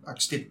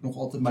 ek steek nog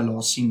altyd my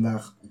laaste sien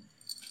weg.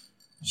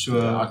 So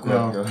ja.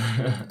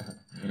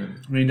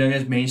 Maar die ding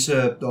is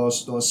mense,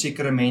 daar's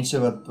sekere mense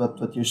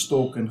wat jou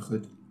stalk en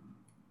goed.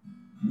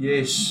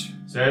 Yes.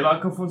 So jy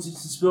like of ons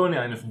iets te speel aan die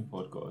einde van die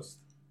podcast?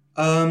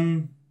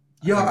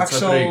 Ja, ek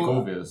sal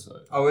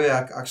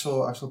ja, ek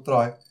sal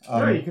try.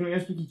 Ja, jy kan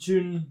eers 'n bietjie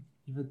tune,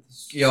 jy weet.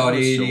 Ja,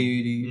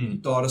 die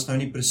gitaar is nou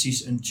nie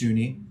presies in tune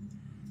nie.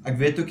 Ek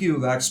weet ook nie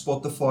hoe werk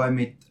Spotify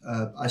met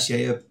as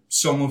jy 'n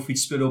song of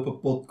iets speel op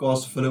 'n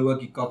podcast of hulle ook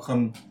die kak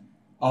gaan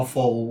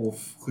afval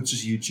of goed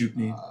soos YouTube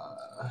nie.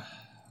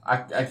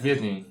 Ek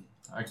weet nie.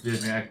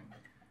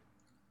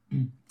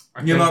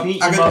 Ja, maar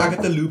ek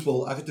het 'n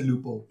loophole. Ek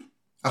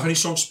gaan die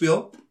song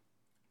speel.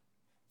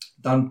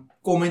 Dan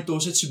comment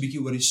ons net so 'n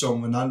bietjie oor die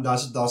song en dan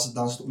dan's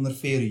dit onder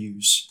fair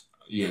use.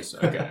 Yes,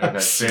 okay,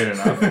 fair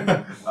enough.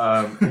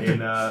 En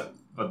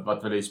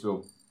wat wil jy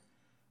speel?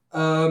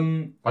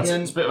 Wat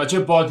is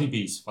jou party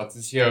piece? Wat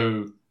is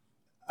jou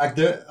ek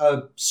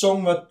 'n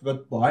song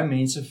wat baie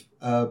mense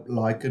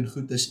like en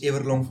goed is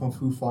Everlong van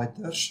Foo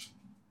Fighters.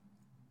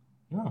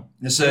 Ja.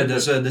 Dis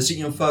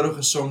 'n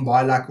eenvoudige song,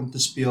 baie lekker om te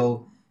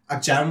speel.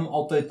 Ek jam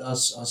altyd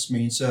as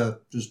mense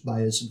soos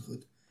by is en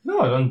goed.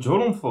 Ja, dan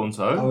join hom vir ons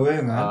hou. Oh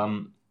ja,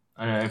 man.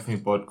 En ek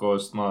vind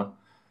podcast, maar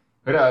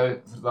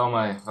vertel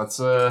my, wat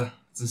se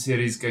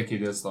series kyk jy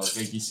deesdae?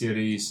 Kyk jy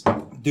series?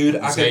 Dude,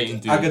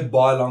 ek het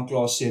baie lank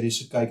klaar series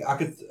gekyk. Ek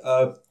het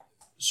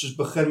soos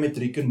begin met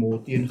Rick and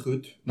Morty en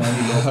goed, nou in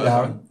die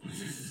lockdown.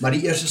 Maar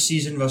die eerste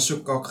season was so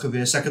kak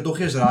geweest. Ek het nog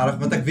eers rarig,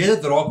 want ek weet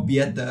dit raak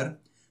beter,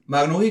 maar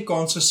ek het nog nie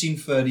kans gesien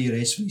vir die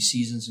res van die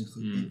seasons en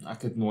goed.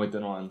 Ek het nooit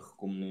in daai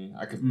ingekom nie.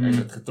 Ek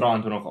het getraai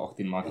in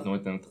 2018, maar ek het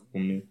nooit in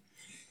gekom nie.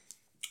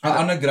 'n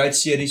Ander great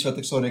series wat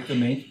ek sal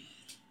recommend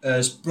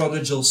is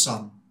Prodigal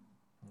Son.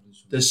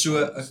 Dis so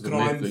 'n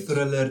crime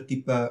thriller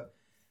tipe.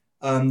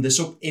 Dis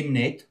op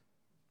Mnet.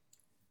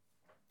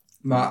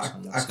 Maar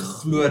ek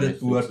glo dit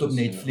behoort op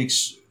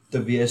Netflix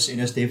te wees en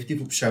is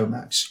definitief op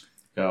Showmax.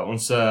 Ja,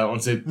 ons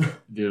het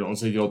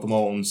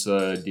heeltemal ons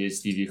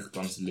DStv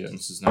gekanselleer.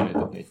 Ons is nou net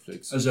op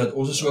Netflix. Is dit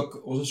ons is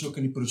ook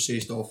in die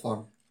proses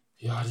daarvan.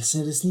 Ja,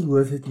 dis nie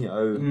worth it nie,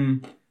 ou.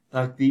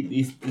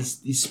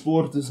 Die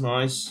sport is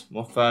nice,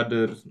 maar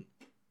verder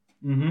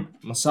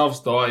maar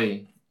selfs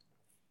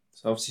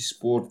die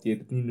sport, jy het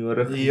dit nie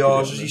nodig.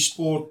 Ja, soos die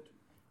sport,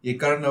 jy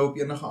kan dit nou op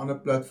enige ander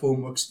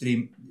platform ook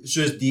stream,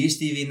 soos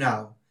DStv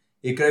Now.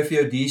 Jy kry vir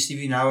jou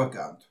DStv Now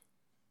account.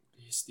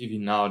 DStv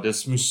Now,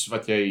 dis moes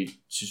wat jy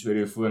soos oor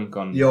jou foon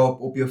kan. Ja,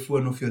 op jou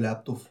foon of jou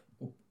laptop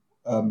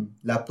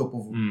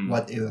of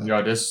whatever.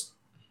 Ja, dis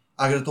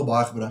ek het dit al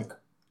baie gebruik.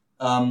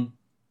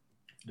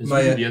 Dis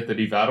maar beter,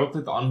 die wêreld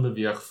het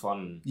aanbeweeg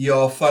van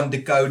van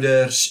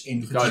decoders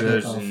en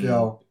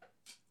ja.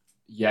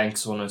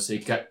 Yanks on us,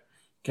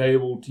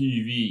 cable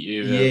TV.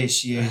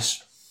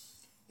 Yes.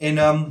 En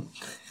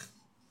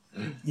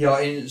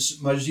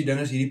maar dus die ding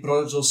is hierdie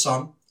Prodigal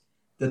Son,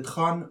 dit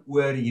gaan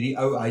oor hierdie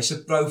ou, hy's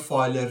 'n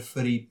profiler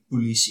vir die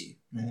polisie,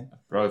 né?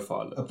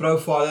 'n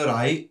profiler,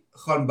 hy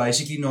gaan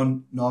basically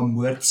na 'n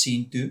moord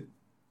scene toe.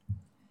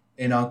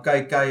 En dan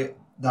kyk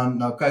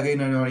hy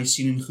na die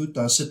scene en goed,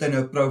 dan sit hy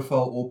nou 'n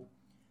profile op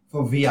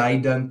van wie hy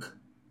dink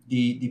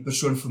die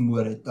persoon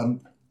vermoor het.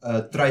 Dan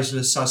trace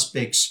hulle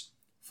suspects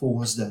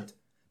volgens dit.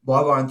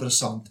 Baie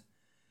interessant.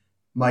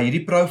 Maar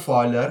hierdie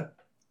profiler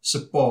se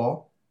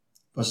pa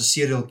was 'n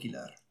serial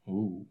killer.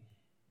 Ooh.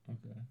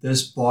 Okay.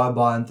 Dis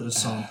baie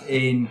interessant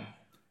en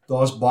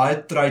daar's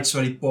baie traits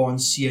wat die pa en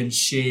seun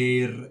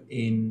share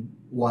en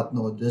what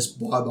not. Dis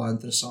baie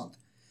interessant.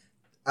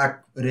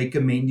 Ek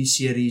recommend die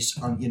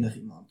series aan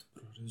enigiemand.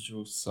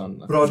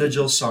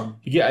 Prodigal Son.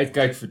 Ek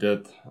uitkyk vir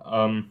dit.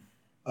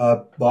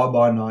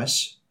 Baie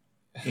nice.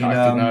 En ek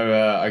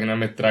het nou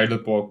met Trailer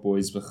Park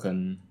Boys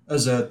begin.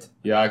 Is dit?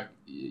 Ja,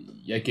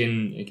 jy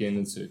ken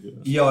dit seker.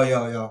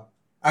 Ja.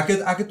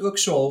 Ek het ook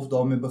so half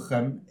daarmee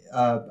begin.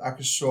 Ek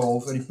is so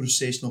half in die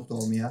proses nog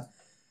daarmee.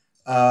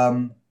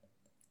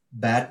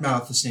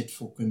 Badmouth is net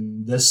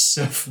fucking dis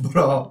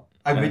bra.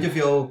 Ek weet of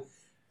jy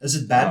is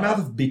dit Badmouth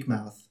of Big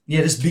Mouth?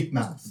 Nee, dis Big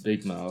Mouth.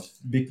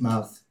 Big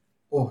Mouth.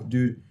 Oh,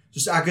 dude.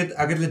 Dus ek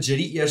het legit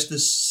die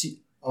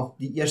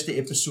eerste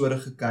episode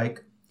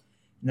gekyk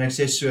en ek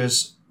sê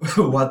soos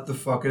what the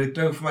fuck, en ek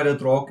klink vir my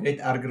dit raak net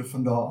erger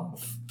van daar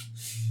af.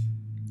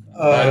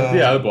 Ek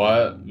hou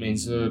baie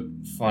mense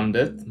van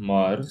dit,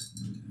 maar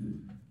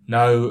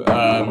nou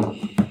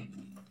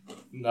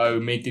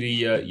met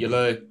hierdie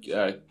hele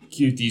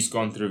cuties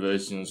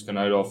controversy, ons kan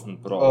nou daarvan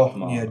praat,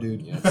 maar nee,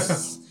 dude.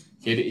 Yes.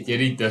 Het jy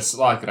die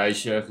dislike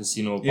ratio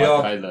gesien op die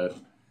trailer?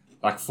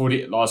 Like voor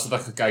die laaste wat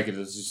ek gekyk het,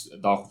 dis soos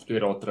 'n dag of 2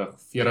 dae terug,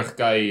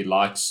 40k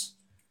likes,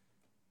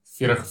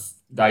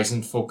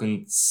 40,000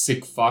 fucking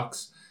sick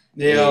fucks,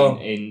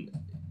 en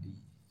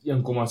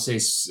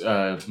 1,6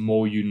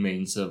 miljoen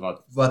mense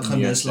wat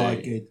gaan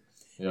dislike het.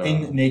 Ja.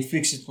 En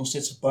Netflix het nog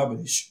steeds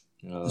gepublish.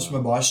 Dis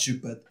my baie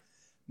stupid.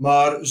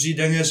 Maar so die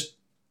ding is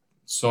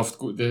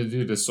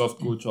the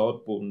softcore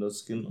child porn,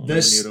 dis geen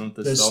manier om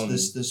te staan.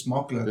 Dis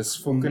maklik. Dis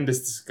fucking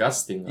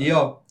disgusting.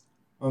 Ja.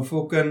 Maar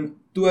fucking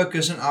toe ek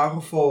is in elk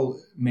geval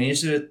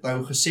mense het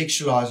nou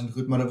gesexualize en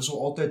goed, maar dit was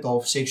al altyd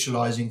half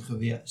sexualizing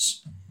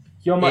gewees.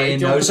 Ja, maar en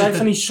ek het baie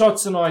van die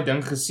shots in daai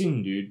ding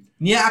gesien, dude.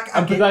 Nee,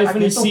 ek baie van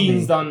die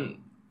scenes dan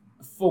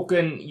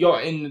fucking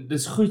en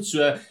dis goed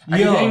so. Ek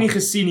het nie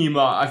gesien nie,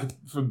 maar ek het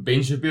vir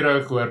Ben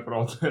Shapiro gehoor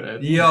praat oor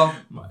dit. Ja.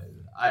 Maar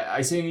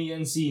hy sê nie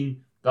een scene,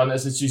 dan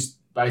is dit soos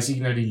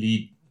basically nou die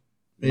lead.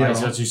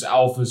 Maar wat soos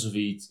 11 is of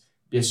iets.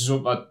 Besig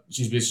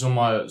om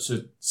maar so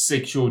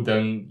sexual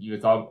ding, jy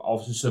weet al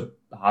so 'n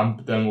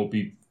hump ding op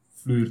die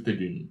vloer te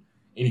doen.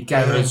 En die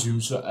camera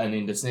zoom so in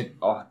en dit's net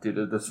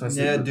dude, dit is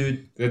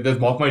dit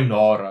maak my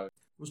nar.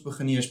 Ons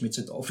begin nie eers met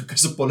Suid-Afrika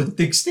se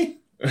politics nie.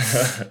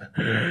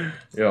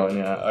 Ja,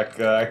 nee,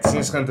 ek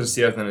is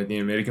geïnteresseerd in dit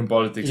nie. American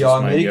politics is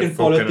American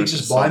politics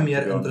is baie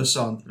meer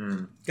interessant.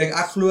 Kyk,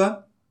 ek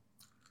glo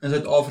in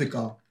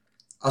Suid-Afrika,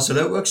 as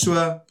hulle ook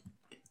so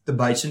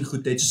debates en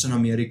goed het soos in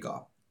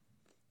Amerika,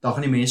 dan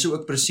gaan die mense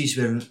ook presies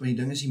weer, maar die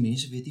ding is die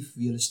mense weet nie vir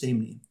wie hulle stem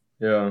nie.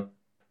 Ja.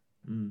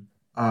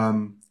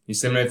 Jy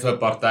stem net vir 'n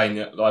party,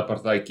 daai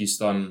party kies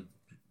dan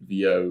wie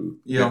jou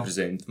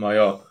represent,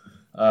 maar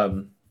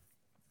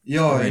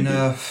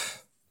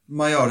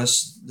maar ja,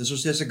 dis nog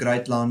steeds 'n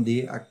great land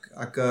die ek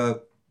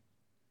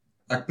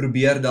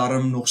probeer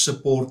daarom nog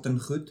support en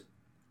goed.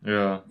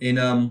 Ja.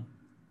 En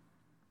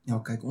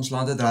kyk, ons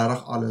land het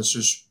regtig alles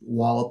soos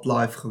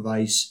wildlife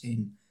gewys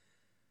en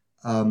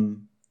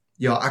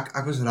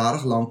ek was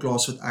regtig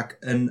lanklaas wat ek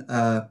in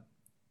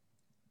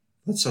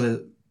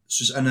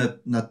soos in 'n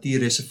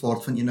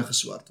natuurreservaat van enige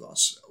soort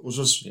was. Ons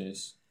was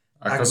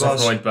Ek was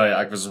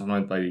nog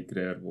nooit by die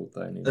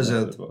Creerwoudtuin nie. Is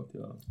dit?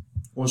 Ja.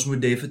 Ons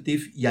moet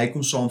definitief, jy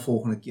kom saam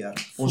volgende keer.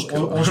 Ons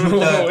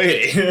moet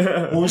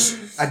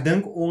ek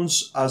dink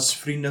ons as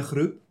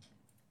vriendegroep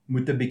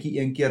moet 'n bietjie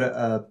een keer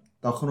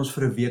dan gaan ons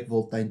vir 'n week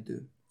Wildtuin toe.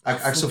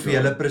 Ek sal vir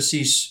julle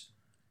presies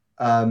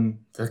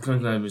dit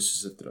klink nou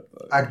soos 'n trip.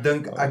 Ek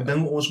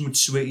dink ons moet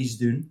so iets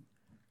doen.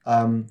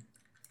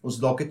 Ons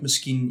dalk het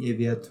miskien, jy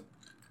weet,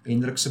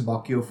 Hendrik se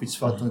bakkie of iets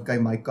vat, want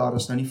kyk, my kar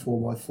is nou nie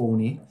vol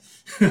nie.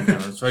 Ja,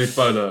 dit is baie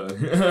polo.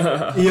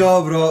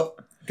 Ja, bro.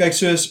 Kyk,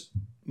 soos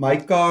my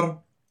kar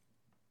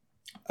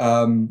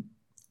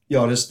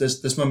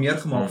dis maar meer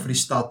gemaak vir die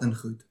stad en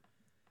goed.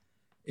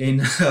 En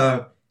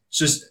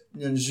soos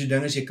die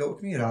ding is, jy kan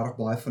ook nie regtig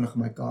baie vinnig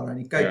my kar ry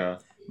nie. Kyk,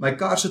 my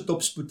kar se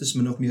topspoed is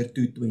min of meer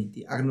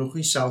 220. Ek het nog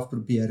nie self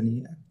probeer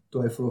nie. Ek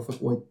twyfel of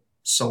ek ooit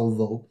sal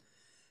wil.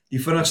 Die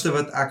vinnigste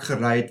wat ek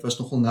gery het was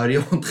nogal nou die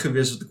rond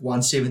gewees wat ek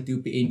 170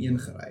 op die N1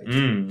 gery het.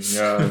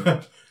 Ja.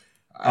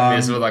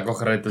 Meeste wat ek al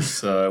gery het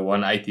is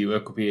 180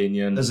 ook op die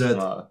N1. Is dit?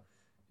 Maar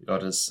ja,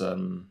 dis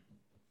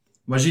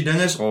maar die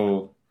ding is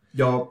hy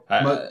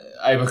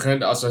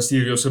begin as hy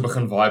stereo so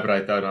begin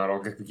vibrate dan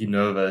raak ek bietjie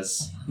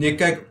nervous. Nee,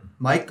 kyk,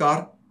 my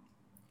kar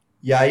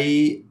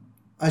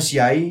as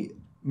jy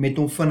met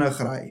hom vinnig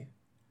ry,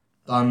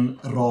 dan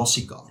raas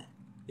die kar.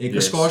 Jy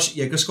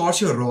kan skaars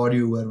jou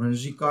radio hoor, want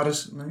as die kar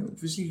is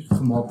obviously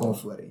gemaak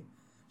daarvoor nie.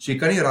 So jy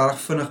kan nie regtig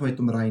vinnig met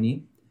hom ry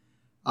nie.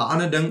 'n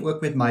Ander ding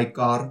ook met my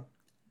kar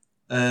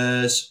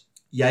is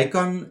jy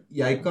kan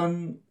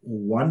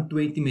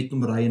 120 met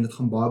hom ry en dit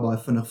gaan baie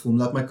vinnig voel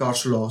omdat my kar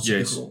so laag is op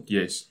die grond.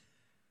 Yes.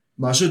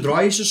 Maar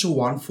sodra jy so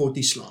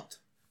 140 slaat,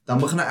 dan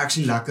begin hy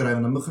actually lekker ry,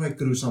 want dan begin hy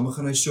cruise, dan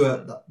begin hy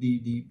so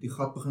die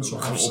gat begin so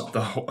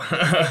afsaal.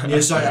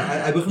 Nee, so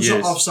hy begin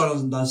so afsaal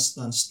en dan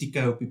stiek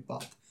hy op die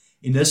pad.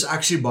 En dis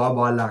actually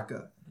baie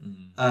lekker.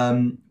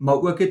 Maar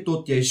ook het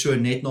tot jy so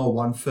net na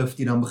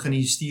 150 dan begin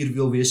die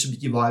stuurwiel weer so 'n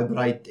bietjie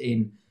vibrate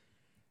en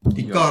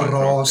die kar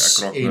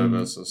raas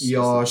en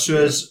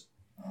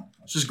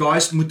soos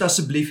guys, moet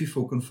asseblief nie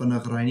fucking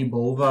vinnig ry nie,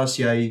 behalwe as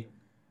jy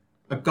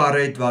 'n kar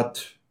het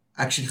wat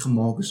actually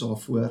gemaak is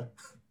daarvoor.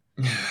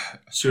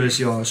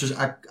 Soos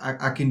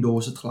ek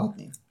endorse dit glad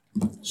nie.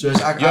 Soos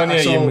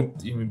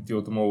jy moet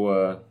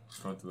heeltemal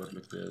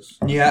verantwoordelik wees.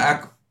 Nee,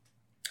 ek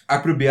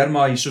probeer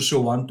maar hier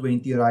so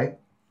 120 ry.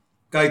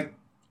 Kyk,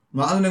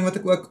 maar 'n ander ding wat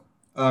ek ook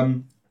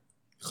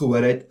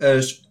gehoor het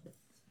is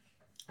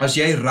as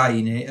jy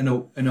ry nê in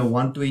 'n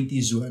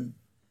 120 zone,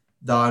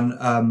 dan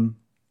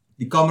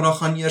die kamera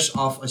gaan eers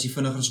af as jy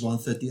vinniger as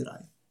 130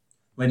 ry.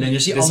 My ding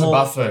is nie almal. Dis 'n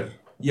buffer.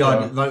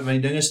 Ja, want die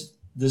ding is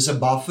dis 'n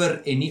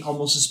buffer en nie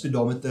almal se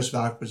speedometers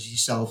werk presies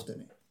dieselfde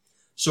nie.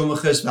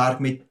 Sommiges werk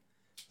met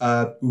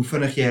hoe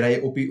vinnig jy ry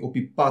op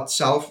die pad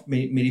self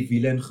met die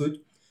wiele en goed.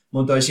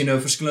 Want as jy nou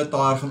verskillende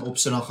tyre gaan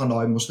opsit, dan gaan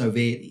daai mos nou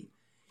weer.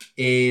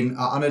 En 'n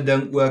ander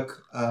ding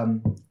ook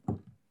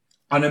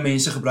ander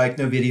mense gebruik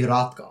nou weer die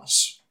ratkas.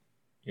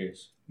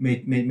 Yes.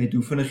 Met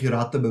hoe vinnig die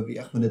ratte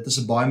beweeg, want dit is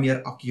 'n baie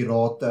meer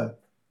akkurate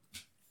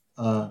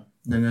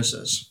dinges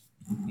is.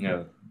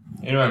 Ja.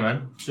 Anyway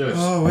man, cheers.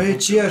 Oh,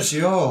 wait, cheers,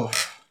 ja.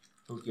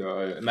 Ook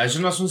ja,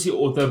 imagine as ons die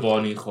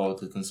autobaan hier gehad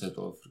het in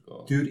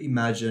Suid-Afrika. Dude,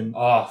 imagine.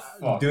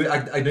 Fuck. Dude,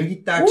 ek dink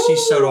die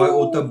taksies sou daai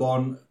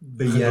autobaan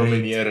beheer het.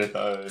 Gedomineer het,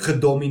 ou.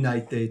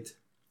 Gedominate het.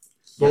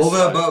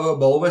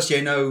 Behalwe as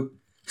jy nou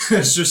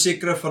so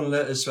sekere van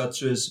hulle is wat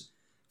soos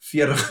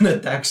 40 in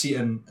 'n taxi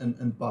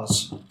in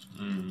pas.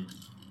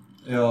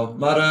 Ja,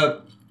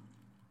 maar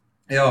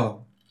ja,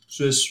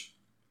 soos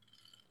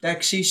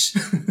taksies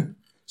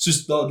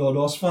soos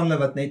daar's van hulle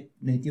wat net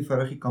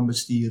eenvoudig nie kan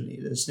bestuur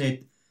nie. Dis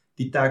net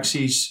die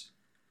taksies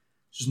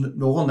soos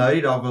nogal nou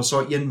die dag was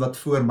daar een wat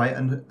voor my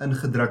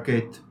ingedruk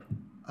het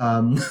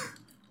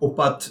op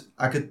pad.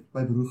 Ek het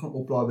my broer gaan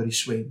oplaai by die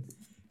swem.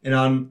 En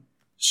dan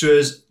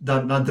soos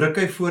dan druk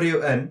hy voor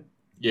jou in.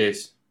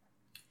 Yes.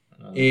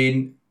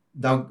 En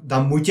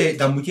dan moet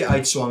jy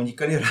uitswaai want jy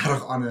kan nie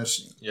regtig anders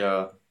nie.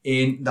 Ja.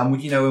 En dan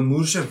moet jy nou 'n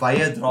moerse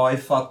wye draai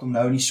vat om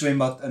nou in die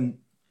swembad in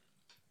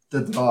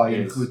te draai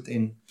en goed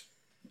en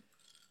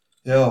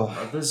ja.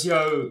 Wat is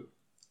jou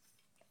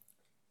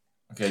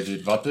Okay,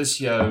 dude, wat is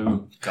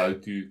jou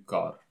go-to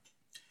car?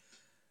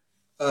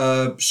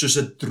 Soos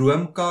 'n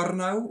droomkar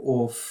nou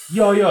of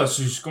Ja,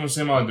 soos kom ons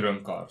sê maar 'n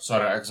droomkar.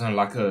 Sorry, ek is 'n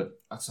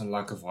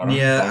lekker warm.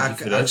 nee, ek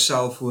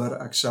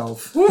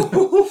self.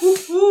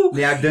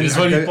 Nee, ek dink dis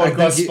wat die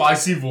podcast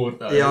spicy word.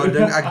 Ja,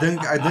 ek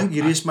dink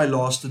hierdie is my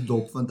laaste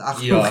dop want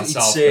ek Ja, nog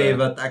iets sê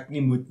wat ek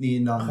nie moet nie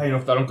en dan Gaan jy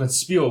nog daarom kan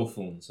speel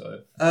vir ons, ou?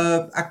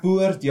 ek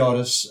behoort ja,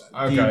 dis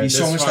Okay, die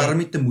song is fine. darem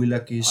nie te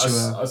moeilik hier so.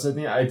 As dit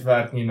nie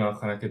uitwerk nie, dan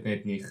gaan ek dit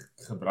net nie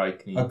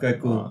gebruik nie. Okay,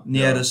 cool. Maar,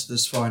 Nee, ja.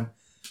 dis fine.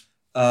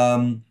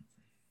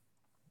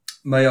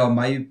 Maar ja,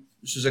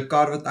 soos 'n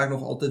kar wat ek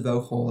nog altyd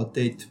wou gehad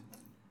het,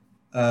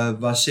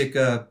 was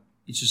seker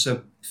iets soos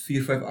 'n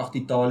 458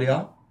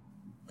 Italia.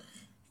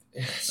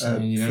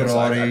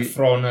 Ferrari. Ek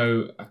vra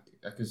nou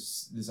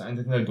dis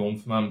eintlik nou dom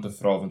vir my om te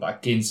vra want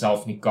ek ken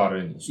self nie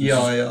karre nie.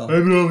 Ja.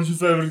 Hey bro, wat is jou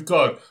favorite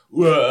car?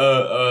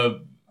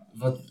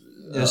 Wat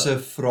Dis 'n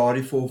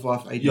Ferrari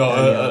 458 uit ja,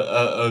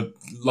 Italia.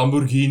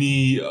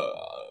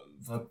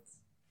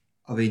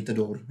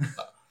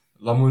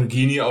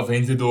 Lamborghini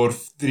Aventador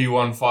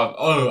 315.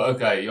 Oh,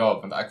 okay, ja,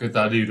 want ek weet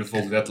hoe die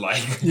volk dit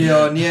like.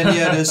 Ja, nee,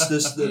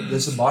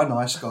 dis 'n baie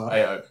nice car.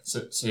 Hey, so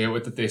jy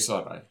het 'n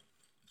Tesla ry.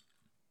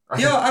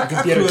 Ja, ek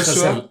glo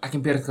so. Ek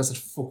het gister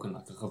fucking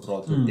lekker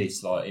gepraat met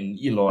Tesla en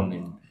Elon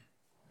en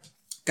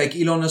Kyk,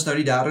 Elon is nou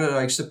die derde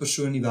rykste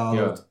persoon in die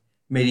wêreld Ja.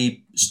 met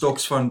die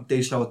stocks van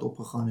Tesla wat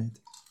opgegaan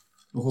het.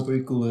 Nog op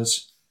hoe cool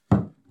is.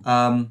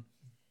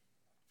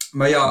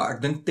 Maar ja,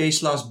 ek dink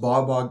Tesla is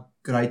baie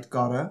great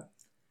karre.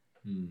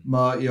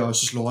 Maar ja,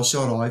 soos laas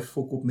jaar daai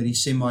fok op met die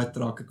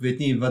semi-truck. Ek weet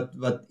nie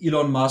wat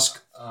Elon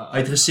Musk hy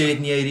het gesê het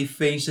nie, hierdie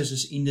vensters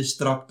is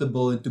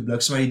indestructible en toe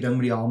bliksem hy die ding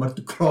met die hamer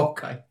toe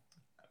kraak hy.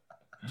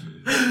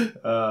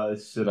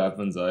 Shit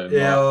happens,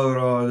 Ja,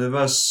 bro, dit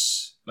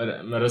was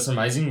maar dis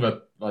amazing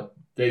wat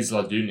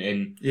Tesla doen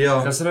en ja,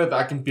 gister het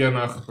ek en Pierre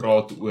nou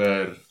gepraat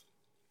oor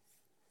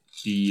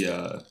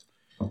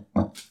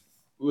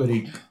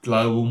die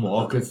global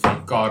market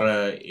van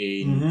karre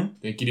en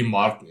dink jy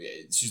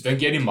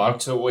die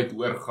mark sou ooit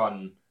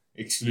oorgaan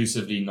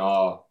exclusively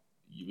na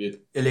jy weet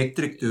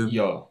electric toe.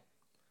 ja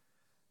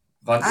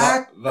want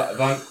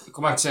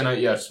kom ek sê nou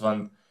eers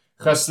want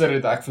gister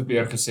het ek vir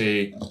Pierre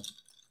gesê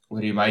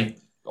oor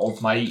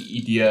my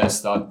idee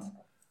is dat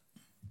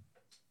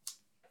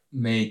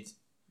met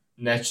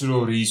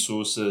natural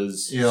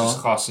resources soos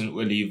gas en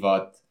olie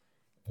wat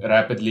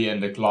rapidly in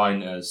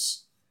decline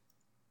is,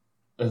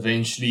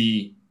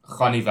 eventually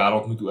gaan die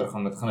wêreld moet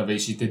oorgaan. Dit gaan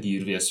eventually te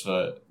duur wees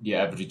vir die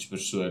average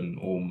persoon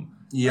om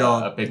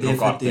 'n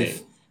petrolkar te hê.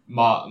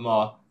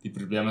 Maar die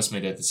probleem is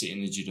met dit is die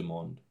energy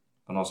demand.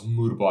 Want ons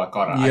moer baie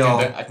karre.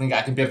 Ek dink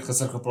ek het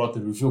gister gepraat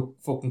oor hoeveel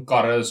fucking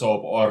karre is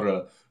op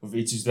aarde of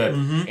iets soos dit.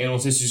 En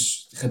ons het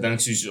soos gedink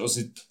soos ons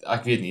het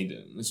ek weet nie,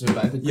 so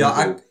eintlik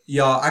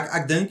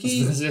ek dink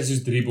dit is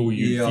soos 3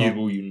 biljoen, 4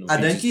 biljoen.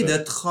 Ek dink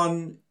dit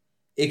gaan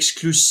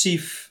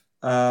eksklusief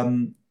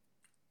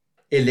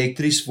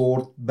elektries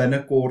word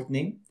binnekort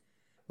nie.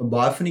 Maar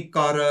baie van die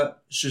karre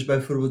soos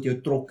byvoorbeeld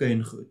jou trokke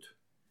en goed.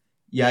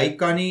 Jy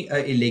kan nie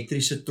 'n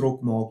elektriese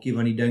trok maak nie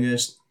want die ding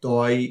is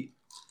daai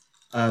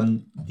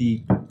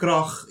die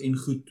krag en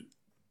goed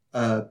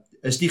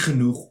is nie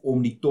genoeg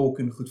om die tork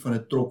en goed van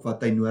 'n trok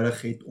wat hy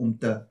nodig het om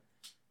te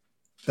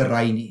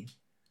ry nie.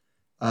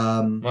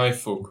 My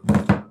fuck.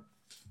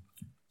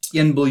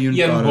 1 biljoen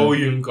karre. 1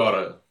 biljoen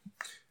karre.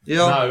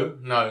 Ja.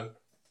 Nou.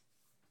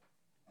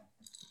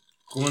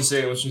 Kom ons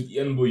sê ons moet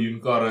 1 biljoen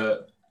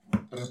karre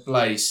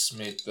replace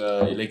met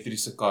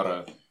elektriese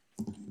karre.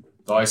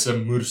 Daai is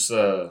 'n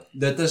moerse.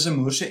 Dit is 'n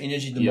moerse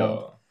energy demand.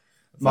 Ja.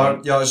 Maar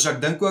ja, so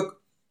ek dink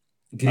ook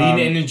green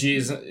energy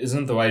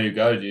isn't the way to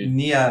go, dude.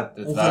 Nee,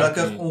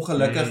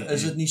 ongelukkig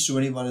is dit nie so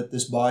nie want dit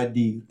is baie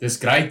duur. Dis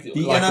great Die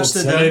like enigste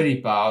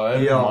auxiliary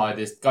power, ja. maar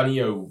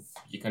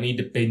jy kan nie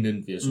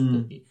dependent wees op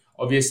dit nie.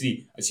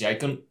 obviously, as jy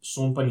kan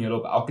sonpanele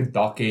op elke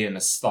dak hê in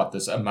 'n stad,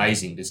 dis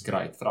amazing, dis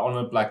great. Vir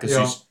ander plekke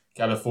soos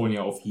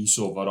California of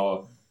hierso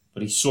waar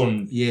die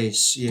son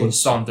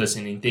konstant is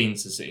en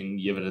intens is en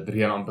jy weet dit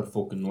reën amper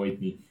fucking nooit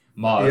nie.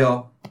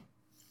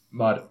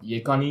 Maar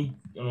jy kan nie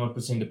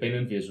 100%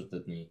 dependent wees op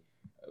dit nie.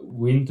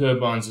 Wind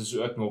turbines is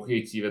ook nog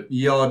iets, jy weet.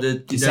 Ja,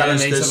 die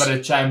mense wat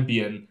 'n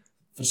champion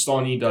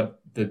verstaan nie dat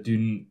dit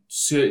doen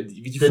so,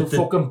 weet jy,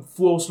 fucking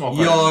voelsmaak.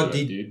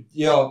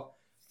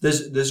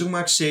 Dis hoe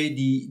ek sê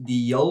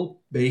die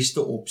heel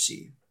beste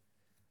opsie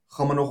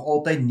gaan maar nog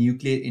altyd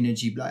nuclear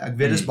energy bly. Ek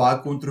weet dit is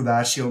baie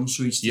kontroversieel om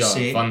so iets te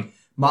sê,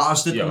 maar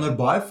as dit onder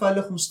baie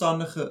veilige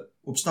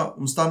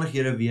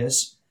omstandighede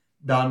wees,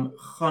 dan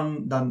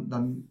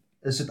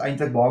is dit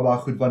eintlik baie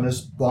goed, want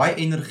is baie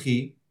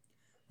energie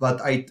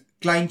wat uit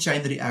klein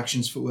chain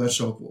reactions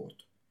veroorsaak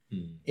word.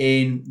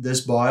 En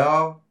dis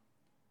baie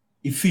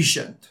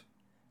efficient.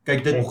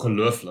 Kyk dit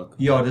ongelooflik.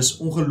 Ja, dis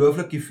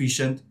ongelooflik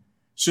efficient.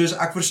 Soos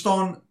ek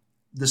verstaan,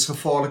 dis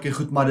gevaarlik en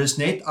goed, maar dis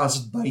net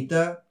as dit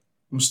buite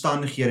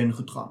omstandighede en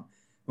goed gaan.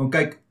 Want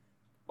kyk,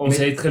 ons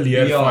het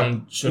geleer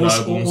van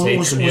Chernobyl, ons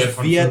het geleer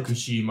van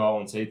Fukushima,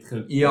 ons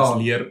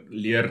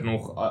leer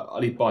nog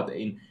al die pad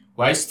en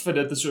waste vir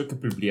dit is ook 'n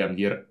probleem.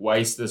 Die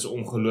waste is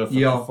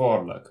ongelooflik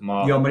gevaarlik,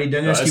 maar maar die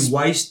ding is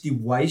die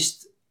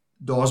waste,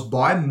 daar's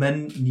baie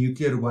min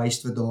nuclear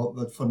waste wat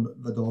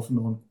daar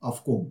vandaan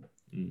afkom.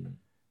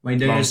 Maar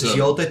die ding is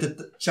heeltyd 'n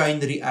chain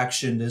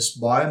reaction, dis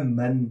baie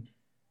min,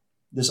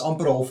 dis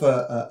amper half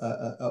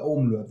 'n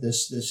omloop.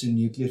 Dis 'n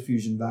nuclear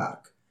fusion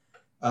werk.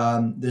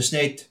 Dis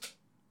net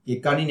jy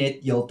kan nie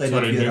net heeltyd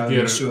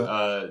weerhou so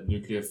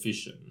nuclear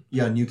fission.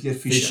 Ja, nuclear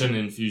fission. Fission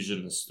en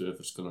fusion is twee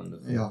verskillende.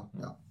 Ja.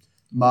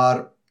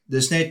 Maar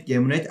dis net jy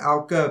moet net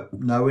elke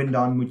nou en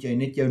dan moet jy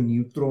net jou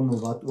neutron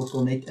of wat ook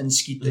al net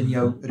inskiet in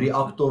jou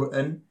reaktor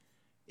in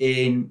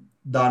en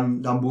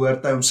dan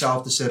behoort hy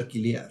homself te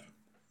sirkuleer.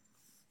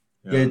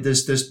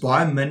 Dis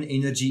baie min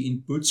energy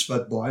inputs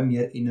wat baie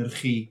meer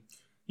energie.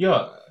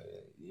 Ja,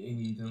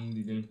 en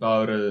die ding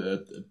power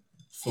 'n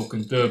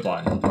fucking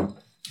turbine.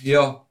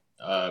 Ja.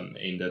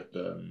 En dit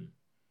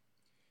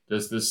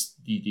dis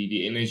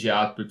die energy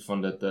output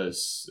van dit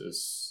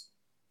is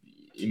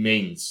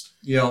immens.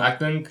 Ja. Ek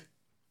dink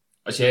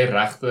as jy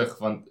regtig,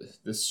 want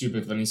dis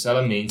stupid van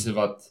dieselfde mense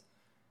wat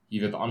jy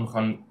weet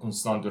aangaan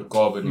konstant oor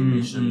carbon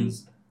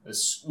emissions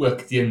is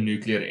ook teen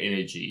nuclear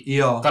energy.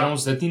 Ja. Kan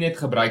ons dit nie net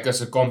gebruik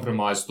as 'n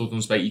compromise tot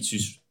ons by iets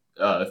soos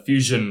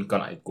fusion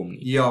kan uitkom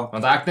nie. Ja.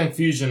 Want ek dink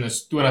fusion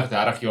is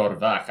 20-30 jaar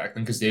weg. Ek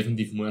dink is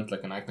definitief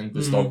moontlik en ek dink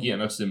dis dalk die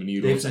enigste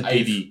manier hoe ons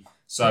uit die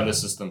solar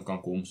system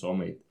kan kom saam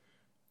met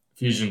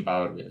fusion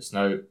power wees.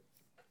 Nou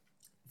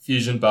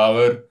fusion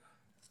power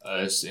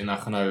is en ek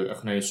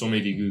gaan nou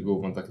sommer die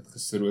Google want ek het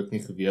gister ook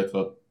nie geweet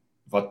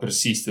wat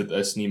presies dit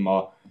is nie,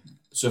 maar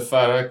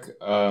sover ek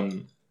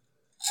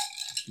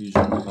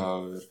fusion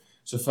power,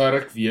 sover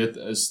ek weet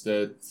is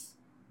dit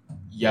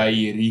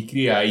jy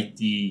recreate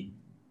die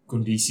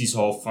kondisies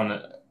half van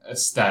 'n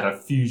sterre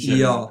fusion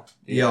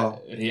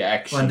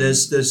reaction. Want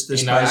dis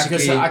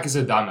basically ek is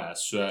 'n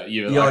dumbass, so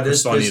jy weet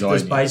dis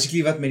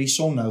basically wat met die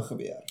son nou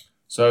gebeur.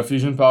 So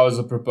fusion power is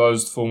a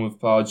proposed form of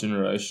power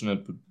generation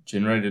that would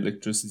generate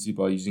electricity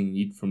by using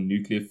heat from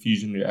nuclear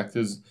fusion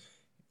reactors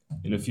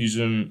in a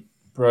fusion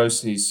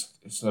process.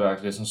 Sorry,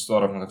 ek lees nou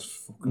stadig want ek is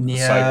fucking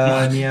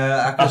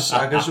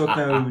ek is ook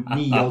nou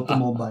nie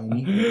heeltemal by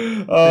nie.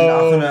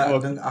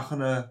 Ek dink ek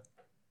gaan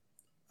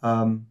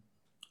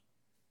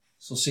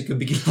sal seker 'n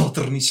bietjie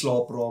later in die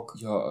slaap raak.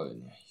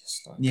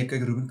 Nee,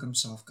 kyk, Ruben kan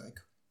homself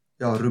kyk.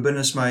 Ja, Ruben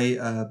is my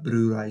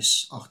broer,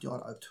 hy's 8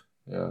 jaar oud.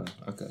 Ja,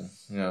 okay.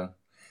 Ja.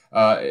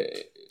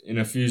 In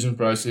a fusion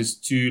process,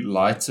 two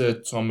lighter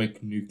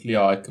atomic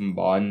nuclei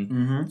combine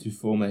to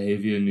form a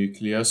heavier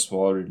nucleus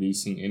while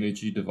releasing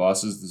energy.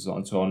 Devices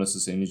designed to harness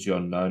this energy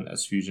are known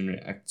as fusion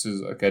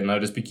reactors. Okay, nou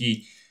dis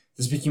bietjie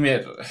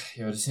meer,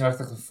 dis nie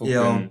regtig 'n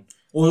fucking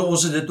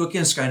Ons het dit ook nie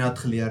in Skynat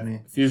geleer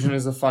nie. Fusion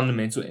is a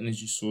fundamental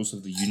energy source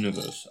of the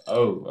universe.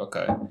 Oh,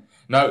 okay.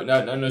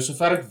 Nou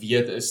sover ek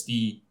weet is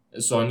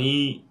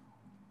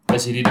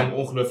hierdie ding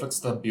ongelooflik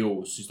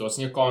stabiel. So daar's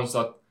nie 'n kans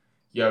dat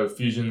jou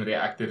fusion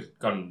reactor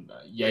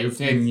jy hoef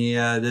net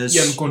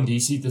een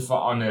kondisie te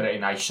verander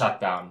en hy shut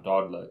down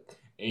dadelik.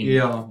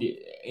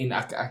 En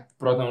ek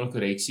praat nou oor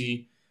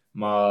korreksie,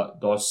 maar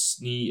daar's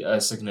nie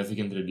 'n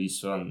significant release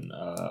van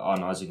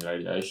ionizing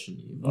radiation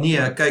nie.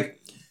 Nee, kyk,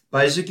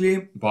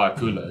 basically baie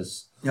cool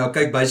is. Ja,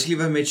 kyk, basically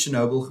wat met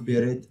Chernobyl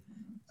gebeur het.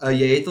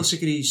 Jy het al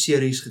seker die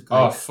series gekyk.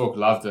 Oh, fuck,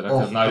 loved it. Ek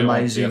het nou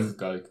weer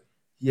gekyk.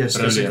 Yes,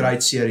 dis 'n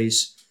great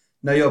series.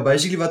 Nou ja,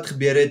 basically wat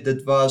gebeur het,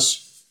 dit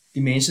was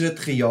die mense het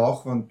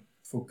gejaag want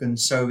fucking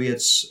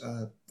Soviets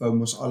wou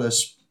mos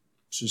alles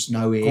soos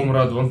nou hê.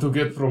 Comrade, want to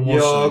get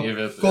promotion, jy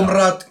weet.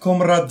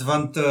 Comrade,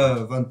 want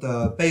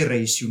pay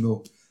raise, you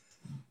know.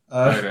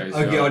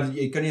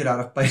 Jy kan nie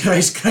regtig pay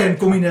raise kry in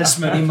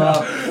kommunisme nie,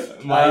 maar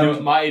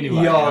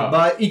anyway.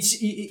 Maar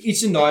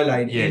iets in daai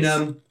lyn. Yes.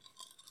 En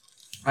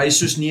hy is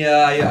soos nee,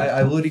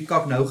 hy wil die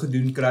kak nou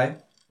gedoen kry.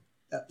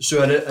 So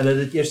hulle het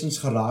dit eerstens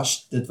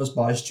geras. Dit was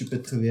baie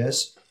stupid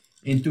geweest.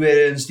 En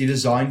tweedens die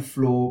design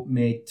flaw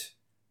met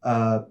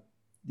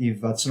die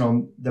wat se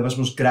naam, dit was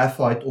mos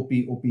graphite op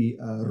die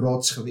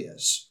rots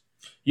gewees.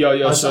 Ja,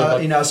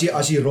 En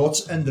as die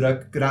rots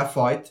indruk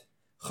graphite,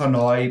 gaan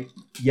daai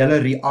hele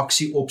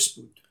reaksie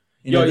opspoed.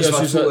 En dit is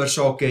wat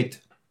veroorsaak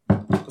het.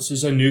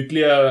 Soos 'n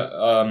nuclear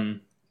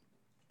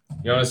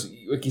is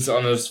ook iets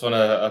anders van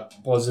 'n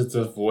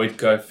positive void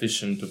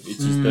coefficient of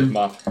iets soos dit,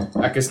 maar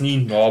ek is nie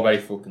naby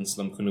fucking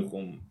slim genoeg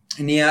om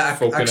Nee,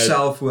 ek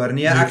self hoor.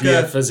 Nee,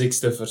 nuclear physics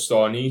te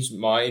verstaan nie,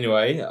 maar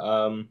anyway,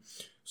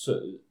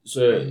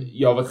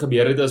 ja, wat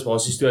gebeur het is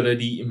basies toe hulle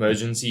die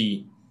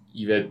emergency,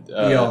 jy weet,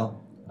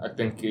 ek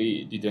dink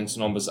die ding se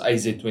naam is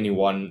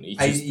IZ-21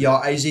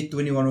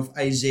 IZ-21 of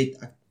IZ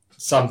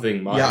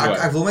something, maar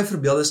ja, ek wil my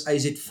verbeel is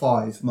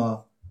IZ-5, maar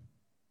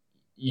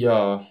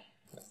ja,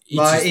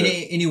 maar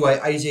anyway,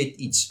 IZ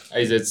iets.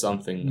 IZ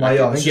something. Maar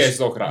ja,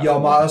 ja,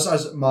 maar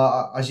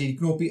as jy die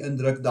knoppie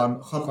indruk,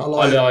 dan gaan al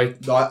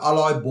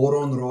daai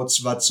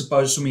boronrots wat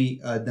supposed om die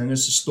dinge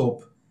te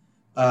stop,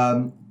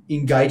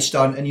 engage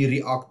dan in die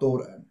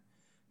reaktor in.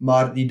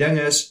 Maar die ding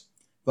is,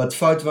 wat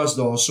fout was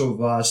daarso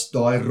was,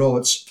 daai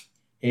rots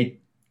het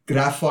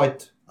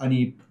graphite aan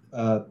die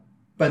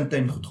punte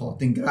en goed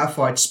gehad, en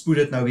graphite spoed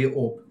dit nou weer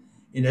op,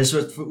 en dis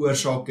wat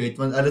veroorsaak het,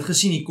 want hulle het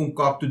gesien, hier kom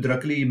kak, toe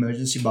druk hulle die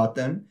emergency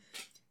button,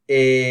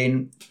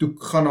 en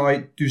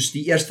toe's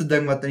die eerste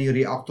ding wat in die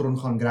reaktor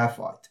gaan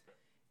graphite,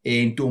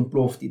 en toe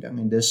ontplof die ding,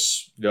 en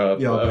dis,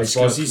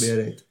 basically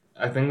gebeur het.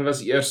 Ek dink dit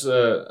was eers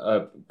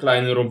 'n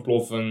kleiner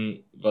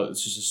ontploffing,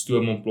 soos 'n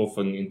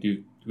stoomontploffing, en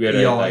toe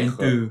tweede en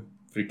toe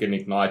freaking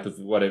ignite of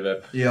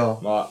whatever. Ja.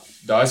 Maar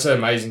daar is 'n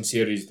amazing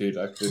series,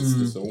 dude. Dit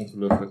is 'n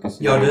ongelooflike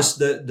series.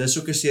 Ja, dis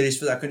ook 'n series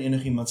wat ek aan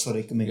enigiemand sal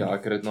recommend. Ja,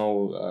 ek het dit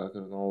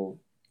nou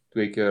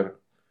 2 keer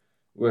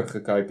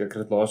oorgekyk. Ek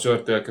het laas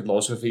jaar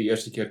vir die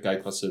eerste keer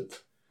kyk, was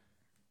dit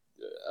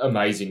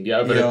amazing. Die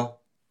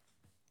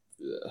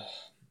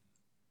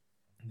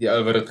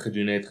ou wat dit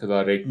gedoen het,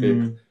 gedirek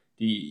het.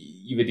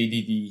 Jy weet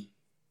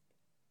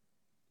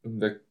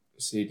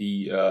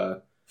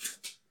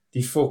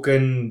die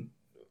fucking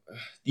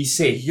die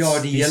sets.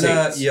 Ja,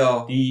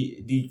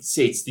 die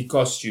sets, die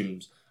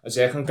costumes. As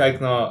jy gaan kyk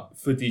na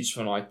footage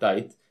van daai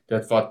tyd,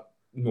 dit wat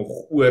nog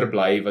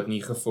oorbly wat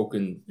nie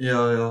gefucking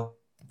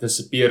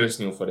disappear is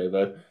nie of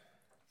whatever.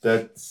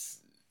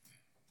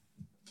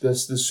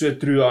 Dis so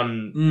true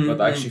aan wat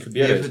actually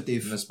gebeur het.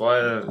 Definitief. En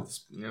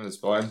dis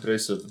baie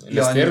impressive. En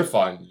dis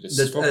terrifying.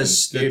 Dis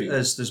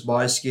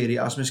baie scary.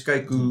 As mens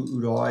kyk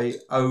hoe daai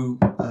ou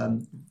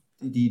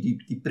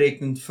die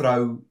pregnant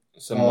vrou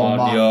se man,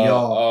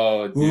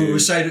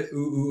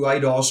 hoe hy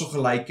daarso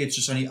gelyk het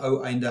soos aan die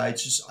ou einde, hy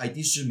het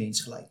nie so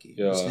mens gelyk nie.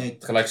 Ja,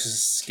 gelyk soos 'n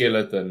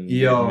skeleton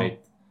met.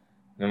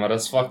 Nee, maar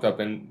dit's fucked up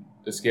en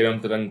dis scary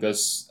om te dink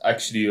dis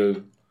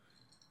actually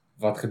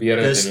wat gebeur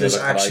het en dis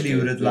actually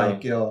hoe dit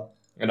lyk, ja.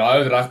 En hy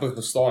het regtig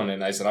bestaan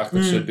en hy's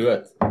regtig so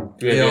dood.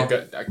 2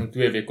 weke, ek dink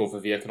 2 weke of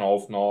 'n week en 'n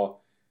half na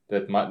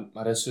dit, maar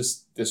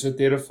dis so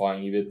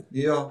terrifying, jy weet.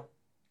 Ja.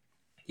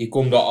 Jy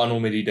kom daar aan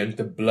om met die ding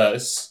te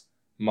blus,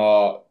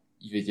 maar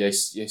jy weet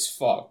jy's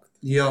fucked.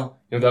 Ja.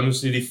 En dan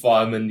moet jy die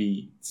fireman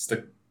die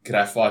stuk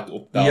graphite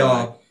optel.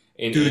 Ja.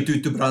 En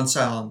toe brand sy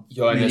hand.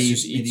 Ja, en dis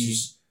soos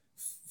iets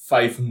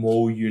 5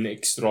 miljoen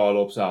ekstraal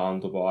op sy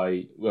hand op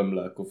daai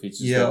oomblik of iets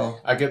soos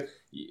dit.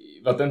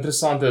 Wat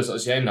interessant is,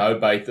 as jy nou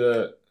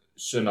buite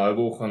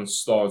Chernobyl gaan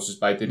staan, soos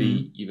buite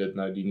die, jy weet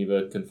nou, die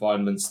nuwe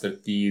confinement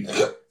struktuur,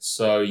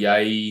 so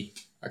jy,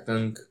 ek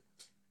dink,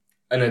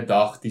 in 'n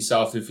dag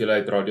dieselfde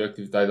hoeveelheid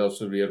radioaktiwiteit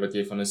absorbeer wat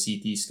jy van 'n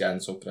CT scan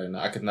sal kry.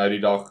 Nou, ek het nou die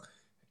dag,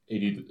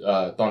 die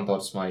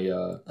tandarts my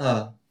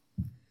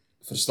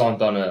verstand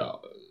dan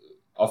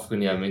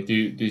afgeneem, en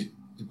toe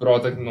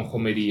praat ek nog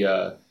met die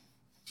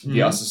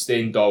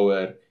assistent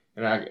daaroor,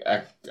 en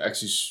ek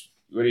soos,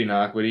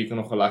 ek hoor jy kan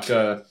nog 'n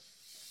lekker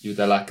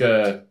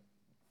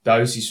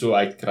dousie so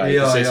uitkry.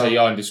 Sy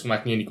en dis kom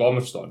ek nie in die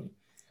kamer staan nie.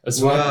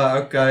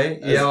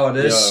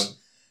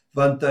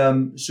 Want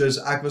soos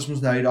ek was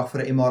mos nou die dag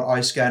vir 'n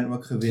MRI scan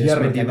ook gewees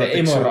met die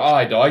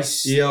MRI,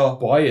 daai's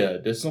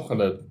baie, dis nog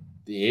hulle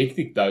die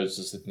hectic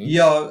dose is dit nie?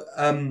 Ja,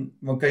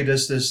 want kyk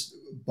dis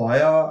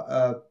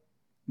baie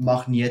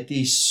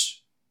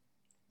magneties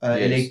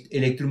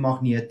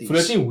elektromagneties. Voel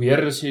dit nie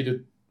weer as jy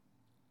dit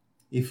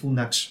jy voel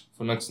niks.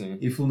 Nie.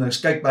 Jy voel niks.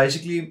 Kyk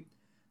basically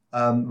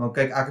maar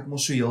kyk ek het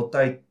mos so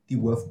heeltyd die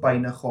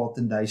hoofpyne gehad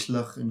en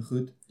duiselig en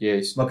goed.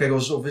 Yes. Maar kyk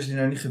ons het obviously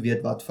nou nie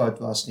geweet wat fout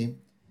was nie.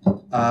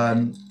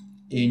 En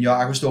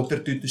ja, ek was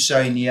dokter toe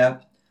sê nee,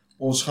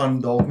 ons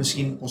gaan dalk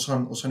miskien ons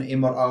gaan 'n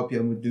MRI op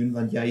jou moet doen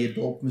want jy het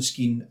dalk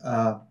miskien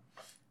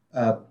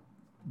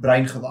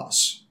brein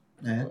gewas,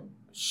 né?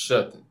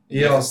 Shit.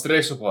 Jy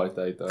gestres op daai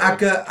tyd.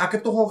 Ek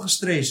het tog al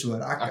gestres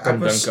hoor.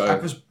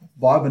 Ek was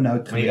baie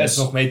benoud geweest. Maar jy is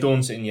nog met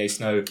ons en jy's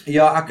nou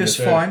ja, ek is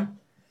fine.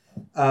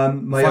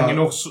 Maar vang jy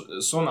nog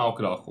son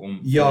elke dag om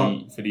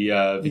vir die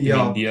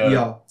Vitamin D?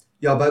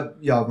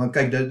 want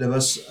kyk dit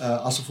was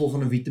as gevolg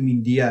van 'n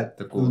Vitamiin D.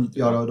 Tekort,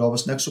 Daar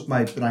was niks op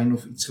my brein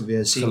of iets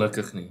gewees nie.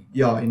 Gelukkig nie.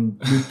 Ja, en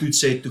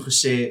bloedtoets het toe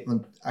gesê,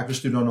 want ek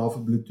was toe daarna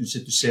vir bloedtoets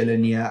toe sê hulle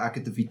nee, ek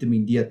het 'n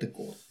Vitamiin D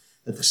tekort.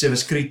 Dit gesê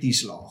was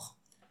krities laag.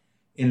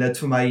 En hulle het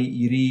vir my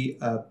hierdie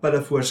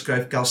pille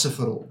voorskryf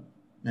calciferol.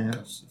 Nee,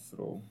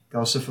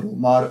 calciferol.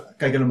 Maar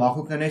kyk, hulle mag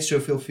ook nou net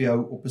soveel vir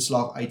jou op 'n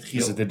slag uitgee.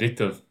 Is dit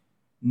addictive?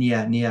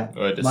 Nee.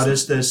 Maar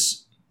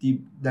dis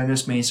die ding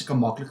is mense kan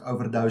maklik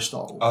overdose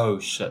daarop. Oh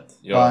shit.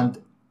 Ja. Want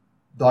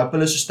daai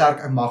pille is so sterk,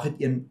 ek mag dit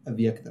 'n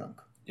week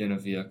drink.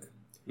 'n week.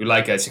 Hoe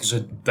lyk hy? Seker so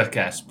dik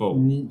as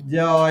bol.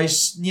 Ja,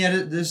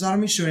 dis daarom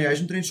nie so nie.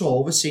 Hy's omtrent so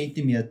 0,5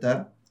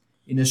 sentimeter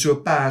en is so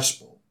 'n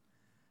persbol.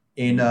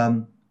 En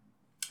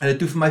hulle het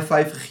toe vir my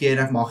 5 gegee en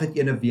ek mag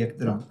dit 'n week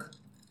drink.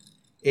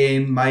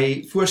 En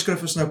my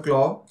voorskrif is nou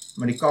klaar,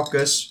 maar die kak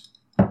is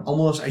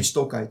almal is uit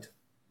stok uit.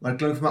 Maar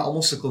dit klink vir my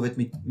almal sukkel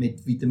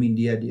met Vitamiin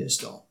D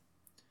deesdae.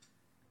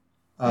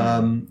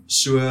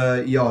 So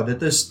ja,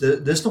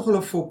 dis nog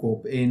 'n fok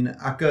op en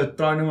ek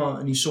try nou maar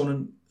in die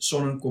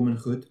son kom en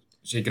goed.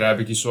 So jy kry 'n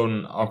bietjie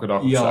son elke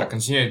dag Ja. so ek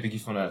kan sien jy het 'n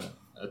bietjie van 'n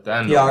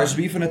tan. Ja, ek het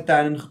 'n bietjie van 'n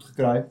tan en goed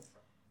gekry.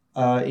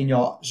 En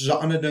ja, soos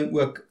 'n ander ding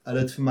ook, hulle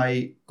het vir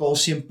my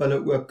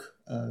kalsiumpille ook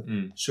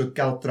so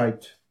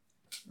Caltrate.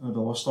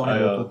 Daar staan 'n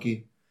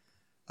botteltjie.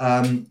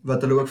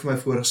 Wat hulle ook vir my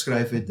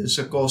voorgeskryf het, is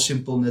 'n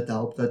kalsiumpil dit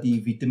help dat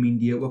die Vitamiin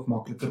D ook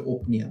makliker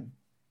opneem.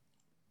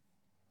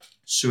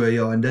 So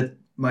ja, en dit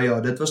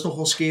was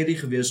nogal scary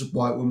geweest op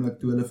baie oomblik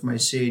toe hulle vir my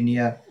sê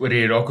nee, Oor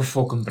jy raak 'n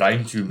fucking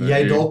brain tumor.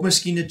 jy dalk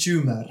miskien 'n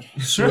tumor.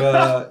 So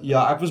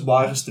ja, ek was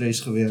baie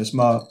gestres geweest,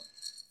 maar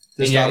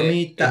dis dan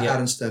nie te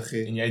ernstig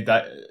nie. En jy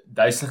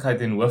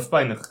duiseligheid en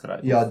hoofpyn gekry.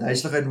 Ja,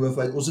 duiseligheid en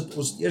hoofpyn. Ons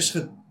het eers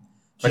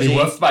Maar die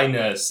hoofpyn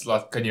is,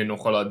 kan jy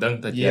nogal laat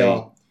dink dat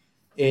jy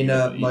en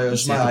my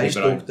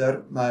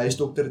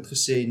huisdokter het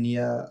gesê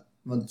nee,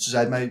 want soos hy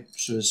het my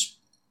soos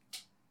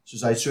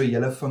hy het so 'n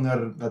hele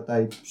vinger wat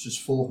hy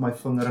soos volg my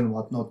vinger en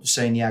wat nou toe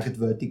sê nee, ek het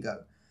vertigo.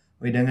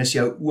 Maar die ding is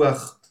jou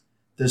oog,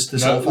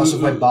 dis half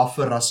asof hy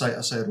buffer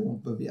as hy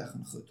rond beweeg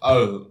en goed.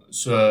 Oh,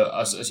 so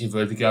as jy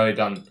vertigo het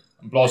dan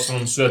in plaas van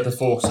om so te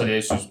volg sal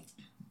jy soos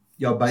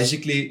ja,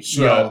 basically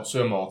so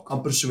maak.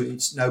 Amper so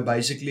iets. Nou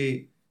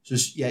basically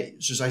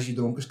soos as jy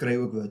dronk is kry jy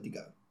ook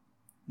vertigo.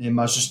 Nee,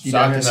 maar soos die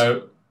ding is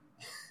nou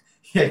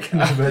jy kan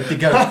nou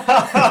vertigo.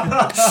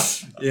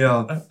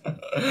 Ja.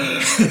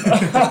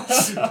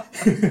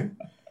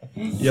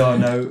 Ja,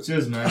 nou.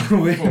 Cheers man. Ja. Ek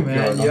weet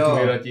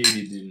dat jy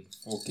dit doen.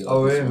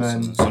 Okay,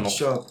 man.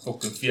 So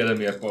nog vele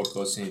meer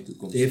podcasts in die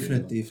toekoms.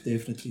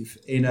 Definitief.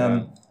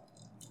 En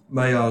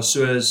maar ja,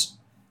 soos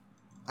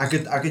ek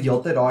het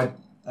heeltyd daai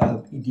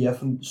idee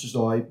van soos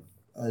daai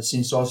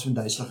sensasie van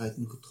duiseligheid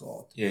en goed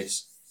gehad.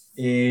 Yes.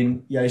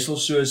 En jy sal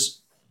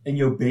soos in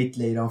jou bed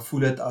lê, dan voel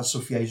dit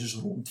asof jy soos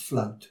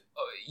rondfloat.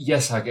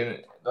 Yes, ek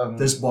en dan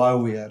dis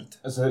baie weird.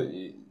 Is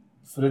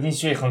vir dit nie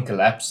so jy gaan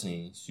collapse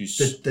nie.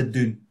 Soos dit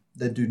doen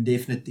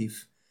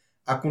definitief.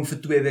 Ek kon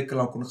vir 2 weke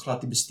lank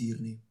glad nie bestuur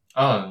nie.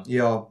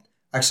 Ja,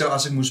 as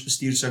ek moes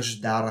bestuur sou ek soos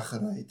 30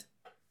 gery het.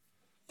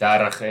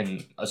 30 en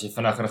as jy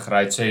vinniger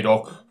gery het, sê jy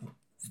dalk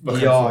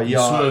want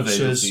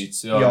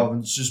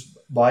soos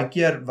baie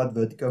keer wat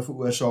vertigo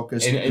veroorsaak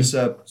is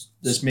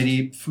dis met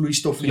die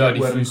vloeistof in die oor. Ja,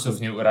 die vloeistof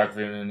in die oor ek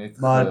weet net.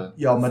 Maar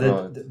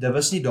dit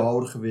was nie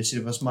daaroor gewees nie.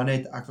 Dit was maar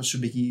net ek was so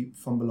 'n bietjie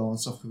van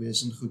balans af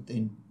gewees en goed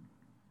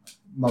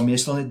maar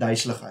meestal net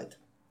duiseligheid.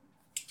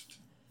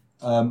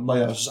 Maar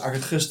ja, soos ek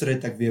het gister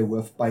het ek weer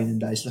hoofpyn en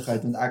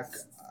duiseligheid want ek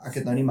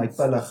het nou nie my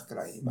pille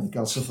gekry nie, my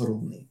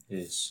calciferol nie.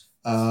 Yes.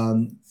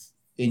 En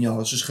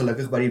ja, soos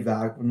gelukkig by die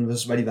werk, want ons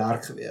was by die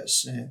werk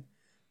gewees, nê.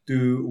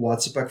 Toe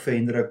WhatsApp ek vir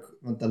Hendrik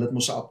want hulle het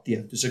mos 'n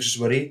apteek. Toe sê ek soos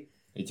worry,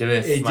 het jy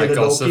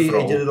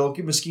dalk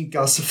miskien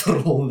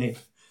calciferol nie.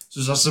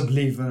 Soos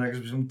asseblief en ek is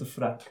besig om te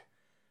vra.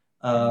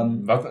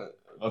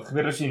 Wat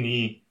gebeur as jy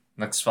nie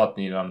niks vat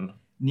nie dan?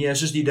 Nee,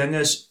 soos die ding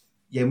is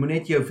jy moet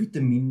net jou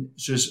vitamien,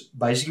 soos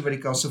basically wat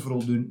die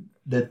calciferol doen,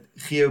 dit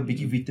gee jou 'n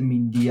bietjie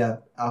Vitamiin D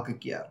elke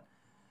keer.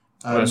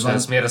 So dit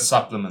is meer 'n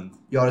supplement.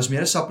 Ja, dit is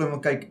meer 'n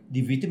supplement. Kyk,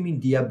 die Vitamiin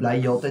D bly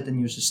heeltyd in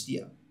jou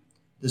stelsel.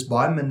 Dis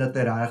baie min dat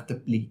hy reg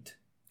deplete.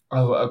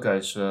 Oh,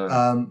 okay, so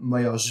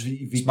maar ja, soos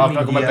Vitamiin D.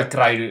 Maklik om dit te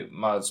kry,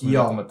 maar dit is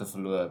moeilik om dit te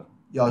verloor.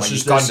 Ja, maar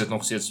jy kan dit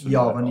nog steeds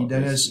verloor. Ja, want die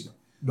ding is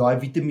daai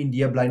Vitamiin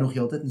D bly nog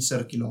heeltyd in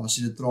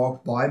sirkulasie. Dit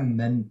raak baie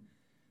min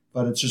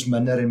wat dit soos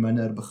minder en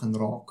minder begin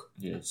raak.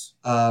 Yes.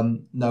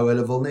 Nou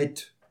hulle wil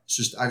net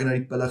soos ek nou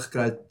die pille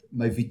gekry het,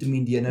 my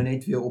Vitamiin D nou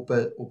net weer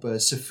op 'n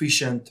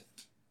sufficient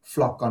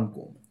vlak kan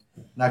kom.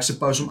 Nou ek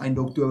suppose om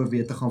einde Oktober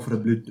weer te gaan vir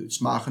 'n bloedtoets,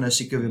 maar ek gaan nou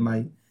seker weer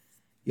my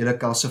hele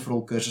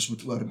calciferol kursus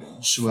moet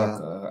oordoen. So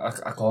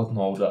ek haat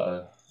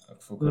naalde.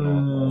 Ek voel kan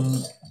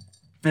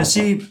nou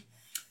sien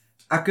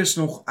ek is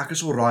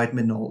alright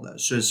met naalde,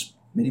 soos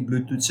met die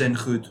bloedtoetse en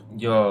goed.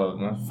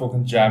 Ja,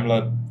 fucking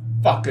Jamla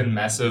fucking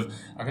massive.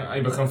 Ek aan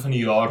die begin van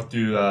die jaar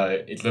toe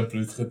het hulle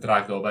bloed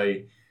getrek daar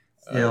by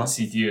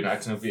CTU en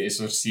ek nou vir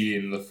SRC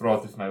en hulle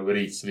vra het vir my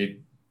hoorie, sal jy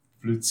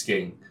bloed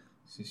skenk.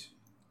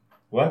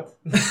 What?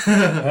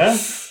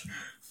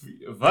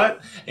 Wat?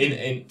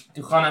 En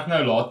toe gaan ek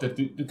nou later,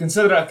 toe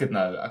consider ek dit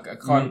nou.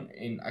 Ek gaan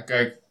en ek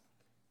kyk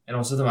en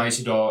ons sit 'n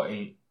meisie daar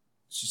en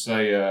sy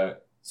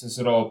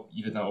sit daar,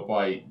 jy weet nou op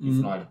hy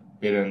van daai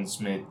beddens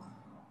met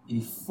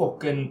die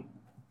fucking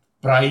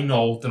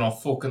breinhaalt in haar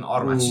fucking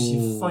arm. Ek sê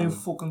jy van jou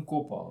fucking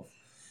kop af.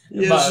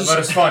 Maar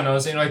is fyn,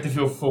 ons het nou te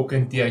veel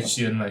fucking THC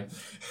in my.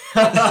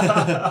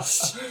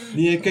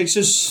 Nee, kyk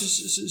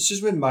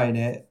soos met my,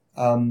 né.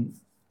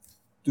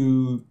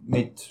 Toe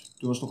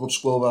ons nog op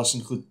skool was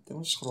en goed, dit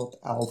was graad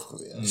 11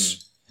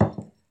 gewees.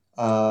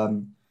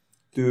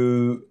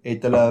 Toe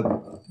het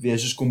hulle weer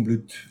soos kom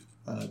bloed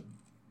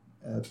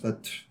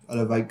wat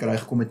hulle by kry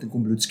gekom het en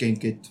kom bloed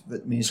skenk het,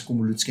 wat mense kom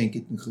bloed skenk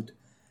het en goed.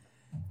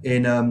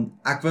 En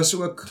ek was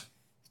ook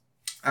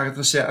ek het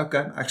gesê,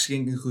 okay, ek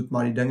skenk en goed,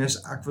 maar die ding is,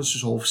 ek was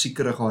soos half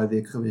siekerig daai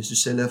week gewees, so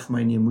sê hulle vir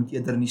my, nee, moet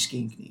eerder nie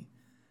skenk nie.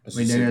 Maar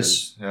die ding is,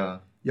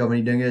 ja, maar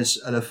die ding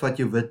is, hulle vat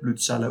jou wit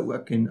bloedselle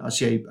ook, en as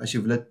jy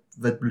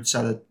wit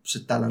bloedselle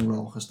se telling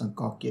laag is, dan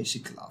kak jy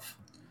siekel af.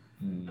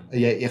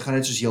 Jy gaan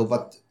net soos heel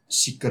wat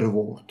sieker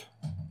word.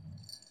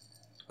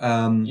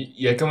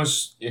 Jy kan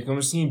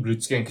mos nie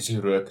bloed skenk as jy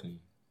rook nie.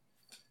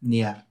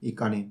 Nee, jy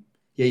kan nie.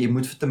 Jy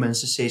moet vir ten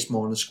minste 6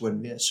 maande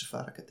skoon wees,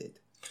 sover ek dit het.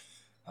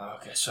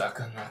 Okay, so ek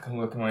kan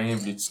ook maar nie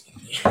bloed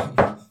skenk nie.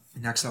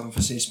 En ek sal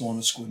vir 6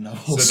 maande skoon nou.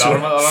 So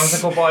daarom is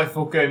ek op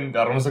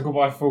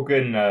baie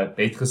fucking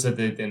bed gesit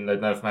het en hulle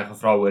het nou vir my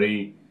gevra,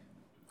 hoorie,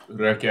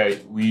 rook jy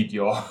weed,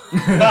 ja.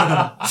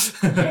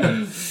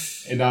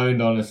 en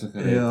dan is dit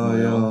gered.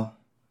 Ja.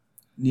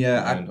 Nee,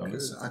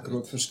 ek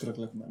rook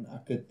verskriklik man.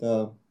 Ek het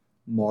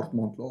maart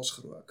maand laas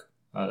gerook.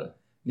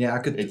 Nee,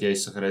 ek het jy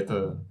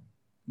sigarette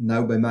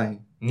nou by my?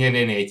 Nee,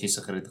 het jy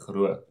sigarette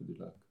gerook,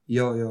 bedoel ek?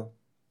 Ja.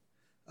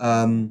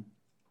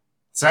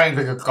 Dit is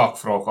eintlik 'n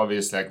kakvraag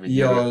obviously, ek weet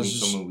jy rook nie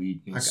sommer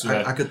weed nie.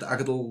 Ek het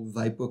al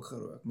vape ook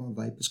gerook, maar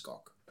vape is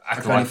kak.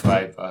 Ek like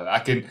vape.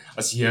 Ek en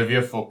as jy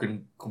weer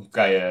fucking kom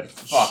kuier.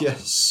 Fuck.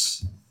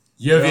 Yes.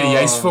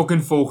 Jy's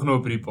fucking volgende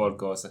op hierdie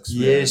podcast, ek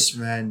swear. Yes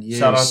man, yes.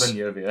 Shout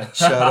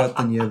out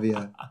aan jou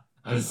weer.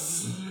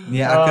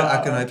 Nee,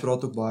 ek en hy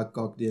praat ook baie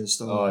kak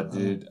deesdae. Oh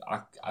dude,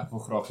 ek wil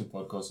graag die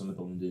podcast met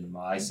hom doen,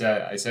 maar hy sê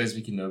hy's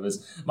bietjie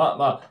nervous.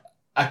 Maar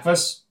ek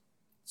was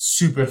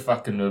super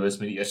fucking nervous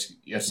met die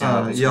eerste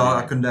een. Ja,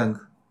 ek kan dink.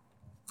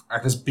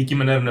 Ek was bietjie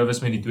minder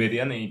nervous met die tweede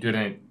een en die tweede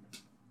het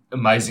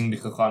amazingly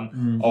gegaan.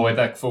 Al het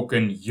ek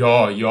fucking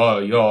ja die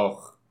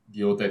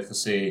hele tyd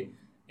gesê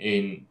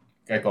en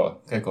kyk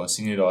haar,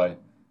 sien jy daai?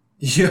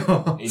 Ja.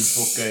 En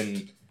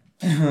fucking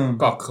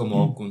kak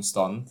gemaak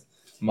konstant.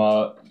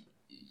 Maar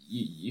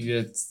jy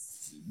weet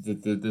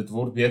dit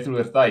word beter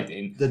oor tyd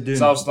en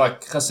selfs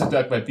like gister toe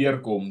ek by Peer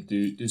kom,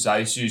 toe sê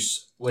hy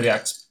soos oor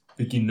ek's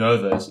bietjie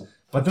nervous.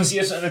 Wat ons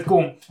eers in dit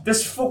kom,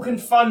 dis fucking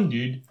fun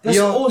dude. Dis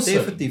awesome.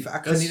 Definitief.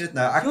 Ek geniet dit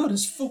nou.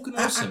 Dis fucking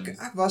awesome.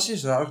 Ek was nie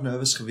regtig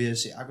nervous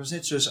gewees nie. Ek was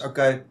net soos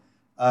okay,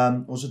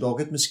 ons het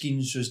dalk net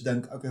miskien soos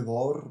dink, okay,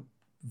 waar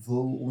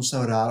wil ons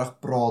nou regtig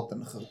praat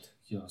en goed.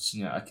 Ja,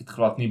 sien jy, ek het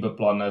glad nie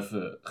beplan nou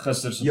vir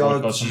gister se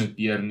podcast met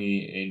Peer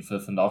nie en vir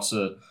vandag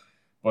se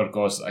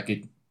podcast. Ek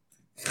het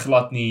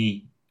glad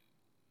nie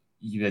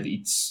jy weet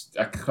iets,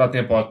 ek glad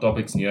nie 'n paar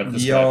topics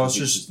neergeskryf. Ja,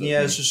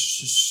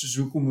 soos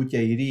hoekom moet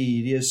jy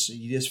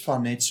hierdie is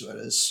van net so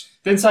is.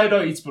 Tensy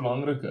daar iets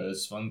belangriker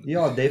is, want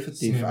ja,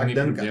 definitief. Ek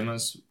dink die probleem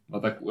is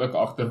wat ek ook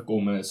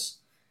agterkom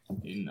is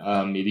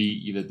en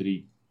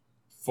hierdie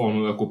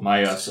van ook op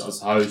my as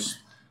host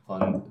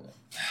van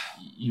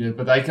jy weet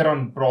baie keer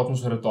dan praat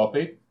ons oor 'n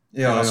topic.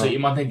 Ja, as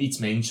iemand net iets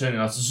mention en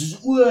as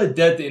ons soos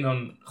dit en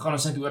dan gaan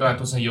ons net oor dat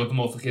ons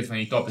heeltemal vergeet van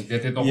die topic.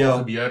 Dit het nog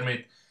gebeur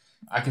met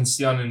ek en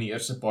Stian in die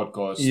eerste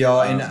podcast.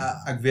 Ja, en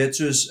ek weet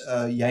soos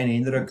jy en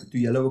Hendrik toe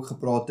julle ook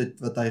gepraat het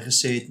wat hy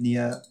gesê het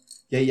nee,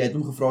 jy het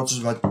hom gevra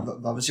soos wat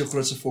was jou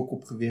grootste fok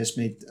op gewees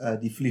met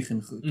die vlieg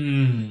en goed.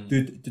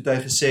 Toe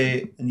hy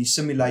gesê in die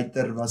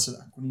simulator was dit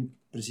ek kon nie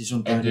presies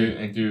onthou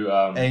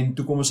en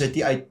toe kom ons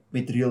uit uit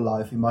met real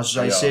life, maar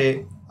soos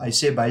hy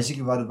sê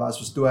basically wat dit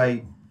was toe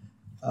hy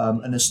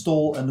in 'n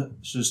stol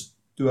soos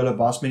toe hulle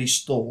was met die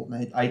stol, hy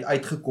het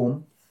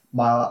uitgekom,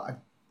 maar ek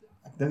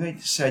dink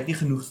hy het nie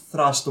genoeg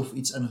thrust of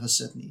iets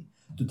ingesit nie.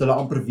 Toe het hulle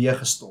amper weer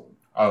gestol.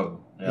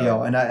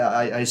 Ja, en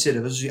hy sê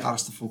dit was so die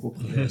ergste fok op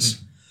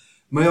gewees.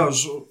 Maar ja,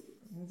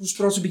 ons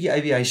praat so 'n bietjie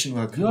aviation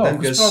ook. Ja,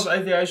 ons praat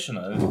aviation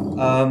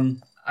nou.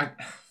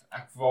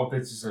 Ek voel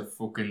altyd soos 'n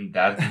fucking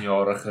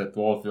 13-jarige,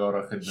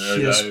 12-jarige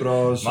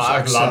nerd. Maar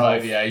ek love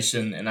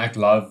aviation en ek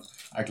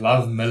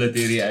love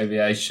military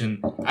aviation.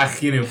 Ek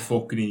gee nie 'n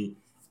fok nie.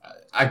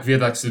 Ek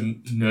weet ek's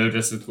 'n nerd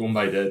as dit kom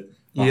by dit.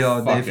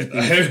 Ja,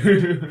 definitief.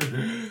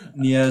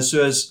 Nee,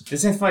 soos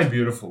dis net my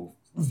beautiful.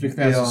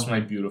 Vliegtuie is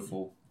my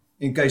beautiful.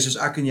 En kyk, soos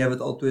ek en jy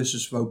wat albei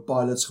soos wou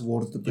pilots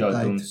geword het op die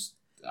tyd.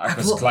 Ek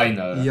was klein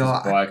nou,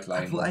 baie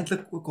klein. Ek wil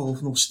eintlik ook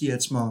half nog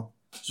steeds, maar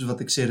soos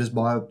wat ek sê, dis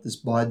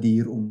baie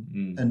duur om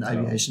in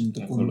aviation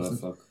te kom.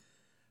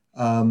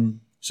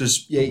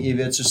 Soos jy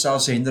weet, so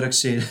selfs Hendrik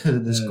sê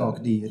dis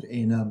kakduur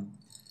en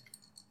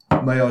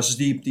Maar ja, soos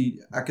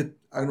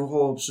ek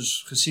nogal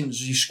soos gesien,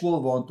 soos die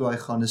skool waartoe hy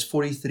gaan is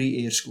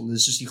 43 Air School.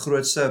 Dis soos die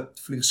grootste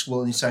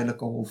vliegskool in die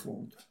suidelike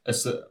halfrond.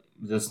 Dis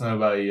nou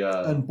by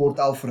in Port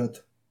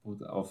Alfred.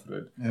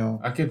 Ja.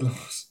 Ek het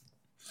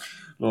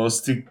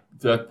laas toe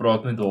ek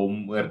praat met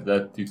hom oor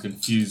dat jy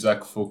confuse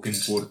ek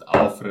fucking Port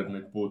Alfred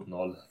met Port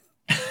Nolloth.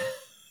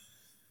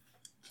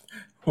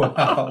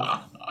 Wow.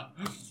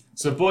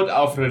 So Port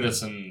Alfred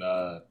is in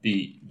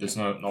dis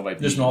naby.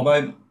 Dis naby,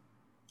 ek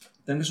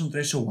dink is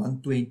omtrent so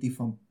 120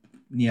 van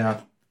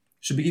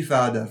so 'n bietjie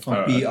verder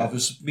van P af,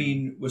 is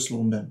in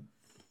Oos-London.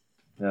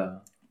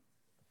 Ja.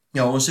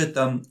 Ja, ons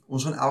gaan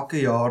elke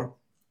jaar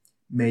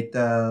met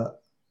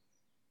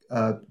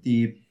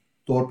die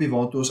dorpie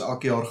waartoe ons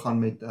elke jaar gaan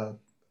met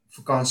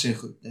vakansie en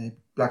goed,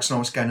 plek se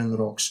naam is Cannon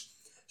Rocks.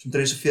 So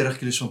omtrent so 40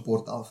 km van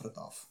Port Alfred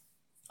af.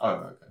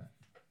 Okay.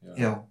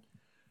 Ja.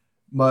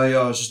 Maar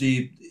ja, soos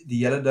die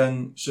hele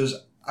ding,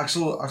 soos ek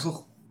sal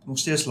nog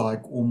steeds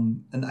like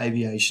om in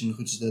aviation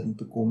goed soos dit in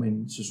te kom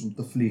en soos om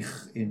te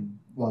vlieg en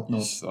wat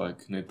not. It's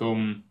like net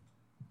om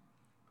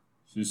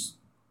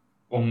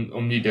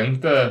die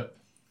ding te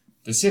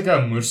dis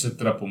seker 'n moerse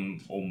trip om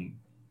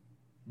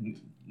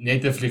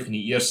net te vlieg in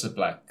die eerste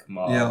plek,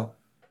 maar ja.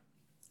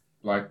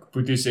 Like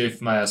Putie sê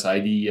vir my as hy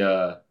die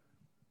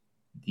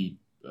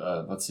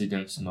wat sê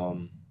ding se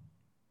naam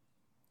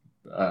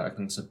ek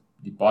dink se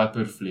die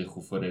Piper vlieg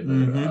of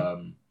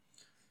whatever.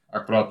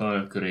 Ek praat nou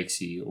 'n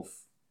korreksie of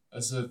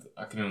is dit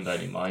ek kan nie onthou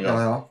nie, maar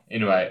ja.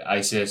 Anyway,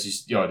 hy sê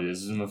dis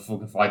 'n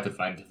fucking fighter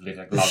plane te vlieg.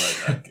 Ek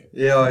love it.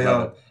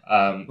 Ja.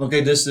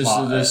 Okay, dis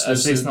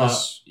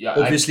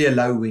obviously 'n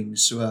low wing,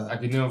 so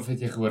ek weet nie of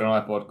jy gehoor aan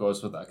daai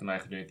podcast wat ek en hy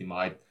gedoen het nie,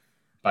 maar hy het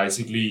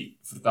basically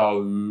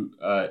vertel hoe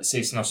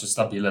Cessna so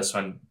stabiel is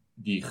van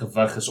die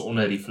gewig is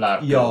onder die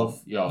vlerk.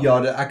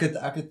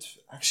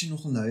 Ek sien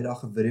nog nou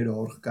eendag 'n video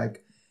daar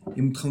gekyk.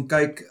 Jy moet gaan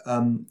kyk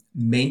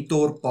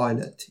Mentor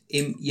Pilot,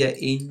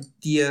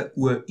 MENTOUR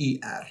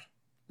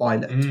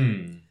Pilot.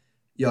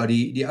 Ja,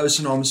 die ou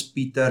se naam is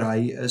Pieter.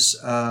 Hy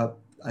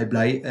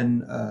bly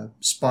in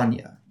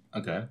Spanje.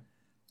 Okay.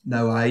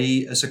 Nou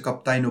hy is 'n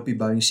kaptein op die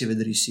Boeing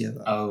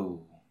 737. Oh.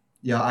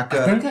 Ja, ek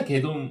dink ek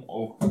het hom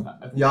op.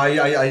 Ja,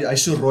 hy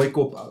so rooi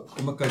kop ou.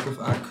 Kom ek kyk of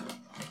ek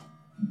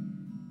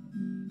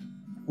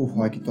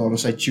hy gitaar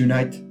is hy tune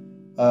uit.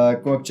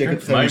 Kom ek check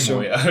dit vir so.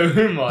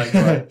 Oh my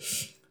god.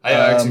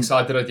 Ek is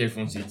excited dat jy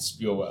vir ons iets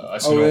speel.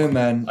 As jy nog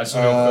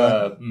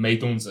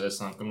met ons is,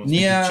 dan kan ons chill.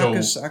 Nee, ek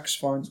is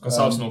fine. Kan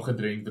selfs nog 'n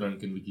drink en 'n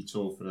bietjie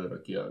chill vir 'n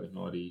rukkie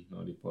na die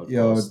podcast.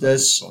 Ja,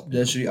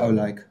 dis die ou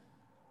like.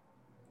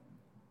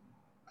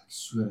 Ek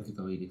swear ek het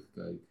al hierdie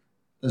gekyk.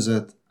 Is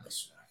dit?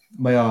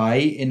 Maar ja,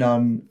 hy en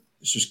dan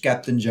soos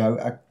Captain Joe,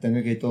 ek dink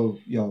ek het al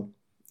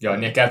Ja,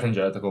 nee, Captain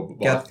Joe het ek op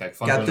baie gekyk.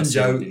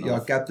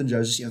 Captain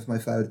Joe is een van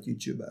my favorite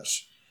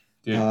YouTubers.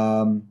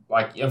 Dude,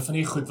 like een van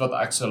die goed wat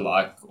ek so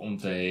like om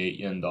te hê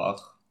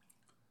eendag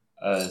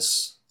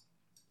is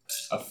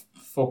 'n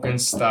fucking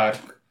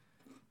sterk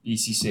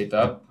PC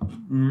setup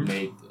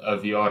met 'n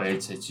VR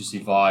headset soos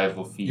die Vive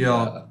of die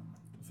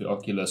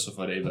Oculus of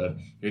whatever.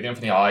 Jy weet een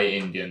van die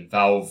high-end een,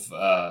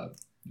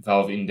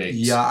 Valve Index.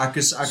 Ja, ek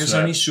is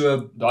nou nie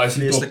so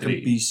vleeslik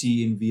in PC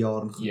en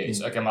VR en goed.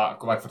 Yes, okay, maar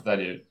kom ek vertel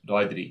jou,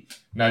 daai 3.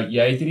 Nou,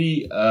 jy het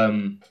hierdie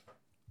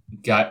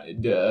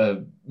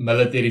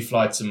military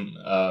flights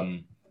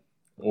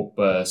op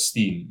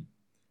Steam.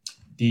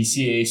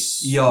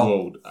 DCS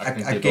World.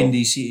 Ek ken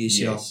DCS,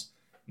 ja.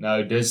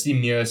 Nou, dis die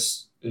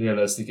mees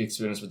realistic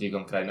experience wat jy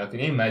kan kry. Nou, kan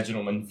jy imagine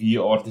om in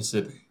VR te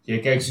sit, jy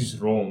kyk soos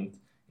rond,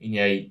 en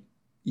jy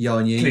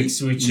klik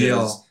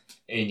switches,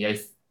 en jy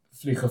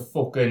vlieg 'n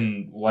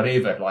fucking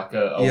whatever, like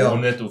a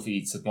Hornet of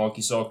iets, dit maak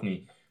nie saak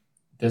nie.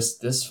 Dis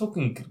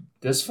fucking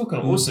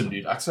awesome,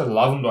 dude. Ek sal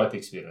love om daai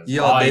experience.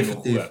 Ja,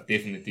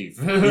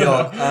 definitief.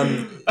 Ja.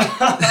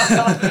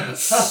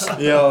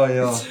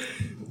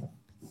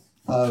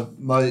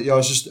 Maar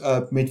ja, soos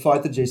met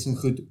fighter jets en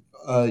goed,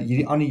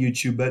 hierdie ander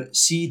YouTuber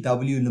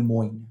CW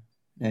Lemoyne,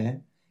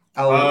 né?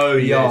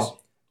 Yes.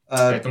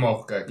 Ek het hom al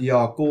gekyk.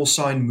 Ja, call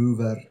sign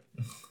mover.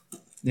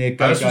 Nee,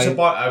 kyk, hy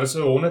was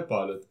 'n Hornet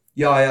pilot.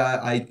 Ja,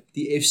 hy het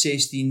die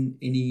F-16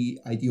 en hy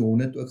het die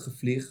Hornet ook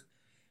gevlieg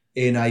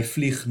en hy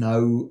vlieg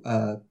nou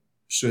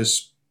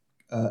soos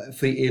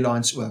vir die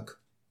airlines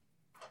ook,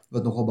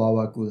 wat nogal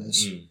baie cool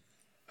is.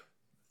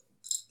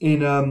 En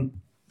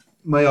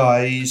maar ja,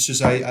 hy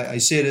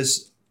sê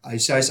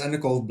hy's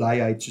eintlik al bly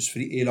hy het soos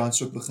vir die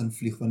airlines ook begin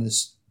vlieg, want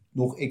is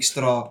nog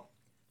ekstra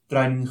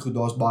training goed.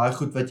 Daar's baie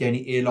goed wat jy in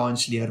die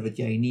airlines leer wat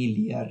jy nie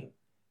leer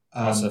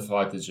as 'n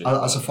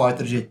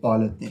fighter jet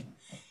pilot nie.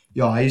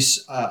 Ja,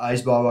 hy's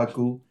baie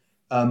cool.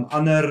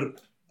 Ander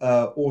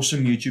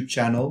awesome YouTube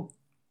channel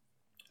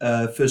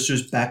vir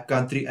soos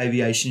backcountry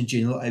aviation,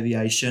 general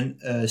aviation,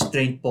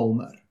 Trent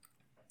Palmer.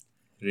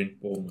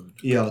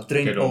 Ja,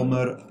 Trent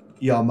Palmer.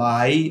 Ja,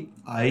 maar hy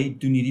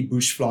doen hierdie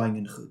bush flying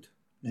en goed,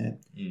 né?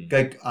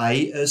 Kyk,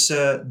 hy is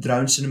 'n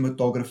drone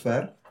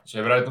cinematographer. So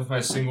jy bereid om vir my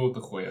 'n single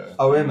te gooi.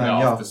 Man,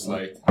 ja.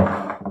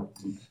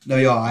 Nou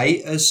ja,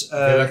 hy is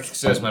ek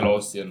sê is my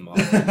laaste een, maar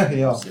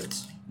ja.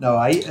 Nou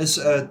hy is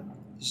 'n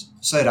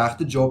sy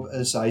regte job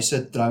is hy's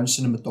 'n drone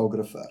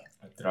cinematographer.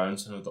 'n drone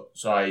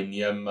so hy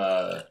neem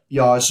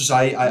Ja, soos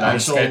hy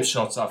landscape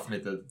shots af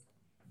met 'n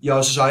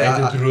ja, soos hy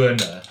 'n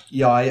drone.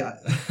 Ja,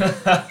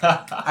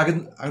 ek het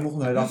nog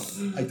nou dag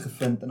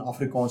uitgevind in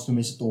Afrikaans noem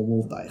mense dit 'n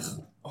hommeltuig.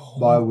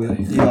 Baie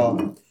weird.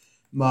 Ja.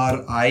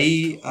 Maar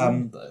hy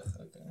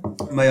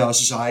maar ja,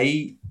 soos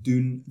hy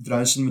doen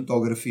drone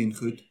cinematography en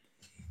goed.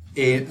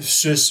 En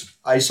soos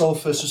hy sal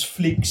vir soos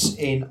flieks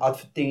en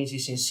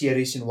advertensies en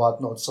series en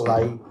whatnot sal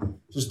hy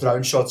soos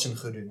drone shots en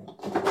goed doen.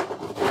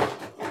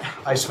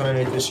 Hy's gaan nou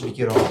net weer so 'n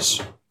bietjie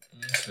raas.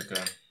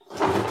 Okay.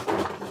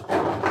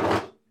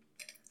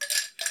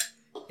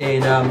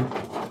 En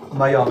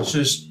maar ja,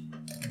 soos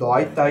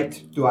daai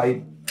tyd toe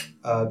hy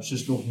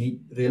soos nog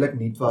nie redelik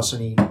nuut was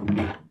in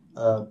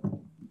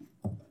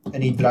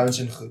die drones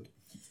en goed.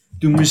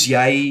 Toe moes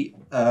jy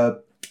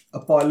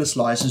 'n pilot's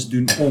license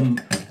doen om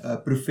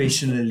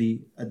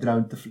professionally 'n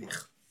drone te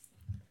vlieg.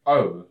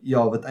 Oh,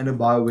 Ja, wat eintlik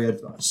baie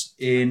weird was.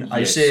 En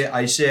hy sê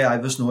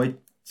hy was nooit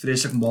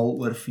vreeslik mal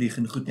oor vlieg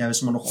en goed nie, hy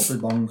was maar nog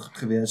altyd bang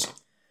gewees.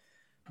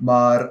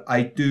 Maar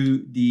hy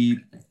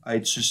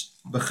het soos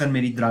begin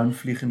met die drone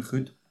vlieg en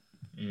goed.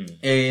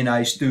 En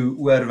hy's toe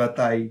oor wat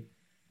hy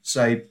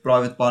sy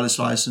private pilot's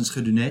license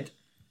gedoen het.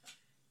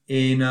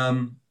 En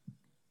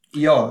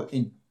ja,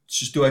 en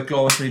soos toe hy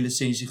klaar was met die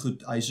lisensie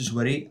goed, hy soos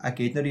hoorie, ek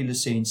het nou die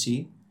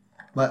lisensie.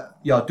 Maar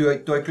ja, toe hy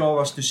klaar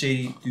was, toe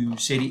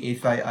sê die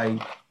FAA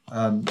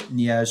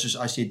nee, soos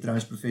as jy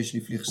drones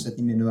professionally vlieg, is dit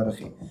nie meer nodig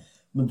nie.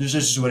 Maar toe sê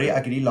soos hoorie,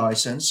 ek het die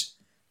license,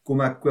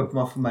 kom ek koop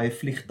maar vir my 'n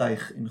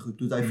vliegtuig en goed,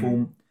 toe het hy vir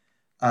hom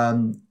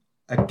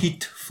 'n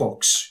Kit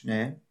Fox,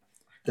 né?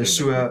 Dis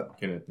so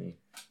ken dit nie.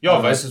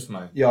 Ja, wys dit vir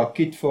my. Ja,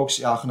 Kit Fox,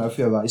 ja, ek gaan nou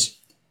vir jou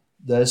wys.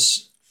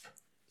 Dis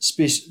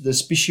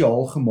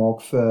spesiaal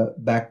gemaak vir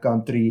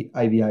backcountry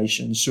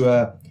aviation. So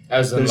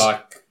as in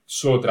like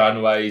short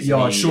runways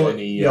in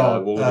die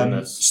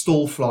wilderness.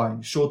 Stall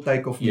flying, short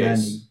takeoff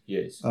landing.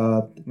 Yes.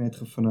 Ek net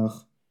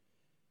vinnig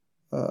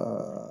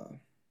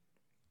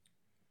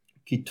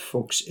Kit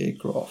Fox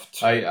aircraft.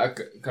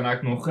 Kan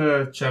ek nog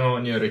 'n channel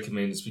aan jou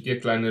recommend? Dis 'n bietjie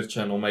kleiner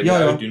channel, maar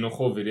Ja. Hy doen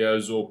nogal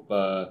video's op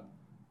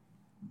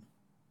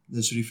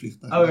Dis so die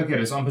vliegtuig. Oh, okay,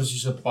 dis amper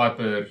soos 'n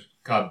Piper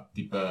Cub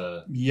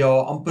tipe. Ja,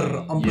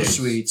 amper yes.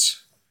 so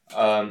iets.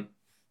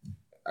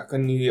 Ek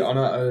kan nie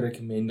ander ou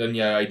recommend dan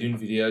hy doen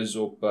video's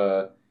op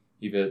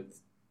jy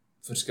weet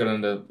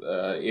verskillende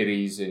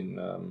areas en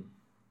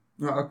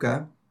Ja,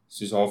 okay.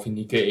 soos half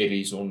unieke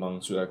areas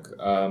onlangs so ek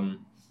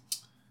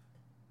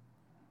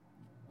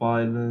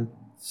pilot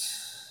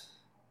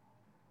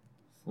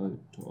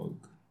photog.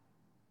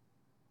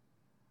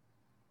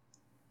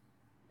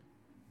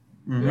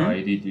 Ja,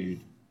 hierdie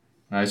dude.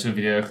 Hy het so 'n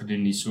video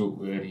gedoen hierso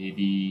oor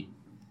hierdie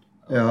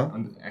Ja.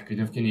 Ek weet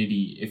nie of ken jy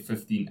die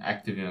F-15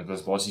 Active en dit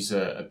was basies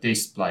 'n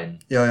testplane.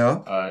 Ja.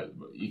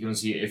 Jy kan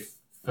sien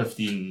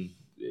F-15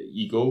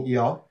 Eagle.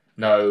 Ja.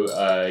 Nou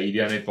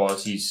hierdie net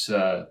basies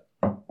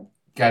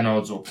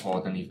canards op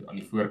gehad aan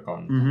die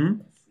voorkant.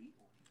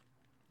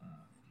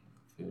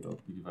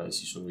 Op die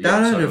wysie so. Ja,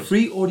 'n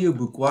free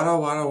audioboek.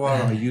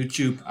 Wara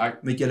YouTube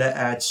met julle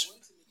ads.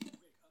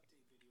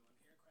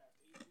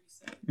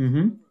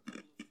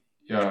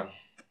 Ja.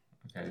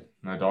 Okay.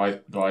 Nou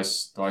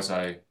daai's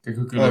hy. Kyk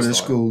hoe cool is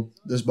dis cool.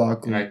 Dis baie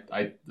cool. En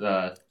hy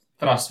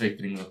thrust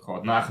vectoring ook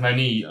gehad. Nou ek gaan nou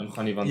nie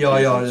ingaan nie want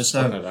dis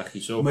nou weg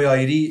hierso.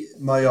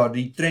 Maar ja,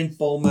 die Trent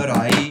Palmer,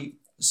 hy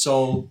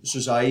sal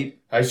soos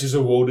hy's soos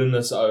 'n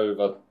wilderness ou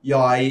wat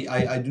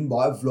hy doen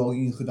baie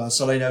vlogging en goed. Dan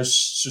sal hy nou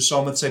so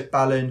saam met sy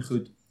pelle en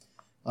goed.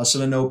 As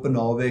hulle nou op 'n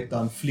naweek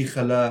dan vlieg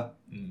hulle.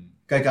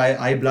 Kyk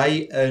hy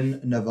bly in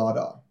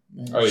Nevada.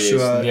 Oh yes,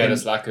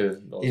 dis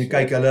lekker. En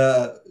kyk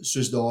hulle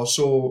soos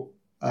daarso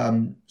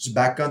so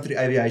backcountry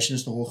aviation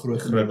is nogal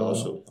groot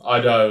daarso.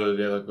 Idaho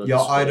weet ek ook.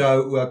 Ja,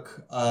 Idaho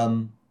ook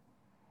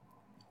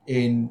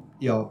en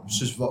ja,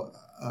 soos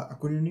ek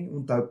kon nie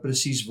onthou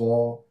presies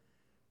waar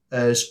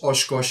is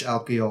Oshkosh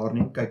elke jaar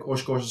nie. Kyk,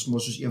 Oshkosh is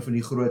mos soos een van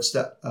die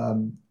grootste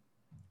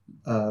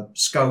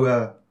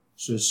skoue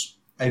soos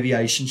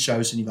aviation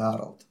shows in die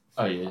wêreld.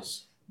 Oh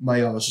yes. Maar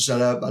ja, soos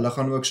hulle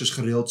gaan ook soos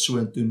gereeld so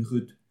en doen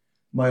goed.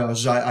 Maar ja,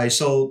 so hy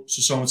sal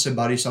so saam met sy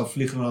buddy sal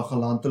vlieg en dan gaan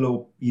land hulle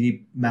op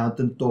hierdie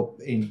mountain top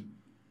en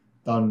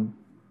dan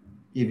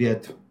jy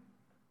weet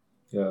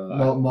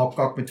maak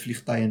kak met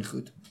vliegtye en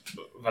goed.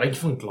 Wat dink jy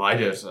van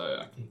gliders?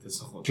 Ek dink dit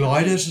is nogal.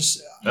 Gliders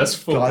is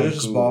baie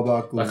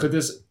cool. Dit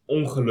is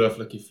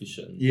ongelooflik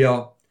efficient.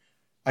 Ja.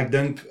 Ek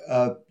dink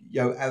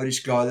jou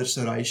average glider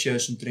se ratio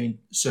is omtrent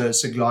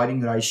se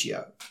gliding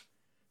ratio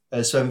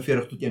is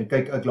 45:1.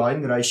 Kyk, 'n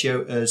gliding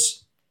ratio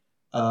is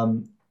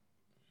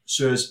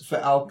soos vir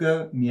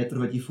elke meter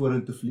wat jy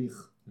vorentoe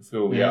vlieg.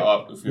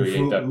 Hoeveel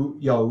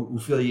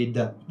jy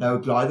dip. Nou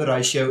 'n glider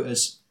ratio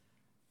is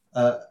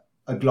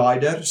 'n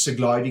glider se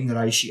gliding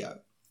ratio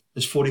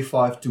is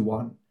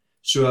 45:1.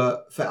 So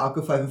vir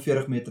elke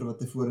 45 meter wat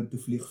hy vorentoe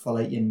vlieg, val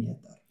hy 1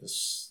 meter.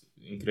 Dis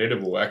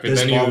incredible. Ek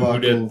weet nie hoe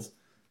dit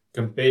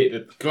compare,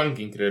 dit klink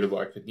incredible.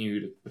 Ek weet nie hoe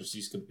dit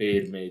presies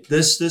compare met.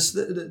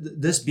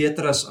 Dis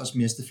beter as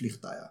meeste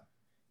vliegtye.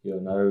 Ja,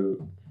 nou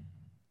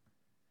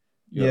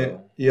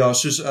Ja,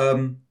 soos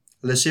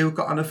hulle sê ook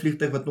 'n ander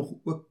vliegtuig wat nog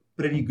ook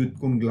pretty good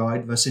kon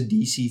glide was 'n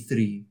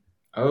DC-3.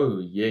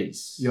 Oh,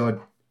 yes. Ja,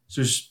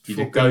 soos die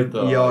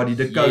Dakota. Ja, die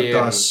Dakotas.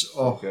 Years,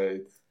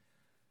 okay.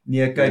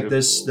 Nee, kyk,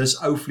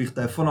 dis ou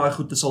vliegtuig. Van daai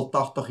goed is al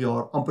 80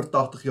 jaar, amper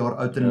 80 jaar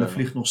oud en hulle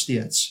vlieg nog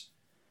steeds.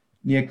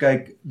 Nee,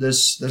 kyk,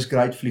 dis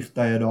great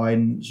vliegtuie daai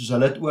en soos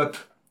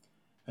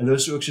hulle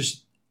is ook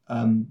soos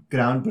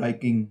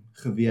groundbreaking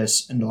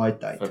gewees in daai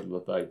tyd. Vir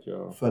hulle tyd,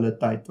 ja. Vir hulle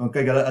tyd. Want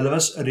kyk, hulle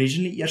was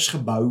originally eers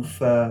gebou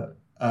vir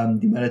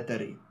die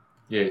military.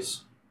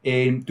 Yes.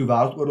 En toe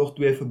Wêreldoorlog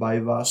 2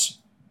 verby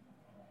was,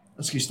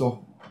 ekskuus tog.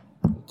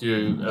 Toe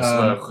is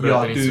hulle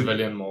groot in die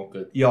civilian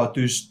market. Ja,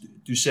 toe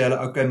sê hulle,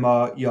 okay,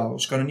 maar ja,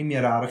 ons kan nie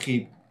meer regtig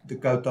die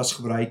Dakotas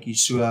gebruik nie,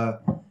 so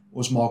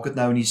ons maak dit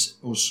nou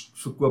ons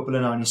verkoop hulle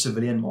nou in die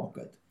civilian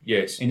market.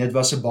 Yes. En dit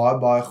was 'n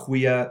baie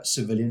goeie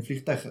civilian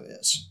vliegtuig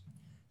gewees.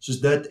 Soos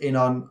dit en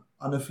dan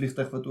ander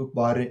vliegtuig wat ook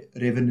baie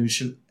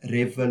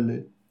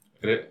revolutionary.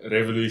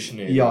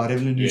 Ja,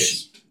 revolution.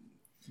 Yes.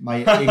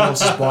 My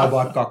Engels is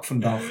baie kak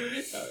vandag.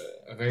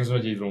 Ek dink so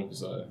wat jy dronk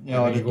is.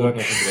 Ja, dit ook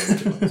nog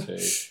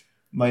gedrink.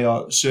 Maar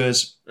ja,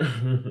 soos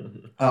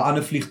 'n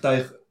ander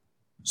vliegtuig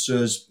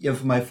soos een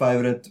van my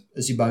favorite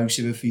is die Boeing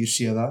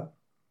 747.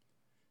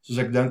 Soos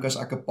ek dink as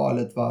ek 'n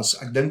pilot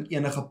was, ek dink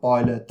enige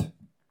pilot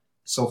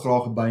sal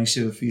graag 'n Boeing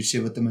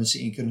 747 ten minste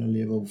een keer in 'n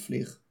lewe wil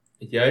vlieg.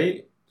 Het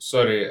jy,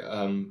 sorry,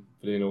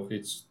 wil jy nog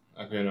iets?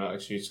 Ek weet nou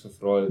ek iets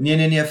gevra het.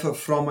 Nee,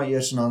 vra my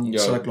eers en dan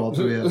sal ek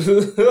later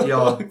weer.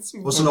 Ja,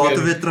 ons sal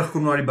later weer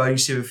terugkom na die Boeing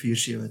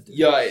 747 toe.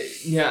 Ja,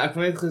 nee, ek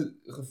wil net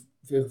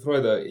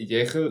gevra het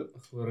jy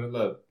gehoor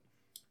hulle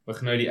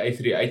begin nou die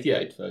A380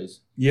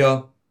 uitwys.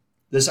 Ja.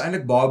 Dis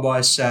eintlik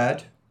baie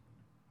sad.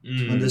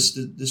 Want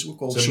dis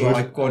ook al so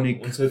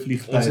iconic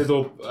vliegtuig. Ons het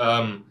op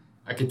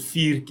ek het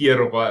 4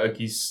 keer op daai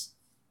oudjies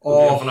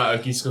een van daai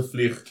oudjies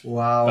gevlieg.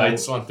 Wow.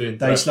 Duitsland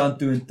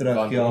toe en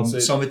terug. Ja,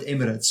 saam met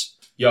Emirates.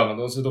 Ja, want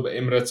ons het op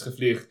Emirates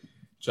gevlieg.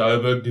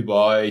 Joburg,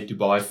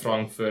 Dubai,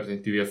 Frankfurt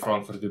en toe weer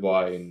Frankfurt,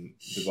 Dubai en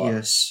Dubai.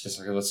 Yes. Dis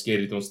ek wat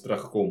skeer het ons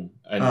teruggekom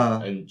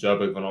in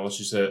Joburg want daar was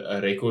soos 'n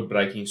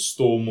record-breaking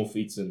storm of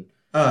iets in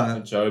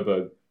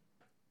Joburg.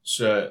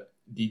 So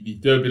die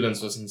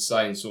turbulence was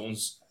insane. So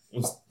ons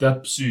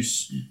dip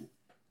soos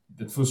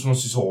dit voel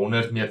soos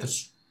 100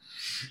 meters.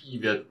 Jy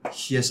weet,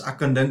 Jesus, ek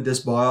kan dink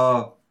dis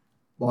baie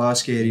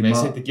scary, maar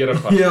mense het 'n keer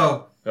gehad.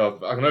 Ja,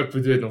 ek nou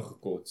Puto het nog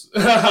gekots.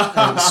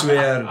 Ek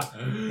swear.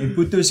 En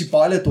Puto is die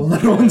pilot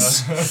onder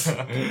ons.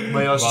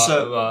 Maar ja,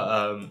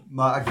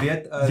 maar ek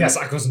weet yes,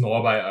 ek was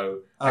naby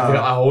ou. Ek weet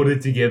I hold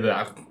it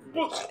together.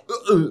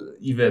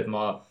 Jy weet,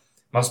 maar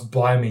is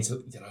baie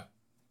mense,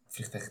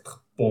 vliegtuig het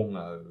gepong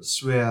ou.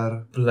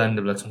 Swear.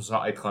 Blinde blits ons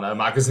nou uitgaan.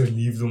 Maar ek is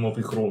relieved om op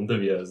die grond te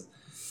wees.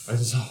 Ek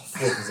is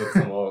fuck is dit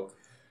gemaak.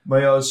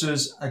 Maar ja,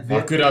 soos ek weet.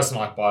 Maar kudos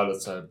my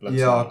pilot se blits.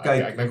 Ja,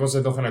 kyk, ek dink ons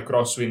het nog in 'n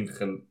crosswind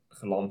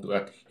geland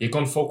ook. Jy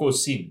kon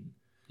fokkels sien.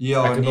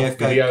 Ja, ek het nog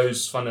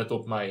video's van dit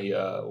op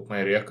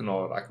my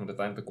rekenaar. Ek moet dit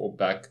eintlik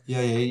opdek. Ja,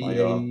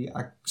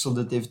 ek sal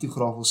dit definitief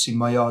graag wil sien,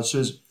 maar ja,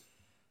 soos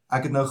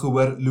ek het nou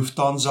gehoor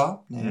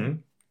Lufthansa,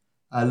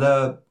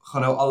 hulle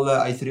gaan nou alle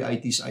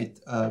A380's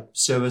uit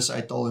service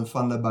uithaal en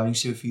van die Boeing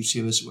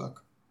 747's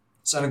ook.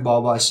 Dis eintlik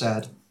baie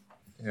sad.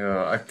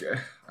 Ja,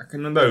 ek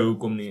kan onthou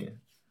hoekom nie.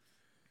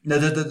 Nee,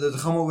 dit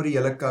gaan maar oor die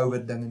hele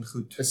COVID ding en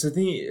goed. Is dit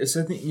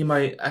nie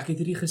maar ek het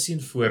hierdie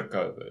gesien voor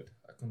COVID.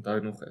 Ek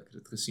onthou nog ek het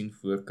dit gesien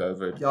voor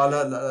COVID. Ja,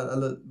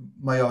 hulle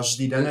maar ja, soos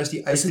die ding is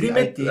die is dit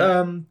met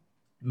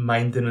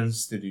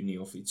maintenance te doen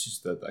nie of iets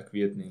soos dit, ek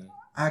weet nie.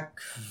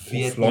 Ek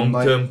weet long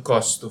term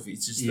cost of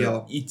iets soos dit.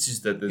 Ja. Iets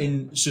soos dit.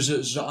 En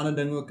soos 'n ander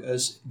ding ook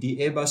is die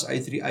Airbus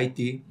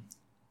A380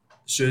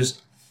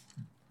 soos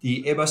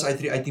die Airbus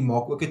A380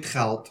 maak ook dit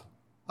geld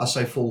as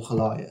hy vol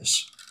gelaai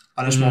is.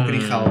 Anders maak hy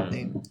nie geld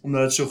nie,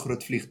 omdat dit so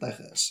groot vliegtuig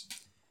is.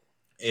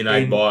 En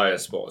hy baie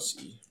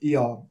spasie.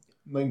 Ja,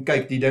 maar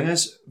kyk, die ding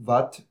is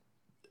wat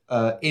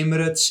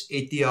Emirates,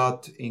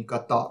 Etihad en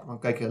Qatar,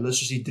 want kyk, hulle is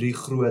soos die 3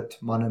 groot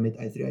manne met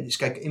A380's.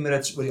 Kyk,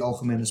 Emirates oor die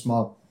algemeen is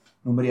maar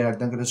nommer 1, ek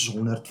dink dit is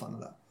 100 van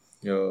hulle.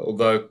 Ja,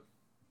 although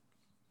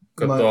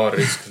Qatar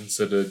is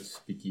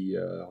considered bietjie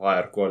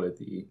higher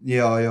quality.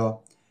 Ja.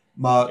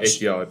 Maar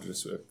Etihad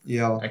is ook.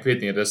 Ja. Ek weet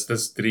nie,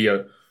 dis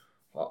 3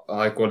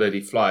 high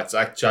quality flights.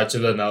 Ek judge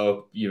hulle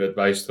nou, jy weet,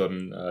 based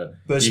on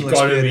personal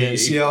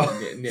experience, ja.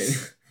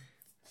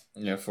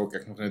 Ja, fuck,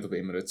 ek nog net op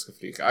Emirates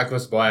gevlieg. Ek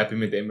was baie happy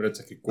met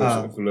Emirates, ek het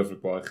kos ongelooflik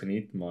baie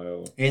geniet, maar ja.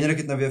 Henrik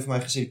het nou weer vir my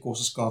gesê die kos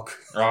is kak.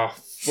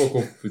 Fuck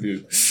op,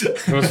 dude.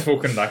 Dit was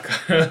fucking lekker.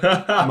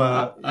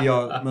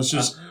 maar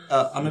soos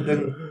ander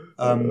ding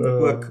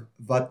ook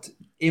wat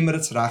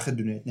Emirates reg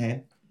gedoen het,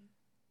 nê?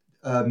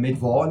 Met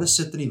waar hulle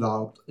sit in die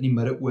wêreld, in die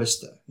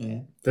Midde-Ooste,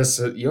 nê? Dis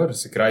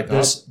 'n great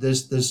hub.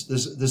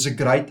 Dis 'n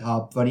great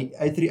hub want die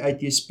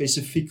A380 is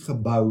spesifiek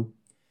gebou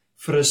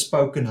vir 'n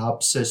spoken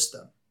hub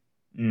system.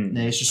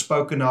 Nee, so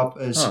spoken hub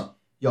is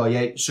ja,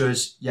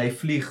 jy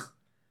vlieg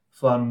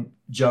van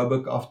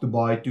Joburg af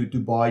Dubai toe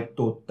Dubai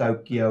tot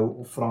Tokyo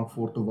of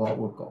Frankfurt of waar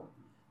ook al.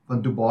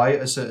 want Dubai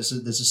dis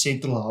 'n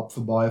central hub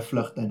vir baie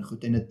vlugte en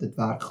goed en dit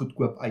werk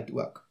goedkoop uit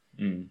ook.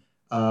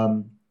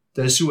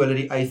 Dis hoe hulle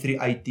die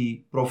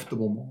A380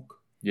 profitable maak.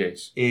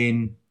 Yes.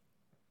 En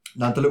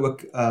dan het hulle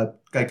ook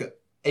kyk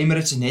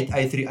Emirates net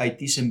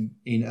A380s en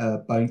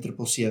Boeing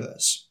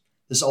 777's.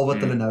 Dis al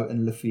wat hulle nou in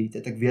hulle fleet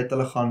het. Ek weet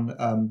hulle gaan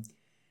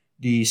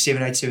die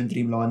 787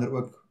 Dreamliner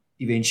ook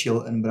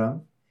eventueel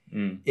inbring.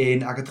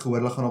 En ek het gehoor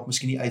hulle gaan ook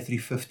miskien die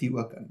A350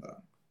 ook inbring.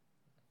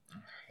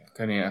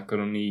 Ek kan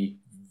hom nie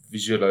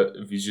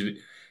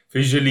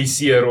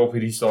visualiseer op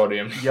hierdie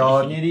stadium.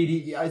 Ja, nee,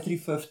 die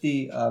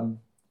A350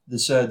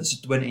 dis 'n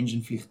twin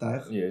engine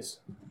vliegtuig.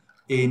 Yes.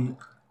 En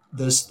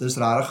dis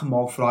regtig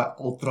gemaak vir daai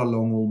ultra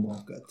long haul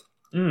market.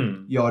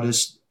 Ja,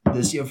 dis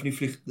een van die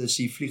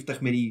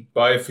vliegtuig met die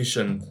baie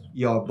efficient.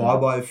 Ja,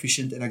 baie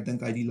efficient en ek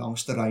dink hy het die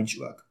langste range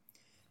ook.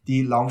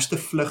 Die langste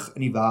vlug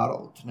in die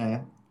wêreld,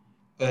 nê,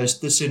 is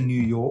tussen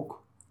New York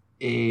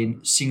en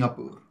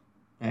Singapore.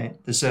 Nee,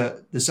 dis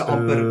 'n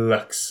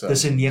amper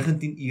dis 'n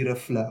 19 ure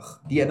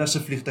vlug. Die enigste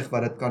vliegtuig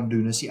wat dit kan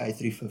doen is die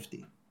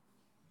A350.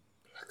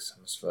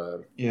 Bliksem is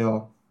vir.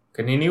 Ja.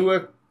 Kan jy nie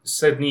ook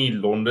Sydney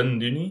Londen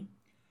doen nie?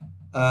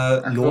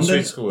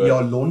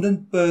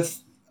 Londen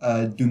Perth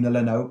doen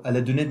hulle nou.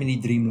 Hulle doen dit met die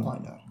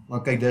Dreamliner.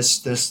 Maar kyk,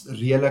 dis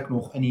redelik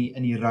nog in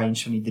die range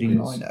van die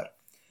Dreamliner. Yes.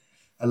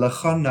 Hulle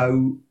gaan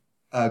nou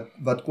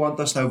wat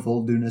Qantas nou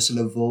wil doen is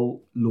hulle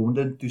wil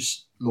Londen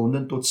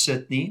tot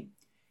Sydney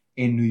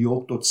en New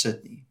York tot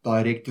Sydney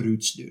direct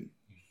routes doen.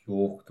 New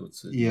York tot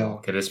Sydney. Ja.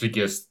 Okay, dis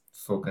bietjie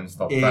fucking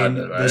stap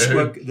verder.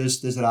 En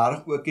dis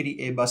regtig ook die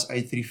Airbus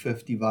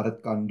A350 wat dit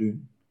kan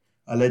doen.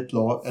 Hulle het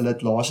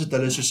laas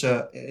hulle soos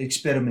 'n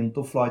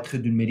experimental flight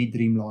gedoen met die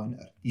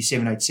Dreamliner, die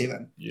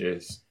 787.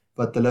 Yes.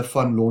 Wat hulle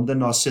van Londen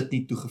na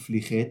Sydney toe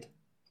gevlieg het.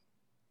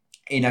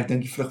 En ek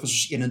dink die vlug was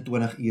soos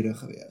 21 ure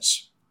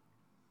gewees.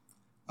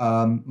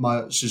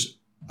 Maar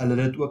soos hulle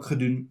het dit ook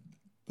gedoen,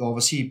 daar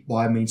was nie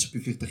baie mense op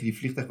die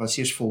vliegtuig was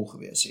eers vol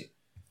gewees het.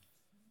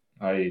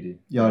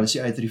 Ja, dis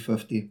die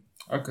A350.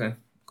 Okay,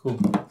 cool.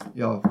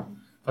 Ja.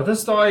 Wat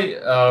is daai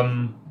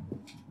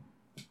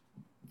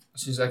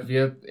soos ek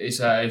weet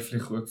SAA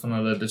vlieg ook van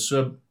hulle, dis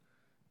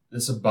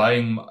 'n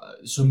Boeing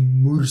so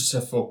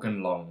moerse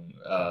fucking lang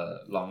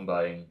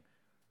Boeing.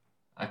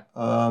 Ek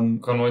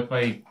kan nooit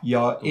my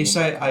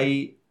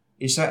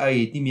SAA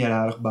het nie meer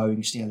reg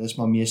Boeings nie, hulle is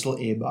maar meestal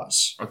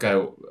Airbus.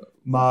 Okay.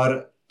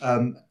 Maar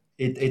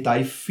het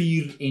hy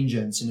 4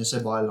 engines en is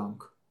hy baie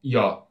lank.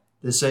 Ja.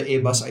 Dis 'n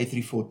Airbus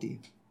A340.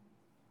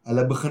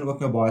 Hulle begin ook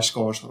nou baie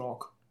skaars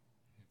raak.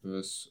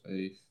 Airbus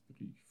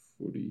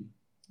A340.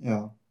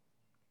 Ja.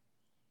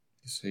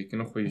 Dis seker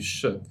nog goeie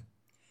shit.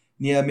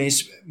 Nee,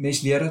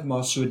 mens leer dit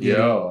maar so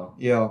deur.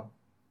 Ja.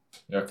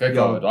 Ja, kyk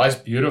al,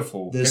 daai's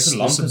beautiful. Dis 'n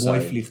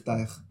mooi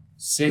vliegtuig.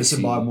 Dis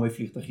 'n baie mooi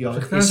vliegtuig. Ja,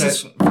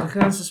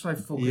 Vliegtuig is my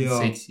fucking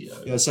sexy.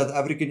 Ja, South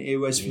African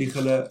Airways vlieg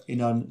hulle en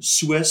dan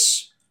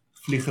Swiss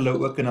vlieg hulle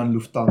ook en dan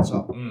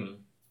Lufthansa.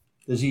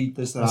 Dis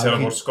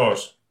regtig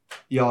skaars.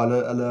 Ja,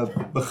 hulle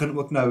begin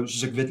ook nou,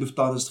 soos ek weet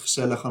Lufthansa het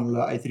gesê hulle gaan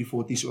hulle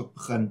A340's ook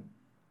begin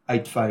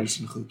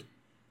uitphase en goed.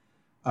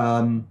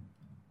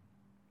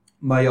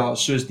 Maar ja,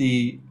 soos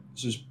die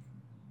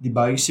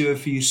Boeing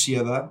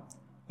 747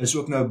 is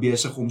ook nou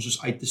besig om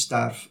soos uit te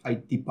sterf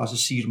uit die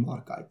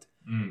passasiersmark uit.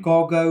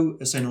 Cargo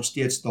is hy nog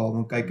steeds daar,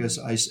 want kyk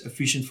hy's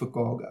efficient vir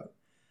cargo.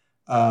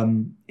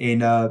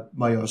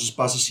 Maar ja, soos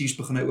passasiers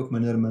begin hy ook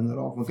minder en minder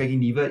raak, want kyk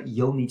die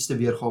heel nuutste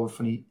weergawe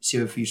van die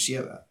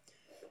 747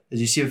 is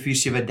die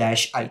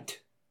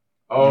 747-8.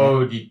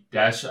 Oh, die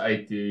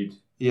 -8 dude.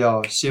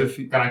 Ja,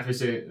 kan ek vir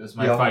sê, dis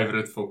my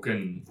favorite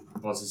fucking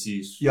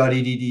passasiers. Ja,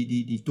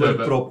 die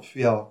twinprop,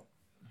 ja.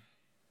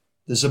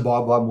 Dis 'n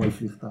baie mooi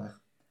vliegtuig.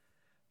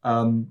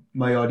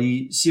 Maar ja,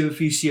 die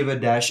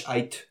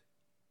 747-8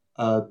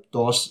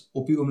 daar's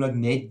op die oomblik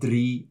net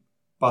 3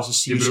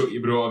 passasiers. Jy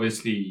bedoel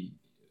obviously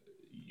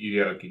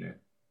hierdie ouetjie, né?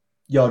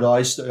 Ja, daar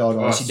is die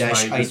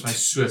 -8.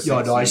 So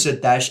ja, daar is 'n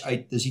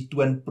 -8, dis die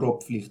twin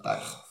prop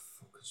vliegtuig.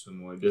 Fuck, is so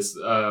mooi. Dis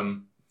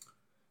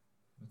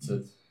wat's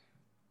dit?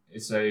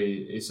 SA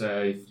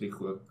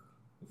vlieg ook.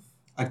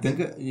 Ek dink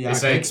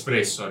SA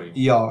Express, sorry.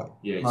 Ja,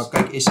 yes. Maar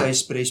kyk SA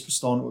Express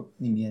bestaan ook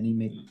nie meer nie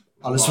met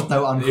alles wat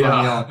nou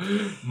aangaan, ja.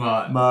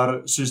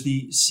 Maar soos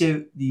die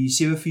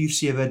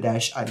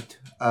 747-8,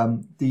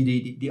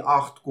 die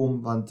 8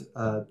 kom want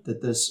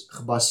dit is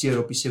gebaseer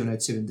op die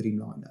 787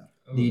 Dreamliner.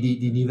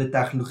 Die nuwe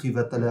tegnologie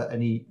wat hulle in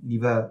die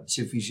nuwe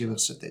 747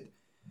 gesit het.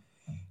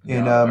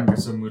 En ek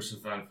is 'n moerse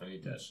fan van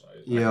die Dash.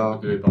 Ja.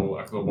 Ek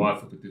wil baie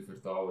vir toe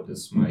vertel, dit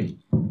is my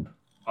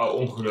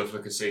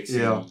ongelooflike sexy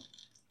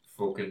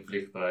fucking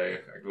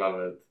vliegtuig. Ek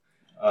love it.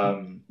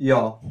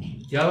 Ja.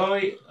 Ja,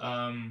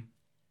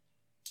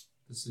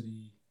 dis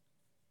die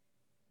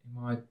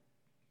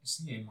is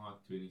nie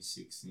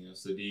MH26 nie,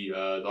 is dit die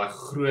daai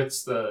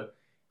grootste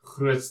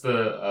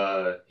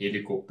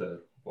helikopter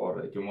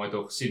waar jy hom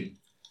al gesien.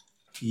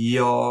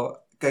 Ja,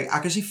 kyk,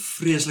 ek is nie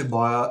vreeslik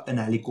baie in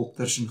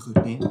helikopters en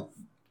goed nie.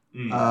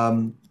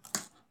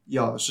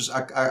 Ja, soos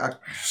ek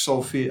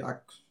sal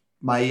vir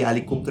my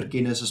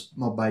helikopterkennis is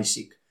maar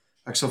basic.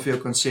 Ek sal vir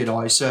jou kan sê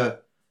daai is 'n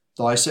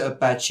daai is 'n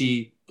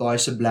Apache, daai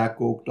is 'n Black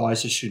Hawk, daai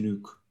is 'n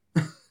Chinook.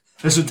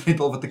 Dis net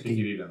al wat ek Kyk ken.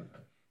 hierdie ding.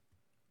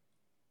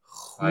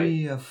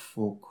 Goeie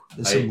fok.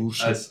 Dis 'n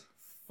moerse. Is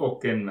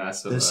fucking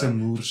massive. Dis 'n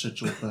moerse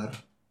chopper.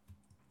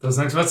 Daar's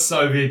niks wat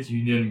Soviet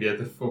Union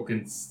beter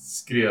fucking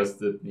skree as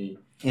dit nie.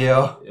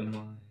 Ja.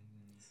 Emma.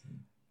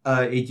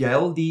 Het jy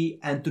al die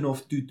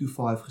Antonov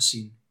 225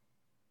 gesien?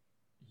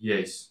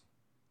 Yes.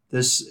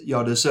 Dis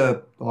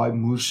 'n daai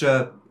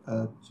moerse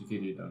Kyk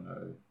hierdie ding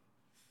nou.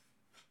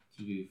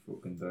 Kyk hierdie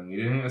fucking ding.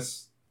 Hierdie ding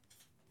is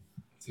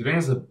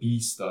 'n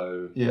beast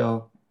ou.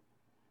 ja.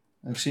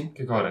 Ek sien.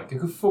 Kyk daar, kyk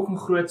hoe fucking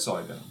groot is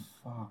daai ding.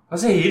 Fuck.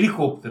 Dis 'n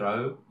helikopter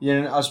ou. Ja,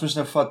 en as mens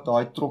nou vat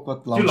daai trok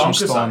wat Hoe langs lank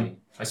hom is staan, hy?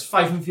 Hy's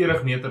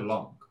 45 meter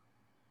lank.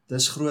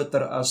 dis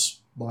groter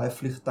as baie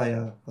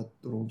vliegtye wat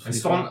Hy rondvlieg.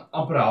 staan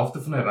amper die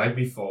helfte van 'n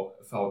rugbyveld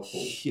vol.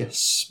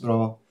 Yes,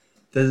 bro.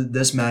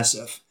 Dis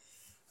massive.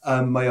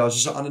 Maar ja,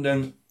 soos 'n ander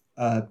ding,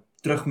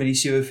 terug met die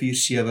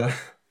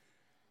 747.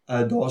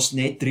 Daar's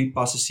net 3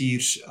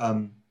 passasiers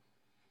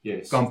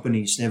Yes.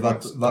 companies, nee,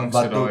 wat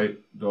daai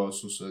daar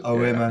soos dit.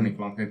 Ouwe, Ek man. kan nie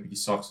klank net bietjie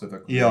sag sit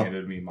ek Ja.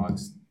 eerder mee maar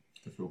ek's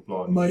te veel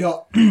plaas. Maar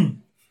ja,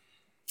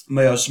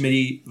 maar ja, so met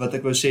die wat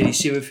ek wou sê, die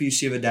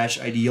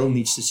 747-8, die heel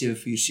nuutste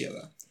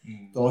 747.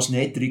 Daar's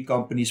net 3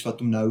 companies wat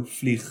hom nou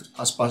vlieg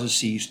as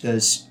passasiers.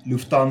 Dis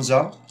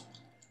Lufthansa,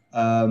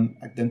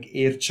 ek dink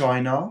Air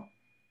China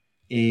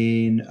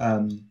en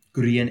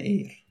Korean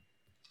Air.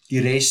 Die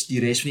res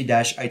van die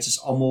Dash 8s is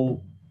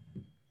almal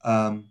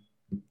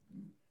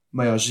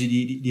maar ja, so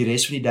die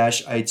res van die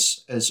Dash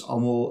 8s is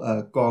almal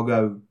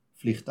cargo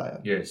vliegtye.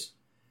 Yes.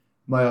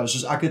 Maar ja,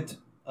 soos ek het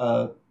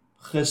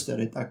gister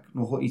het ek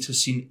nogal iets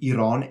gesien,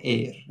 Iran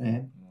Air, né?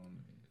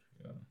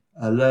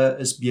 Hulle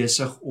is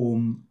besig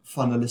om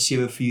van hulle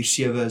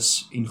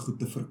 747's en goed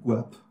te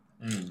verkoop.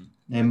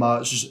 Nee,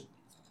 maar soos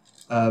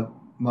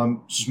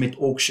met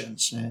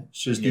auctions, né?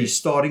 Soos die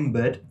starting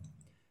bid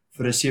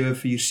vir 'n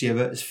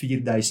 747 is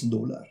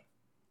 $4,000.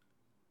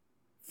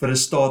 Vir 'n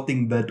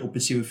starting bid op 'n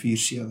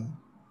 747.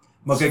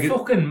 Maar kyk,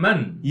 fucking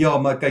min. ja,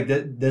 maar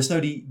kyk, dis nou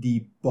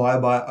die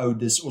baie ou,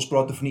 ons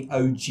praat van die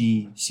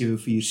OG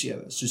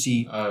 747, soos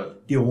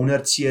die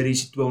 100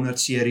 series, die 200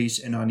 series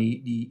en dan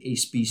die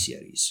SP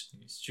series.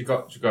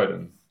 Chicago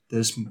dan.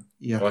 Dis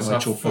Was daai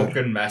 'n chopper.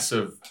 fucking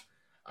massive.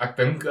 Ek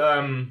dink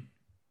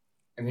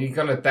en jy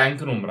kan 'n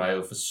tank in hom ry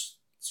of is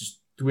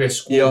soos 2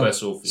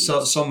 skoolbusse of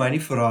iets. Sal my nie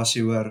verras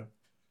nie, hoor.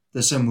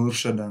 Dis 'n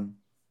moerse ding.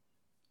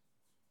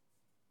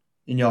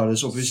 En ja,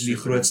 dis obviously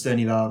die grootste in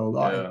die wêreld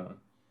daai. Ja.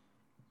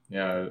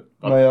 Ja,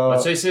 Maar ja,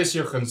 wat sê is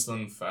jou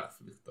gunsteling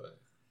vegvliegtuig?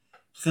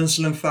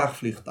 gunsteling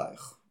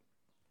vegvliegtuig.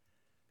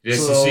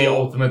 Dis So, die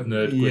ultimate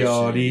nerd question.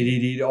 Ja,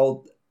 die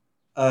al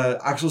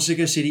ek sal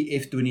seker sê die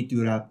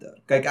F-22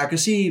 Raptor. Kyk, ek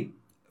is nie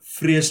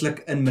vreeslik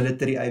in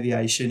military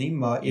aviation nie,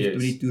 maar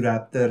F-22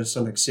 Raptor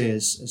sal ek sê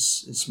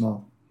is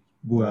maar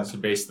bo. Dis die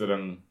beste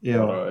ding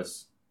Ja. wat daar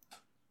is.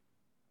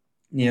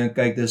 Nee,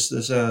 kyk, dis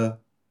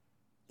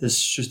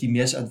soos die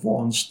mees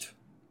advanced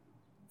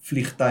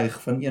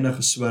vliegtuig van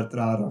enige soort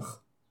rarig.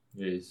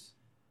 Yes.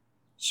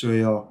 So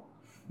ja.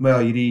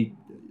 Maar ja,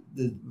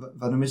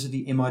 wat noem is dit,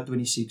 die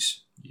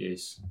MI-26?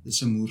 Yes.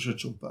 Dis 'n moerse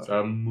chopper.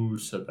 So 'n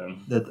moerse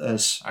ding. Dit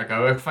is. Ek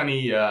hou ook van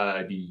die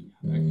Hind.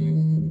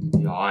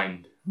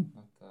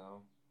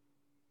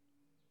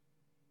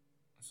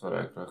 Sorry,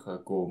 ek kry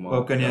gekom maar.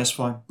 Okay, nee, is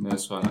fyn. Nee,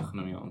 is fyn, ek gaan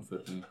nou nie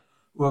antwoord nie.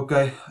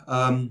 Okay,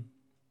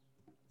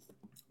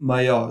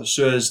 maar ja,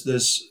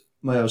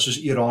 soos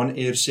Iran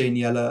Air sê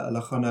nie,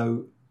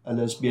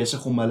 hulle is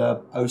besig om hulle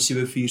ou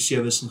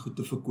 747's en goed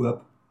te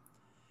verkoop.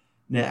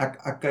 Nee,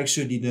 ek kyk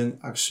so die ding,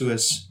 ek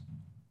soos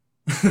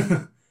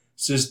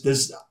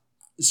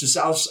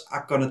selfs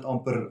ek kan dit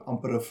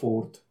amper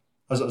afford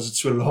as dit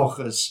so laag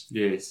is.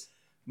 Yes.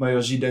 Maar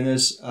as die ding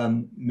is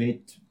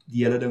met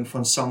die hele ding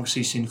van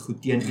sanksies en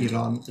goed teen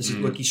Iran, is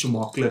dit ook nie so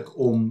maklik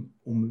om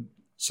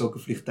sulke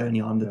vliegtye in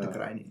die hande te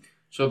kry nie.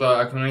 So dat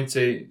ek wil net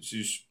sê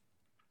soos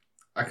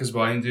ek is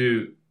baie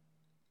into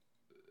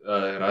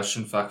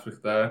Russian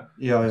vegvliegtuie.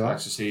 Ja. So ek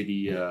sou sê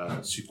die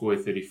Sukhoi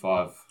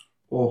 35.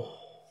 Oh,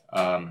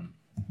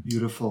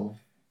 beautiful.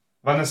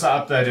 Want is 'n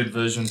updated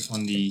version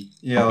van die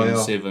Ja.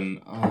 7.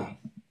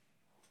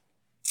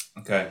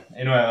 Okay,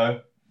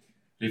 anyway,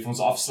 lief ons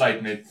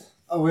afsluit met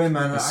Oh wait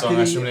man, Dis song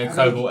as jy net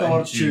gou wil gitaar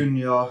intune. tune,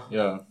 ja.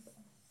 ja.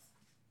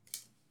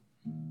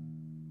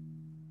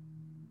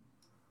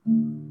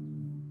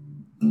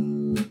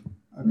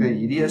 Okay,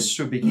 hierdie is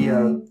so 'n bietjie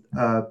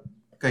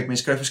kyk,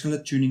 mense skryf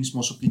verskillende tunings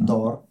mos op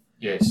gitaar.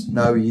 Yes.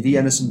 Nou hierdie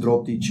een is 'n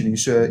drop D tuning.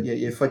 So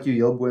jy vat jou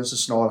heel boonste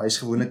snaar, hy's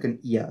gewoonlik in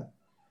E.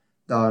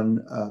 Dan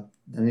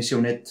is jy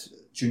net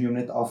tune jou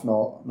net af na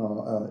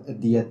 'n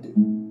D toe.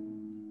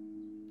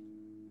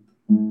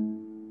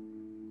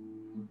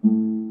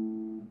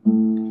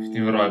 Ek weet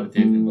nie wat daai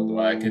beteken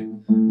wat ek het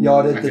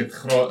Ja,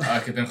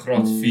 ek het in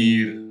graad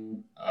 4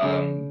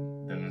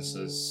 dan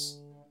is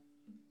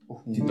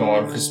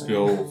gitaar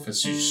gespeel vir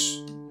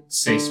soos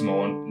 6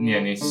 maande,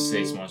 nee, nie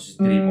 6 maande, soos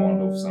 3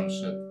 maande of some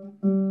shit.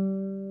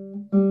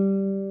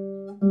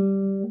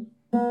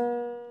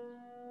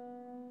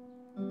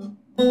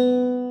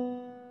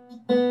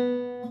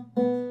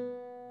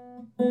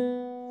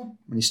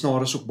 die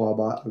snare is ook baie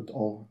oud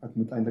al. Ek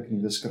moet eintlik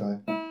nie dis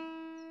kry.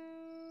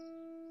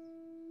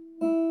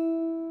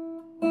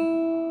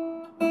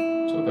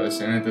 So dit is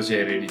net as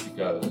jy ready to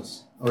go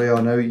is. Ja,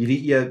 nou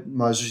hierdie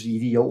maar soos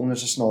hierdie heel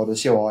onderste snare,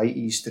 dis jou high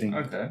E string.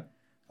 Okay.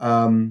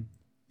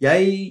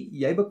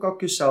 Jy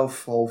bekak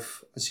jouself half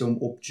as jy hom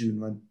optune,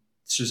 want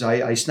soos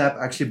hy snap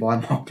actually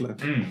baie maklik.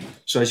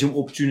 So as jy hom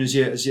optune is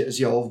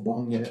jy half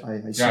bang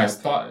hy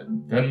snap.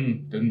 Ja,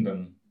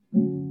 dun.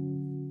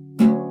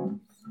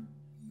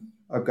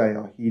 Okay,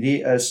 ja, hierdie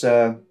is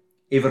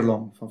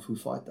Everlong van Foo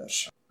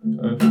Fighters.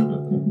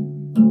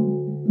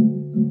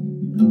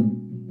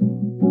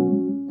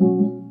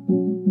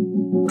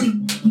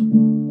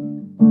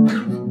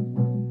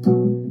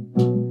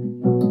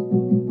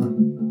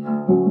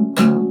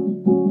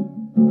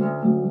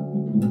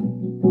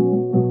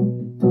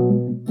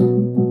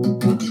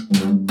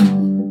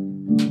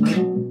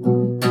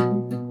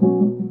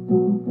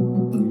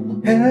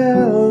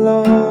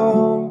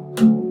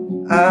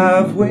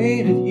 I've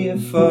waited here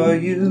for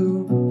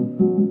you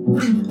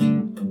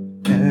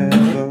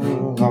ever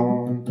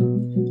long.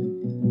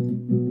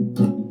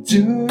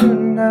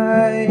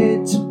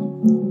 Tonight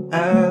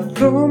I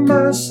throw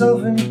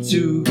myself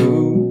into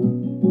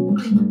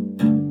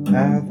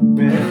out of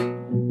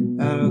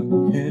the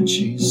bed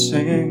she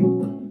sang.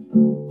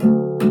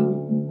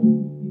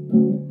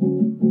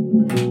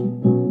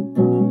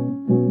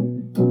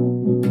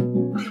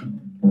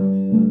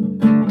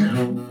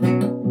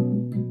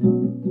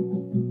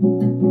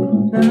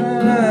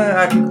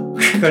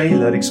 Ek kan nie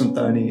lyrics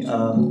onthou nie.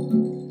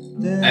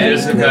 Hey,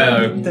 dis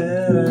okay.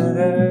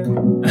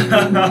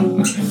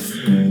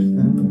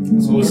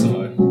 It's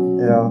awesome.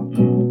 Ja.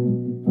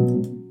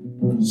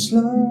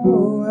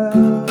 Slow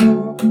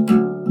out,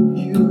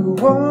 you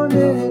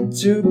wanted it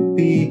to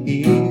be.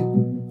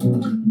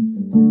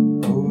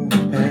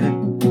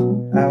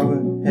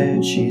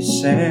 Overhead she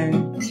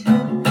sang.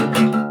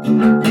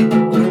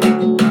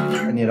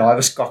 Nee, daai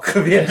was kak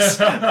gewees.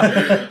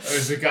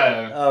 Dis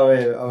okay.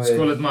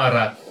 Skool dit maar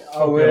rap.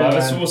 Okay, dat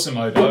was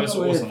awesome, dat was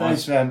awesome.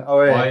 Thanks man.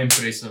 Baie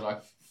impressive.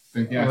 Ek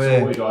dink nie ek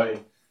sal ooit daai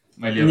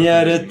my lewe.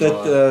 Nee, dit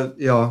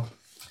ja.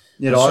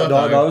 Nee,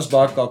 daar was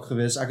baie kak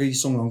gewees. Ek het die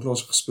song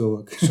lanklaas gespeel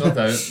ook. Shout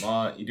out,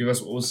 maar dit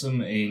was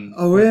awesome en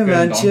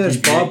man, cheers.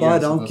 Baie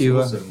dankie.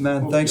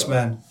 Man, thanks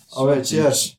man. Cheers.